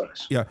trophy to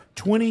us. Yeah,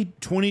 15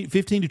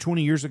 to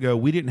 20 years ago,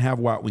 we didn't have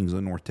white wings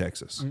in North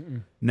Texas.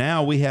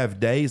 Now we have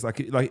days like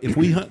if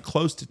we hunt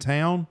close to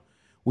town,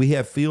 we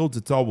have fields.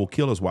 It's all will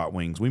kill us white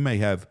wings. We may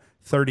have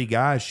 30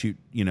 guys shoot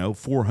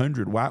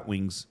 400 white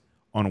wings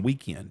on a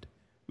weekend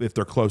if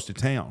they're close to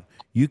town.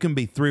 You can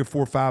be 3 or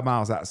 4 or 5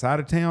 miles outside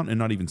of town and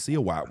not even see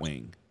a white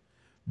wing.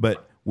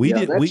 But we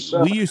used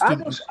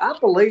to. I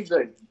believe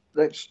that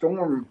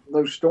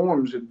those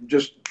storms have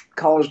just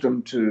caused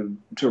them to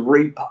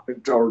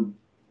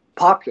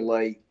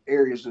populate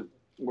areas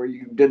where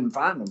you didn't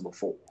find them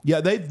before.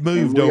 Yeah, they've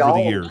moved over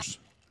the years.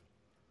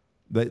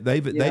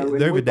 They've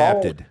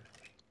adapted.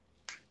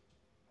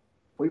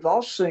 We've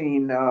all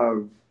seen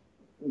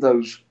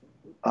those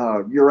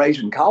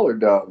Eurasian collar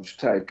doves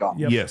take off.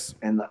 Yep. Yes,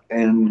 and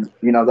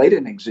they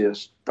didn't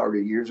exist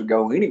 30 years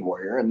ago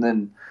anywhere, and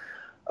then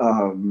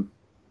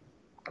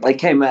they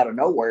came out of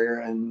nowhere,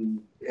 and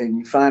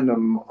you find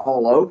them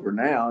all over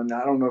now. And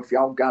I don't know if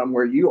y'all got them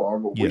where you are,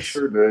 but we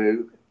sure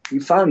do. You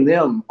find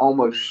them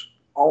almost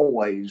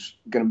always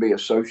going to be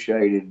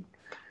associated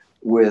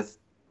with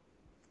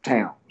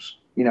towns.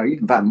 You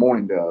can find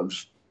mourning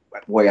doves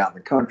way out in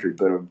the country,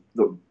 but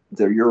the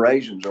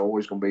Eurasians are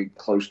always going to be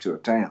close to a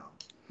town.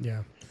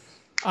 Yeah.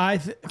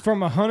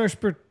 From a hunter's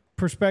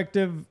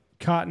perspective,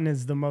 cotton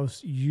is the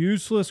most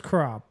useless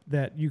crop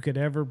that you could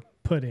ever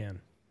put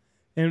in.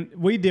 And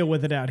we deal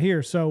with it out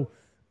here. So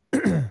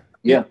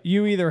yeah,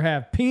 you either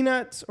have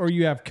peanuts or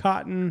you have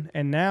cotton,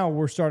 and now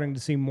we're starting to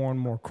see more and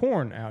more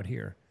corn out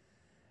here.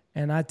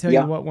 And I tell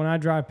you what, when I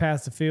drive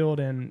past the field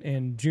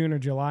in June or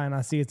July and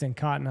I see it's in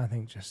cotton, I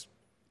think just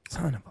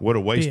son of a what a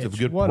waste bitch. of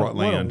good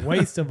land. What a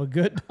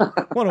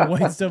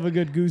waste of a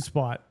good goose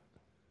spot.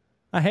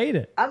 I hate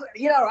it.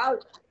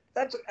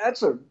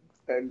 That's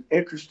an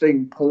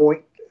interesting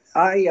point.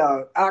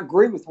 I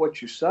agree with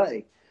what you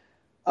say.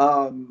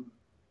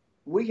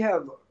 We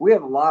have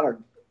a lot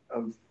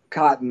of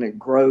cotton that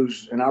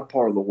grows in our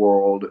part of the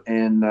world,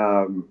 and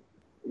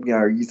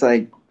you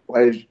think,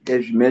 as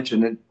you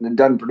mentioned, it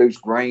doesn't produce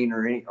grain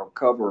or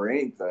cover or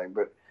anything.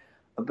 But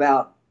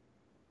about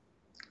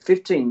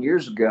 15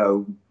 years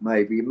ago,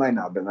 maybe, it may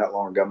not have been that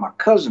long ago, my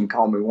cousin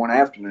called me one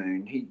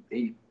afternoon.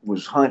 He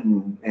was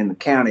hunting in the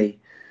county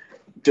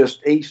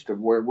just east of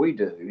where we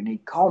do, and he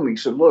called me. He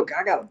said, "Look,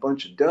 I got a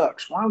bunch of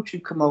ducks. Why don't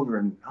you come over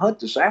and hunt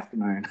this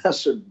afternoon?" I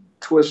said,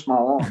 "Twist my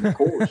arm, of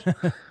course."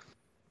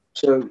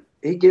 So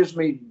he gives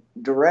me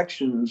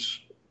directions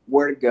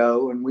where to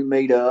go, and we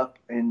meet up.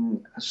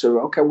 And I said,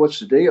 "Okay, what's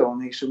the deal?"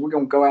 And he said, "We're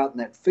going to go out in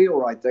that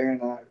field right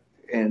there,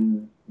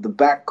 and the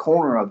back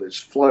corner of it's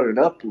flooded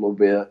up a little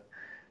bit,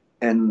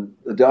 and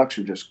the ducks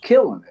are just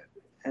killing it."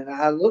 And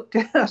I looked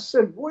at it, I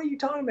said, "What are you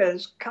talking about?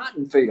 It's a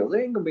cotton field. There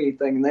ain't going to be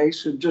anything." And they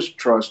said, "Just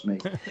trust me."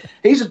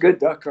 He's a good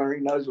duck hunter.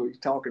 He knows what he's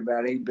talking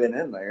about. He's been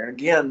in there. And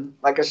again,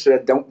 like I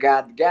said, don't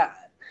guide the guide.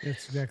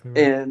 That's exactly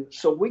right. And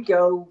so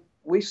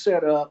we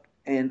set up,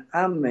 and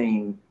I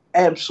mean,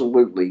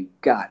 absolutely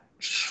got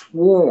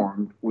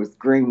swarmed with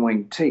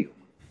green-winged teal.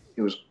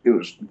 It was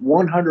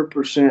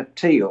 100%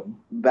 teal,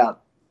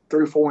 about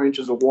 3 or 4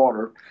 inches of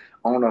water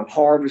on a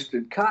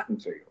harvested cotton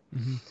field.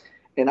 Mm-hmm.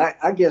 And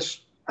I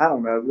guess, I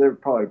don't know, there were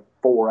probably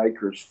 4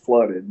 acres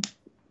flooded,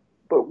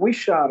 but we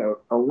shot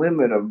a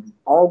limit of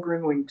all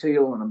green-winged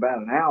teal in about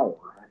an hour,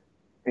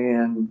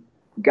 and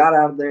got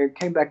out of there,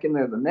 came back in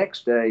there the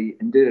next day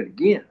and did it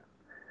again.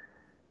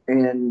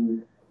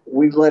 And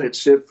we let it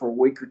sit for a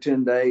week or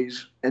 10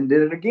 days and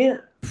did it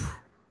again.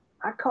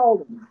 I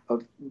called a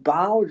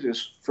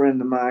biologist friend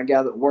of mine, a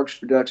guy that works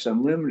for Ducks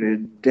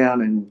Unlimited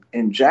down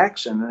in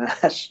Jackson, and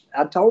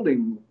I told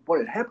him what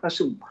had happened. I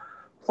said,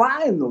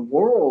 "Why in the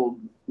world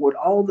would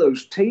all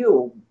those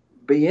teal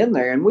be in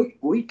there?" And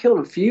we killed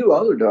a few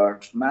other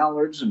ducks,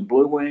 mallards and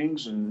blue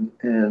wings,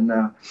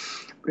 but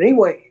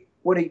anyway,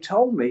 what he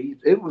told me,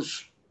 it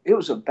was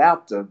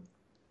about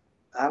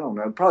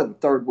probably the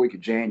 3rd week of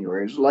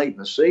January. It was late in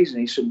the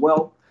season. He said,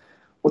 "Well,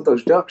 what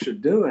those ducks are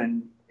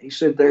doing," he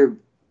said, "they're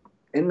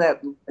in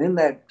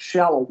that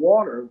shallow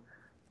water,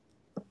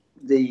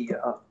 the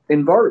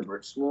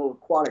invertebrates, little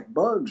aquatic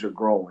bugs are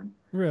growing."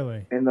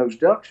 Really? And those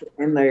ducks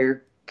are in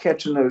there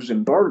catching those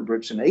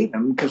invertebrates and eating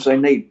them because they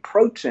need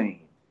protein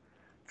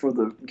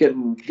for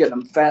getting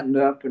them fattened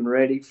up and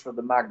ready for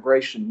the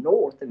migration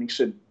north. And he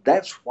said,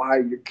 "That's why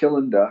you're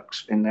killing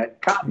ducks in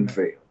that cotton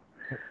field."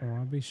 Oh,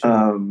 I'll be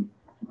sure.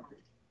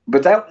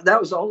 But that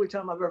was the only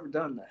time I've ever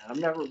done that. I've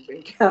never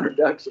encountered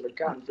ducks in a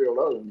cotton field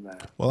other than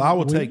that. Well, I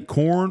will take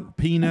corn,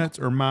 peanuts,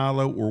 or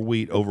milo or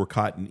wheat over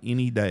cotton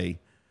any day.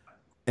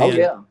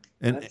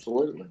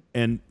 Absolutely.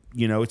 And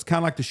it's kind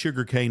of like the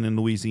sugar cane in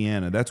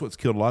Louisiana. That's what's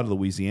killed a lot of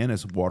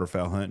Louisiana's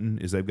waterfowl hunting,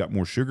 is they've got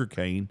more sugar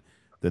cane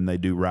than they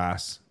do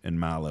rice and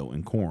milo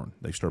and corn.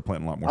 They start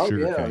planting a lot more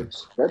sugar cane.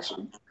 That's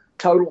a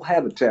total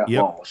habitat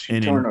loss.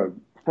 You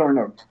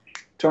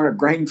turn a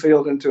grain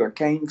field into a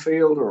cane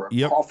field or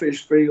a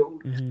crawfish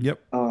field. Mm-hmm. Yep.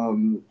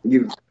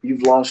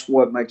 You've lost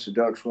what makes the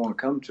ducks want to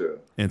come to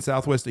it. In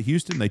southwest of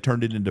Houston, they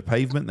turned it into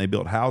pavement, and they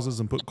built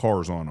houses and put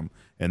cars on them.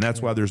 And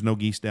that's why there's no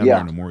geese down there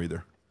anymore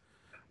either.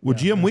 Well,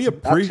 Jim, we I'll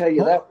tell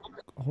you that.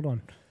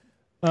 Hold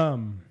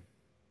on.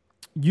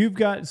 You've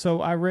got,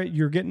 so I read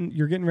you're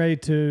getting ready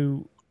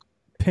to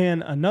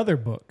pen another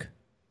book.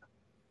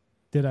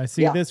 Did I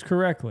see this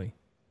correctly?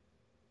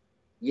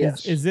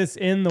 Yes. Is this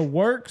in the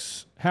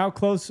works? How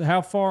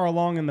far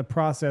along in the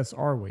process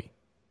are we?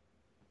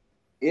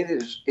 It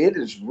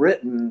is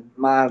written.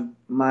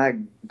 My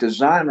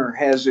designer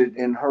has it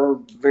in her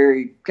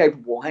very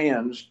capable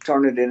hands,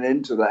 turning it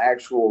into the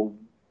actual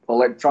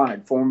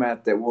electronic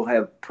format that we'll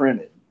have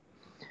printed.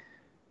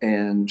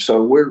 And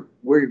so we're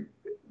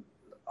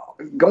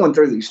going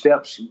through these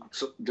steps.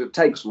 It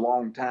takes a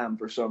long time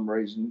for some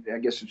reason. I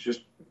guess it's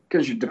just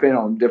because you depend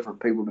on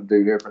different people to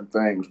do different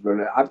things. But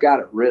I've got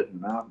it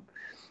written.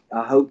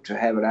 I hope to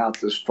have it out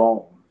this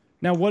fall.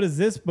 Now, what is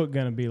this book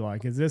going to be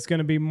like? Is this going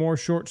to be more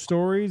short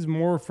stories,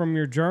 more from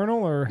your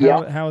journal, or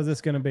how is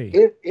this going to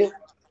be?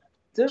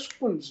 This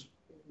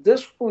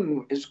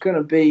one is going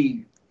to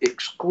be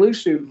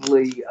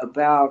exclusively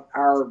about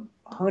our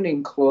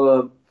hunting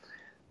club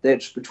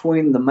that's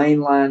between the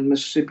mainline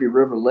Mississippi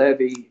River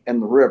levee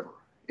and the river.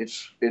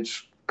 It's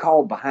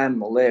called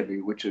Behind the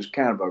Levee, which is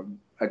kind of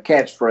a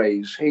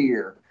catchphrase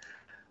here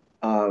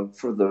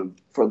for the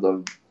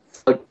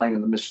floodplain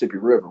of the Mississippi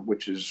River,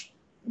 which is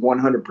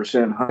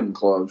 100% hunting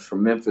clubs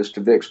from Memphis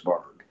to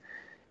Vicksburg.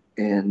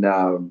 And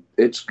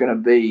it's going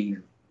to be,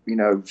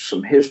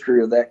 some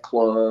history of that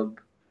club,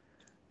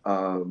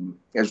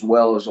 as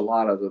well as a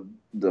lot of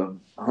the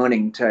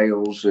hunting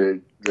tales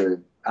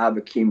that I've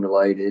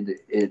accumulated.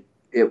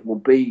 It will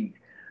be,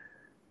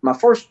 my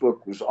first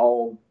book was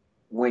all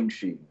wing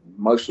shooting,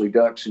 mostly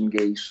ducks and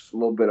geese, a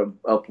little bit of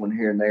upland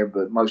here and there,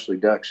 but mostly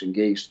ducks and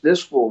geese.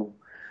 This will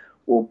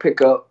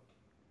pick up,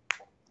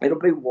 it'll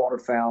be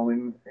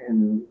waterfowling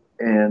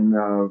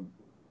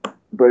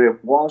but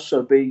it will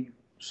also be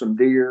some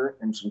deer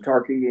and some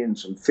turkey and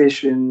some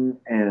fishing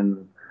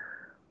and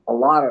a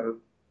lot of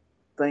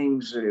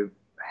things that have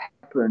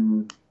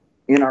happened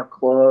in our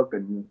club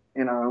and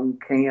in our own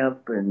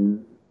camp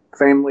and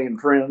family and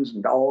friends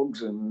and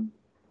dogs and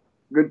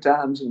good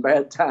times and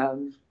bad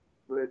times.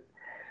 But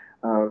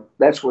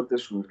that's what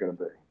this one's going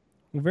to be.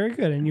 Well, very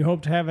good. And you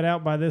hope to have it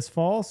out by this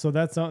fall. So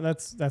that's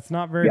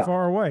not very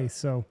far away.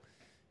 So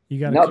you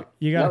got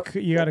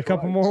a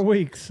couple more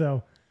weeks.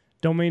 So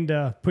don't mean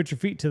to put your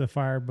feet to the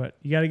fire, but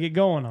you got to get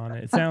going on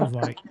it. It sounds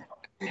like.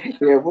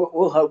 Yeah,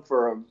 we'll hope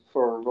for a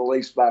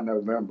release by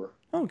November.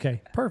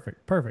 Okay,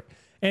 perfect.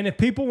 And if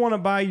people want to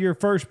buy your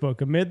first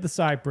book, Amid the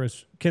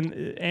Cypress,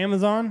 can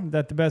Amazon, is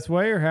that the best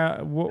way, or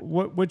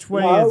which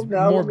way is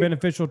more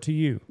beneficial to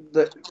you?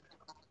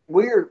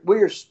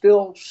 We're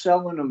still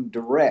selling them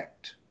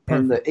direct,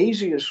 and the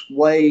easiest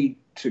way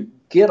to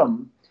get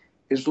them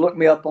is look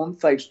me up on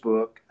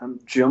Facebook. I'm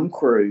Jim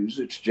Crews.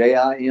 It's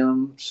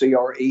JIMCREWS,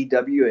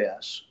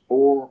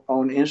 or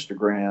on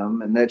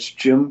Instagram, and that's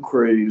Jim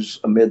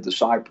Crews Amid the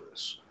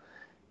Cypress.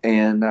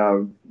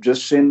 And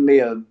just send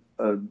me a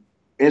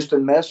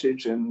instant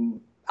message, and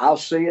I'll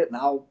see it and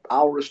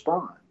I'll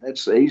respond.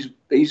 That's the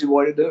easy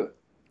way to do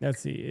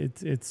it.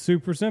 It's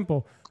super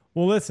simple.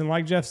 Well, listen,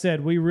 like Jeff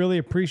said, we really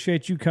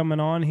appreciate you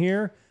coming on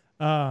here.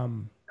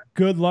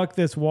 Good luck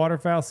this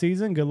waterfowl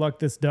season. Good luck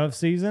this dove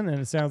season. And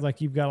it sounds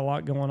like you've got a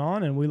lot going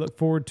on, and we look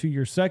forward to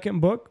your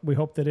second book. We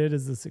hope that it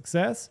is a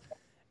success.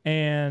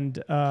 And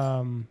if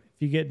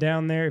you get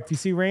down there, if you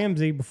see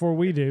Ramsey before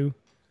we do,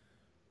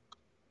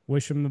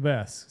 wish him the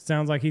best.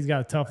 Sounds like he's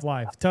got a tough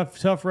life.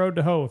 Tough road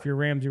to hoe if you're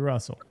Ramsey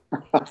Russell.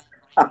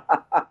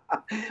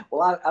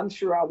 Well, I'm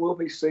sure I will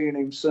be seeing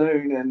him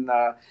soon. And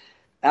I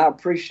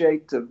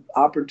appreciate the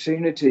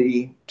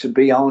opportunity to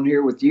be on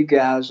here with you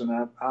guys. And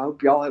I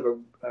hope y'all have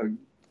a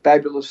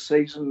fabulous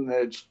season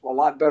that's a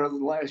lot better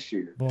than last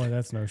year. Boy,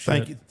 that's no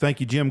shit. Thank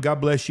you, Jim.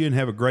 God bless you, and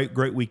have a great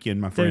weekend,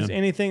 my friend. If there's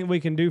anything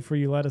we can do for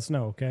you, let us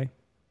know, okay?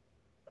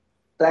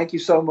 Thank you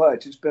so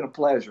much. It's been a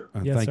pleasure.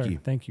 Yes, sir.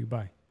 Thank you.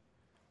 Bye.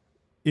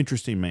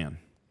 Interesting man.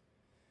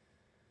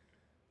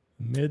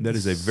 That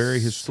is a very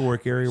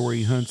historic area where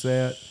he hunts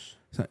at.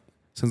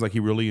 Sounds like he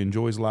really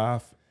enjoys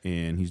life,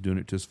 and he's doing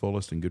it to his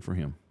fullest, and good for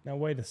him. Now,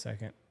 wait a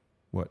second.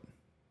 What?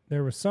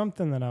 There was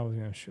something that I was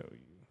going to show you.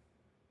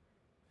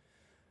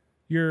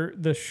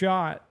 The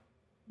shot.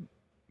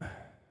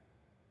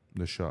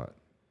 The shot.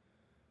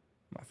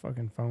 My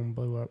fucking phone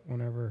blew up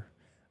whenever.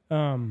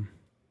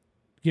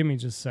 Give me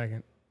just a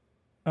second.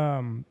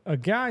 A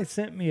guy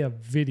sent me a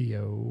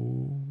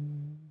video.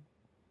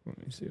 Let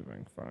me see if I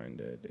can find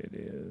it. It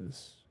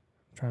is.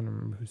 I'm trying to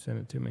remember who sent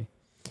it to me.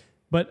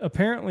 But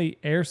apparently,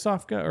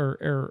 airsoft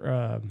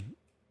or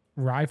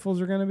rifles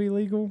are going to be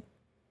legal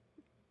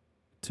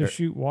to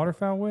shoot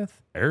waterfowl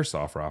with.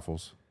 Airsoft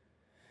rifles.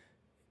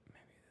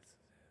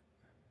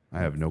 I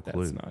have no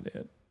clue. That's not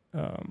it.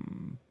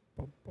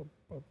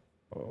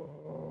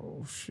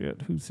 Oh,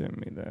 shit. Who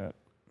sent me that?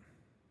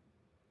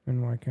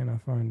 And why can't I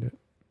find it?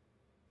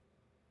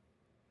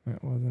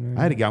 That wasn't it.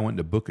 I had a guy wanting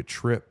to book a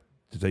trip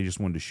that they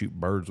just wanted to shoot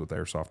birds with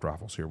airsoft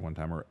rifles here one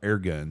time, or air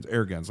guns.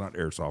 Air guns, not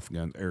airsoft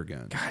guns, air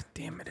guns. God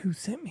damn it. Who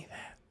sent me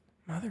that?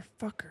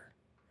 Motherfucker.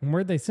 And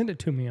where'd they send it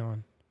to me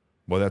on?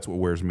 Well, that's what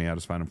wears me out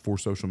is finding 4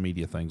 social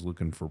media things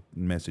looking for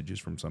messages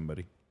from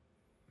somebody.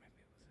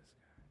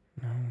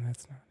 No,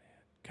 that's not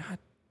it. God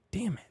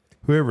damn it.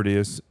 Whoever it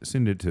is,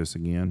 send it to us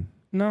again.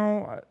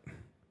 No.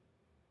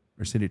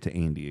 Or send it to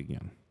Andy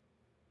again.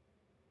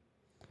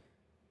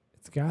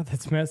 It's a guy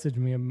that's messaged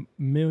me a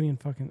million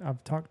fucking...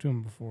 I've talked to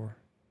him before.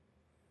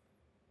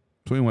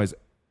 So anyways,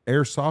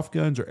 airsoft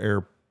guns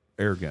or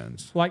air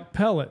guns? Like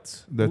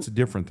pellets. That's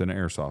different than an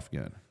airsoft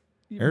gun.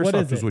 What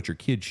Airsoft is is what your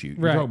kids shoot.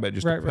 Right. You're talking about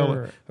just Right, a pellet,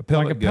 right. a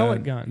pellet Like a gun.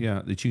 pellet gun.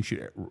 Yeah, that you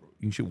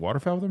can shoot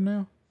waterfowl with them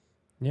now.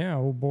 Yeah,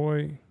 oh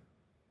boy.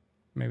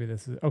 Maybe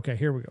this is... Okay,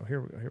 here we go.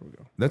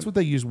 That's what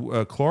they use.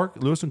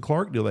 Lewis and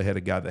Clark deal. They had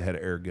a guy that had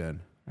an air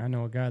gun. I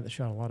know a guy that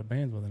shot a lot of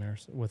bands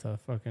with a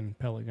fucking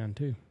pellet gun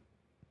too.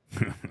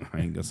 I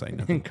ain't gonna say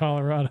nothing. In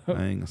Colorado.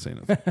 I ain't gonna say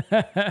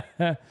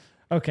nothing.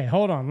 Okay,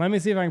 hold on. Let me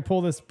see if I can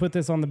put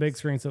this on the big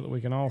screen so that we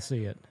can all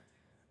see it.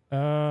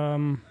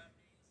 God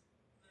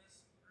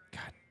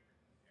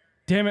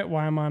damn it,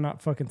 why am I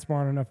not fucking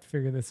smart enough to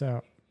figure this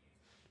out?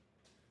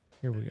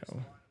 Here we go.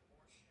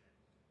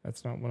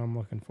 That's not what I'm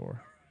looking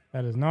for.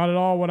 That is not at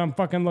all what I'm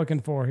fucking looking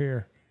for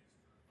here.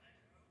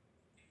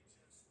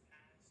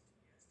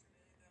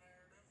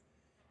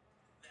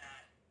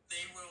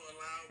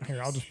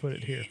 Here, I'll just put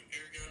it here.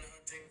 Air gun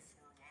hunting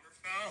for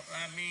waterfowl.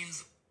 That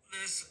means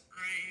this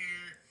right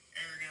here,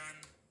 air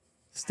gun.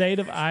 State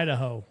of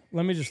Idaho.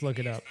 Let me just look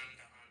it up.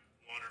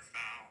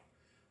 Waterfowl.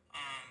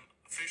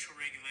 Official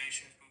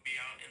regulations will be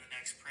out in the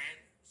next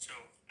print. So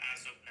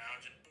as of now,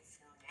 just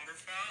for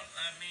waterfowl,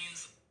 that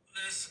means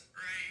this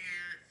right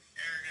here,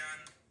 air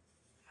gun,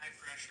 high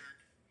pressured.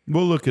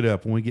 We'll look it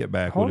up when we get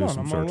back. Hold we'll on, do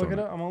some I'm gonna search look on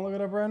it up. I'm gonna look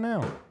it up right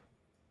now.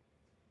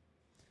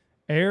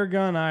 Air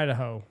gun,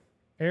 Idaho.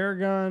 Air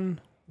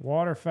gun,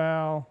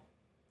 waterfowl,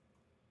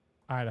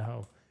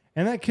 Idaho.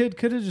 And that kid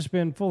could have just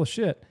been full of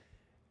shit.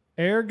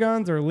 Air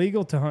guns are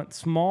legal to hunt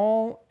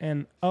small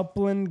and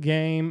upland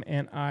game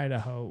in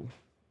Idaho.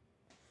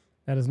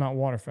 That is not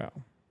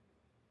waterfowl.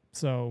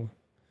 So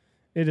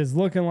it is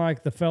looking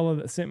like the fella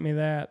that sent me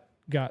that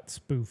got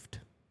spoofed.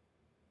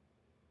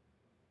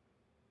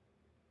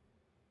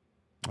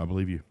 I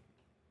believe you.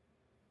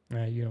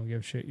 Nah, you don't give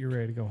a shit. You're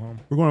ready to go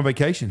home. We're going on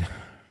vacation.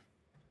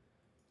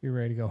 You're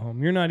ready to go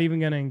home. You're not even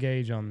going to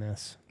engage on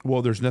this.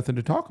 Well, there's nothing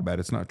to talk about.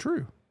 It's not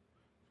true.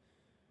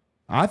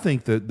 I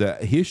think that the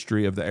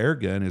history of the air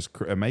gun is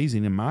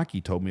amazing, and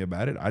Mikey told me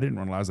about it. I didn't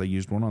realize they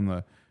used one on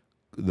the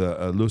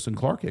Lewis and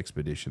Clark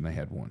expedition. They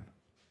had one.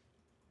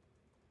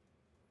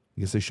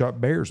 I guess they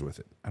shot bears with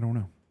it. I don't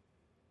know.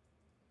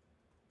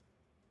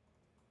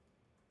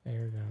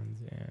 Air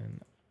guns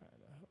in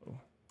Idaho.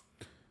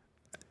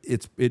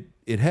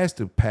 It has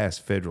to pass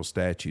federal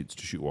statutes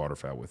to shoot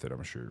waterfowl with it,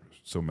 I'm sure.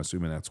 So I'm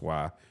assuming that's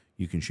why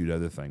you can shoot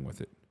other thing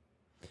with it.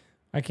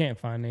 I can't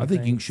find anything. I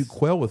think you can shoot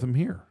quail with them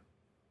here.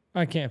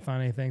 I can't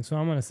find anything, so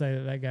I'm going to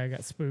say that guy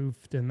got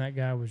spoofed, and that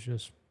guy was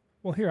just...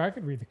 Well, here, I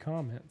could read the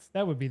comments.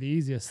 That would be the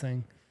easiest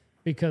thing.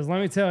 Because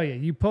let me tell you,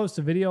 you post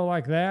a video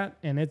like that,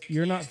 and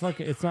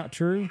it's not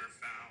true,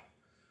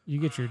 you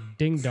get your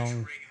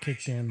ding-dong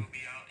kicked in.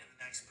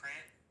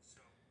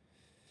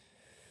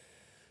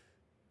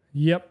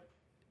 Yep.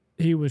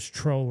 He was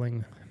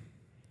trolling,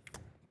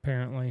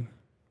 apparently.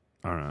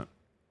 All right.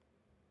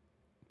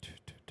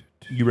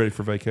 You ready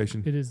for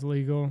vacation? It is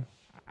legal.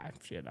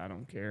 Shit, I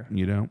don't care.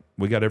 You know,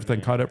 we got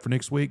everything caught up for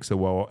next week. So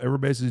while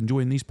everybody's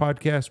enjoying these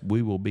podcasts,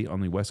 we will be on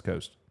the West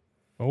Coast.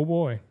 Oh,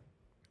 boy.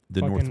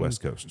 The Fucking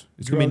Northwest Coast.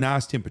 It's going to be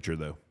nice temperature,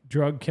 though.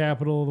 Drug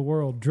capital of the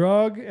world.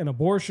 Drug and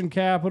abortion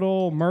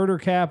capital, murder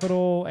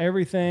capital,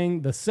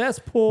 everything. The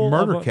cesspool.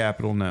 Murder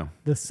capital, no.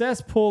 The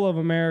cesspool of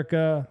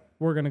America.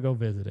 We're going to go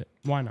visit it.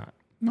 Why not?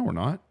 No, we're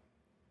not.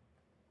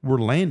 We're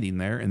landing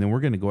there, and then we're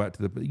going to go out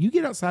to the... You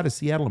get outside of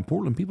Seattle and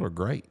Portland, people are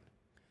great.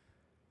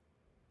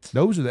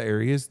 Those are the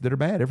areas that are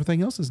bad.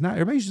 Everything else is not.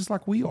 Everybody's just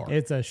like we are.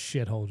 It's a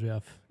shithole,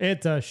 Jeff.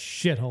 It's a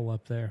shithole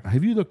up there.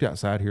 Have you looked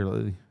outside here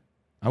lately?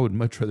 I would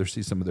much rather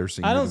see some of their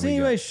scenery. I don't see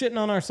anybody shitting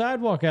on our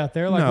sidewalk out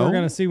there like we're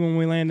going to see when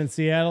we land in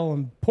Seattle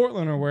and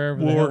Portland or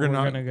wherever we're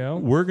going to go.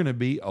 We're going to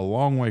be a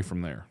long way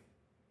from there.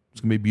 It's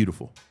going to be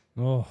beautiful.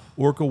 Oh,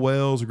 Orca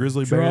whales,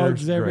 grizzly bears.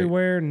 Drugs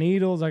everywhere,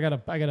 needles. I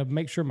gotta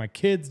make sure my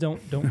kids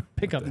don't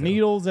pick up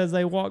needles as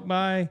they walk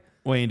by.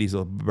 Well, Andy's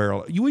a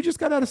barrel. We just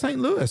got out of St.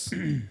 Louis.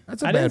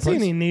 That's a I bad didn't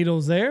place. see any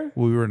needles there.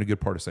 Well, we were in a good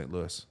part of St.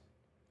 Louis.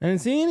 I didn't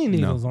see any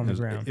needles on the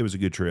ground. It was a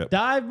good trip.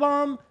 Dive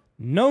bomb,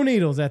 no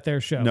needles at their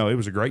show. No, it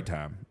was a great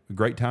time. A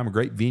great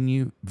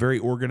venue, very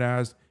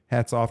organized.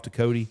 Hats off to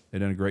Cody. They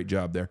done a great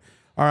job there.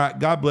 All right.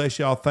 God bless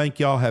y'all. Thank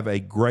y'all. Have a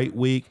great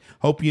week.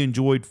 Hope you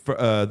enjoyed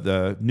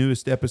the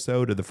newest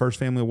episode of The First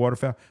Family of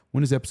Waterfowl.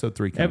 When is episode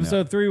 3 coming out?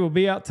 Episode 3 will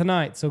be out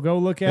tonight, so go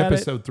look at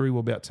Episode 3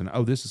 will be out tonight.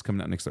 Oh, this is coming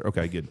out next Thursday.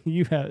 Okay, good.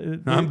 You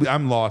have.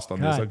 I'm lost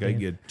on this. God, Okay, man.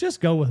 good. Just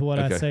go with what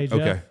I say, Jeff.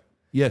 Okay.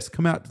 Yes,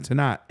 come out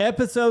tonight.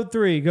 Episode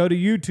 3. Go to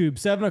YouTube.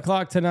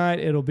 7:00 tonight.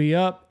 It'll be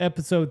up.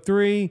 Episode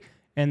 3,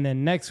 and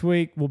then next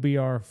week will be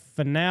our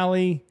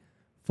finale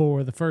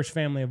for The First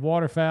Family of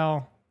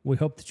Waterfowl. We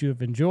hope that you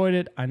have enjoyed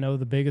it. I know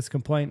the biggest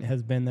complaint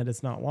has been that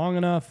it's not long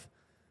enough,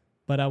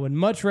 but I would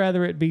much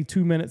rather it be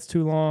 2 minutes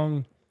too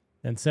long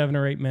than 7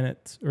 or 8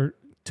 minutes, or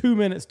 2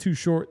 minutes too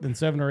short than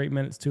 7 or 8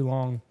 minutes too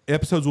long.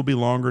 Episodes will be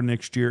longer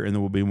next year, and there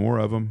will be more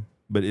of them.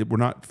 But we're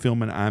not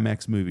filming an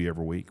IMAX movie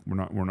every week.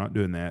 We're not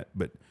doing that.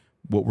 But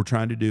what we're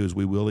trying to do is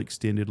we will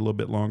extend it a little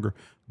bit longer.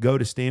 Go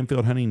to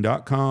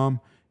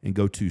StanfieldHunting.com and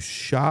go to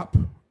shop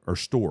or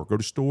store. Go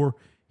to store,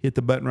 hit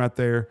the button right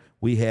there.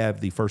 We have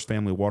the First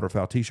Family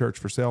Waterfowl T-shirts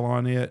for sale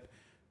on it.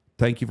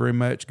 Thank you very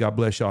much. God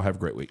bless y'all. Have a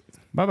great week.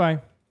 Bye-bye.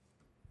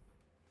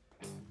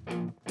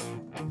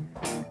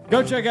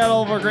 Go check out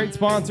all of our great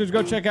sponsors.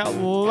 Go check out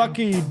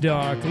Lucky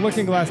Duck,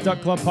 Looking Glass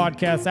Duck Club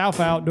Podcast,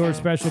 Alpha Outdoor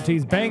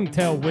Specialties,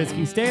 Bangtail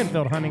Whiskey,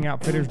 Stanfield Hunting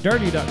Outfitters,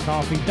 Dirty Duck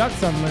Coffee,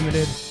 Ducks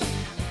Unlimited,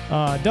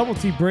 Double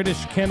T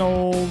British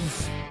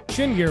Kennels,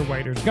 Shin Gear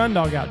Waders,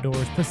 Gundog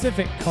Outdoors,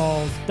 Pacific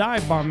Calls,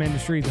 Dive Bomb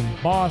Industries,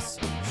 and Boss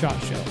Shot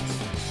Shells.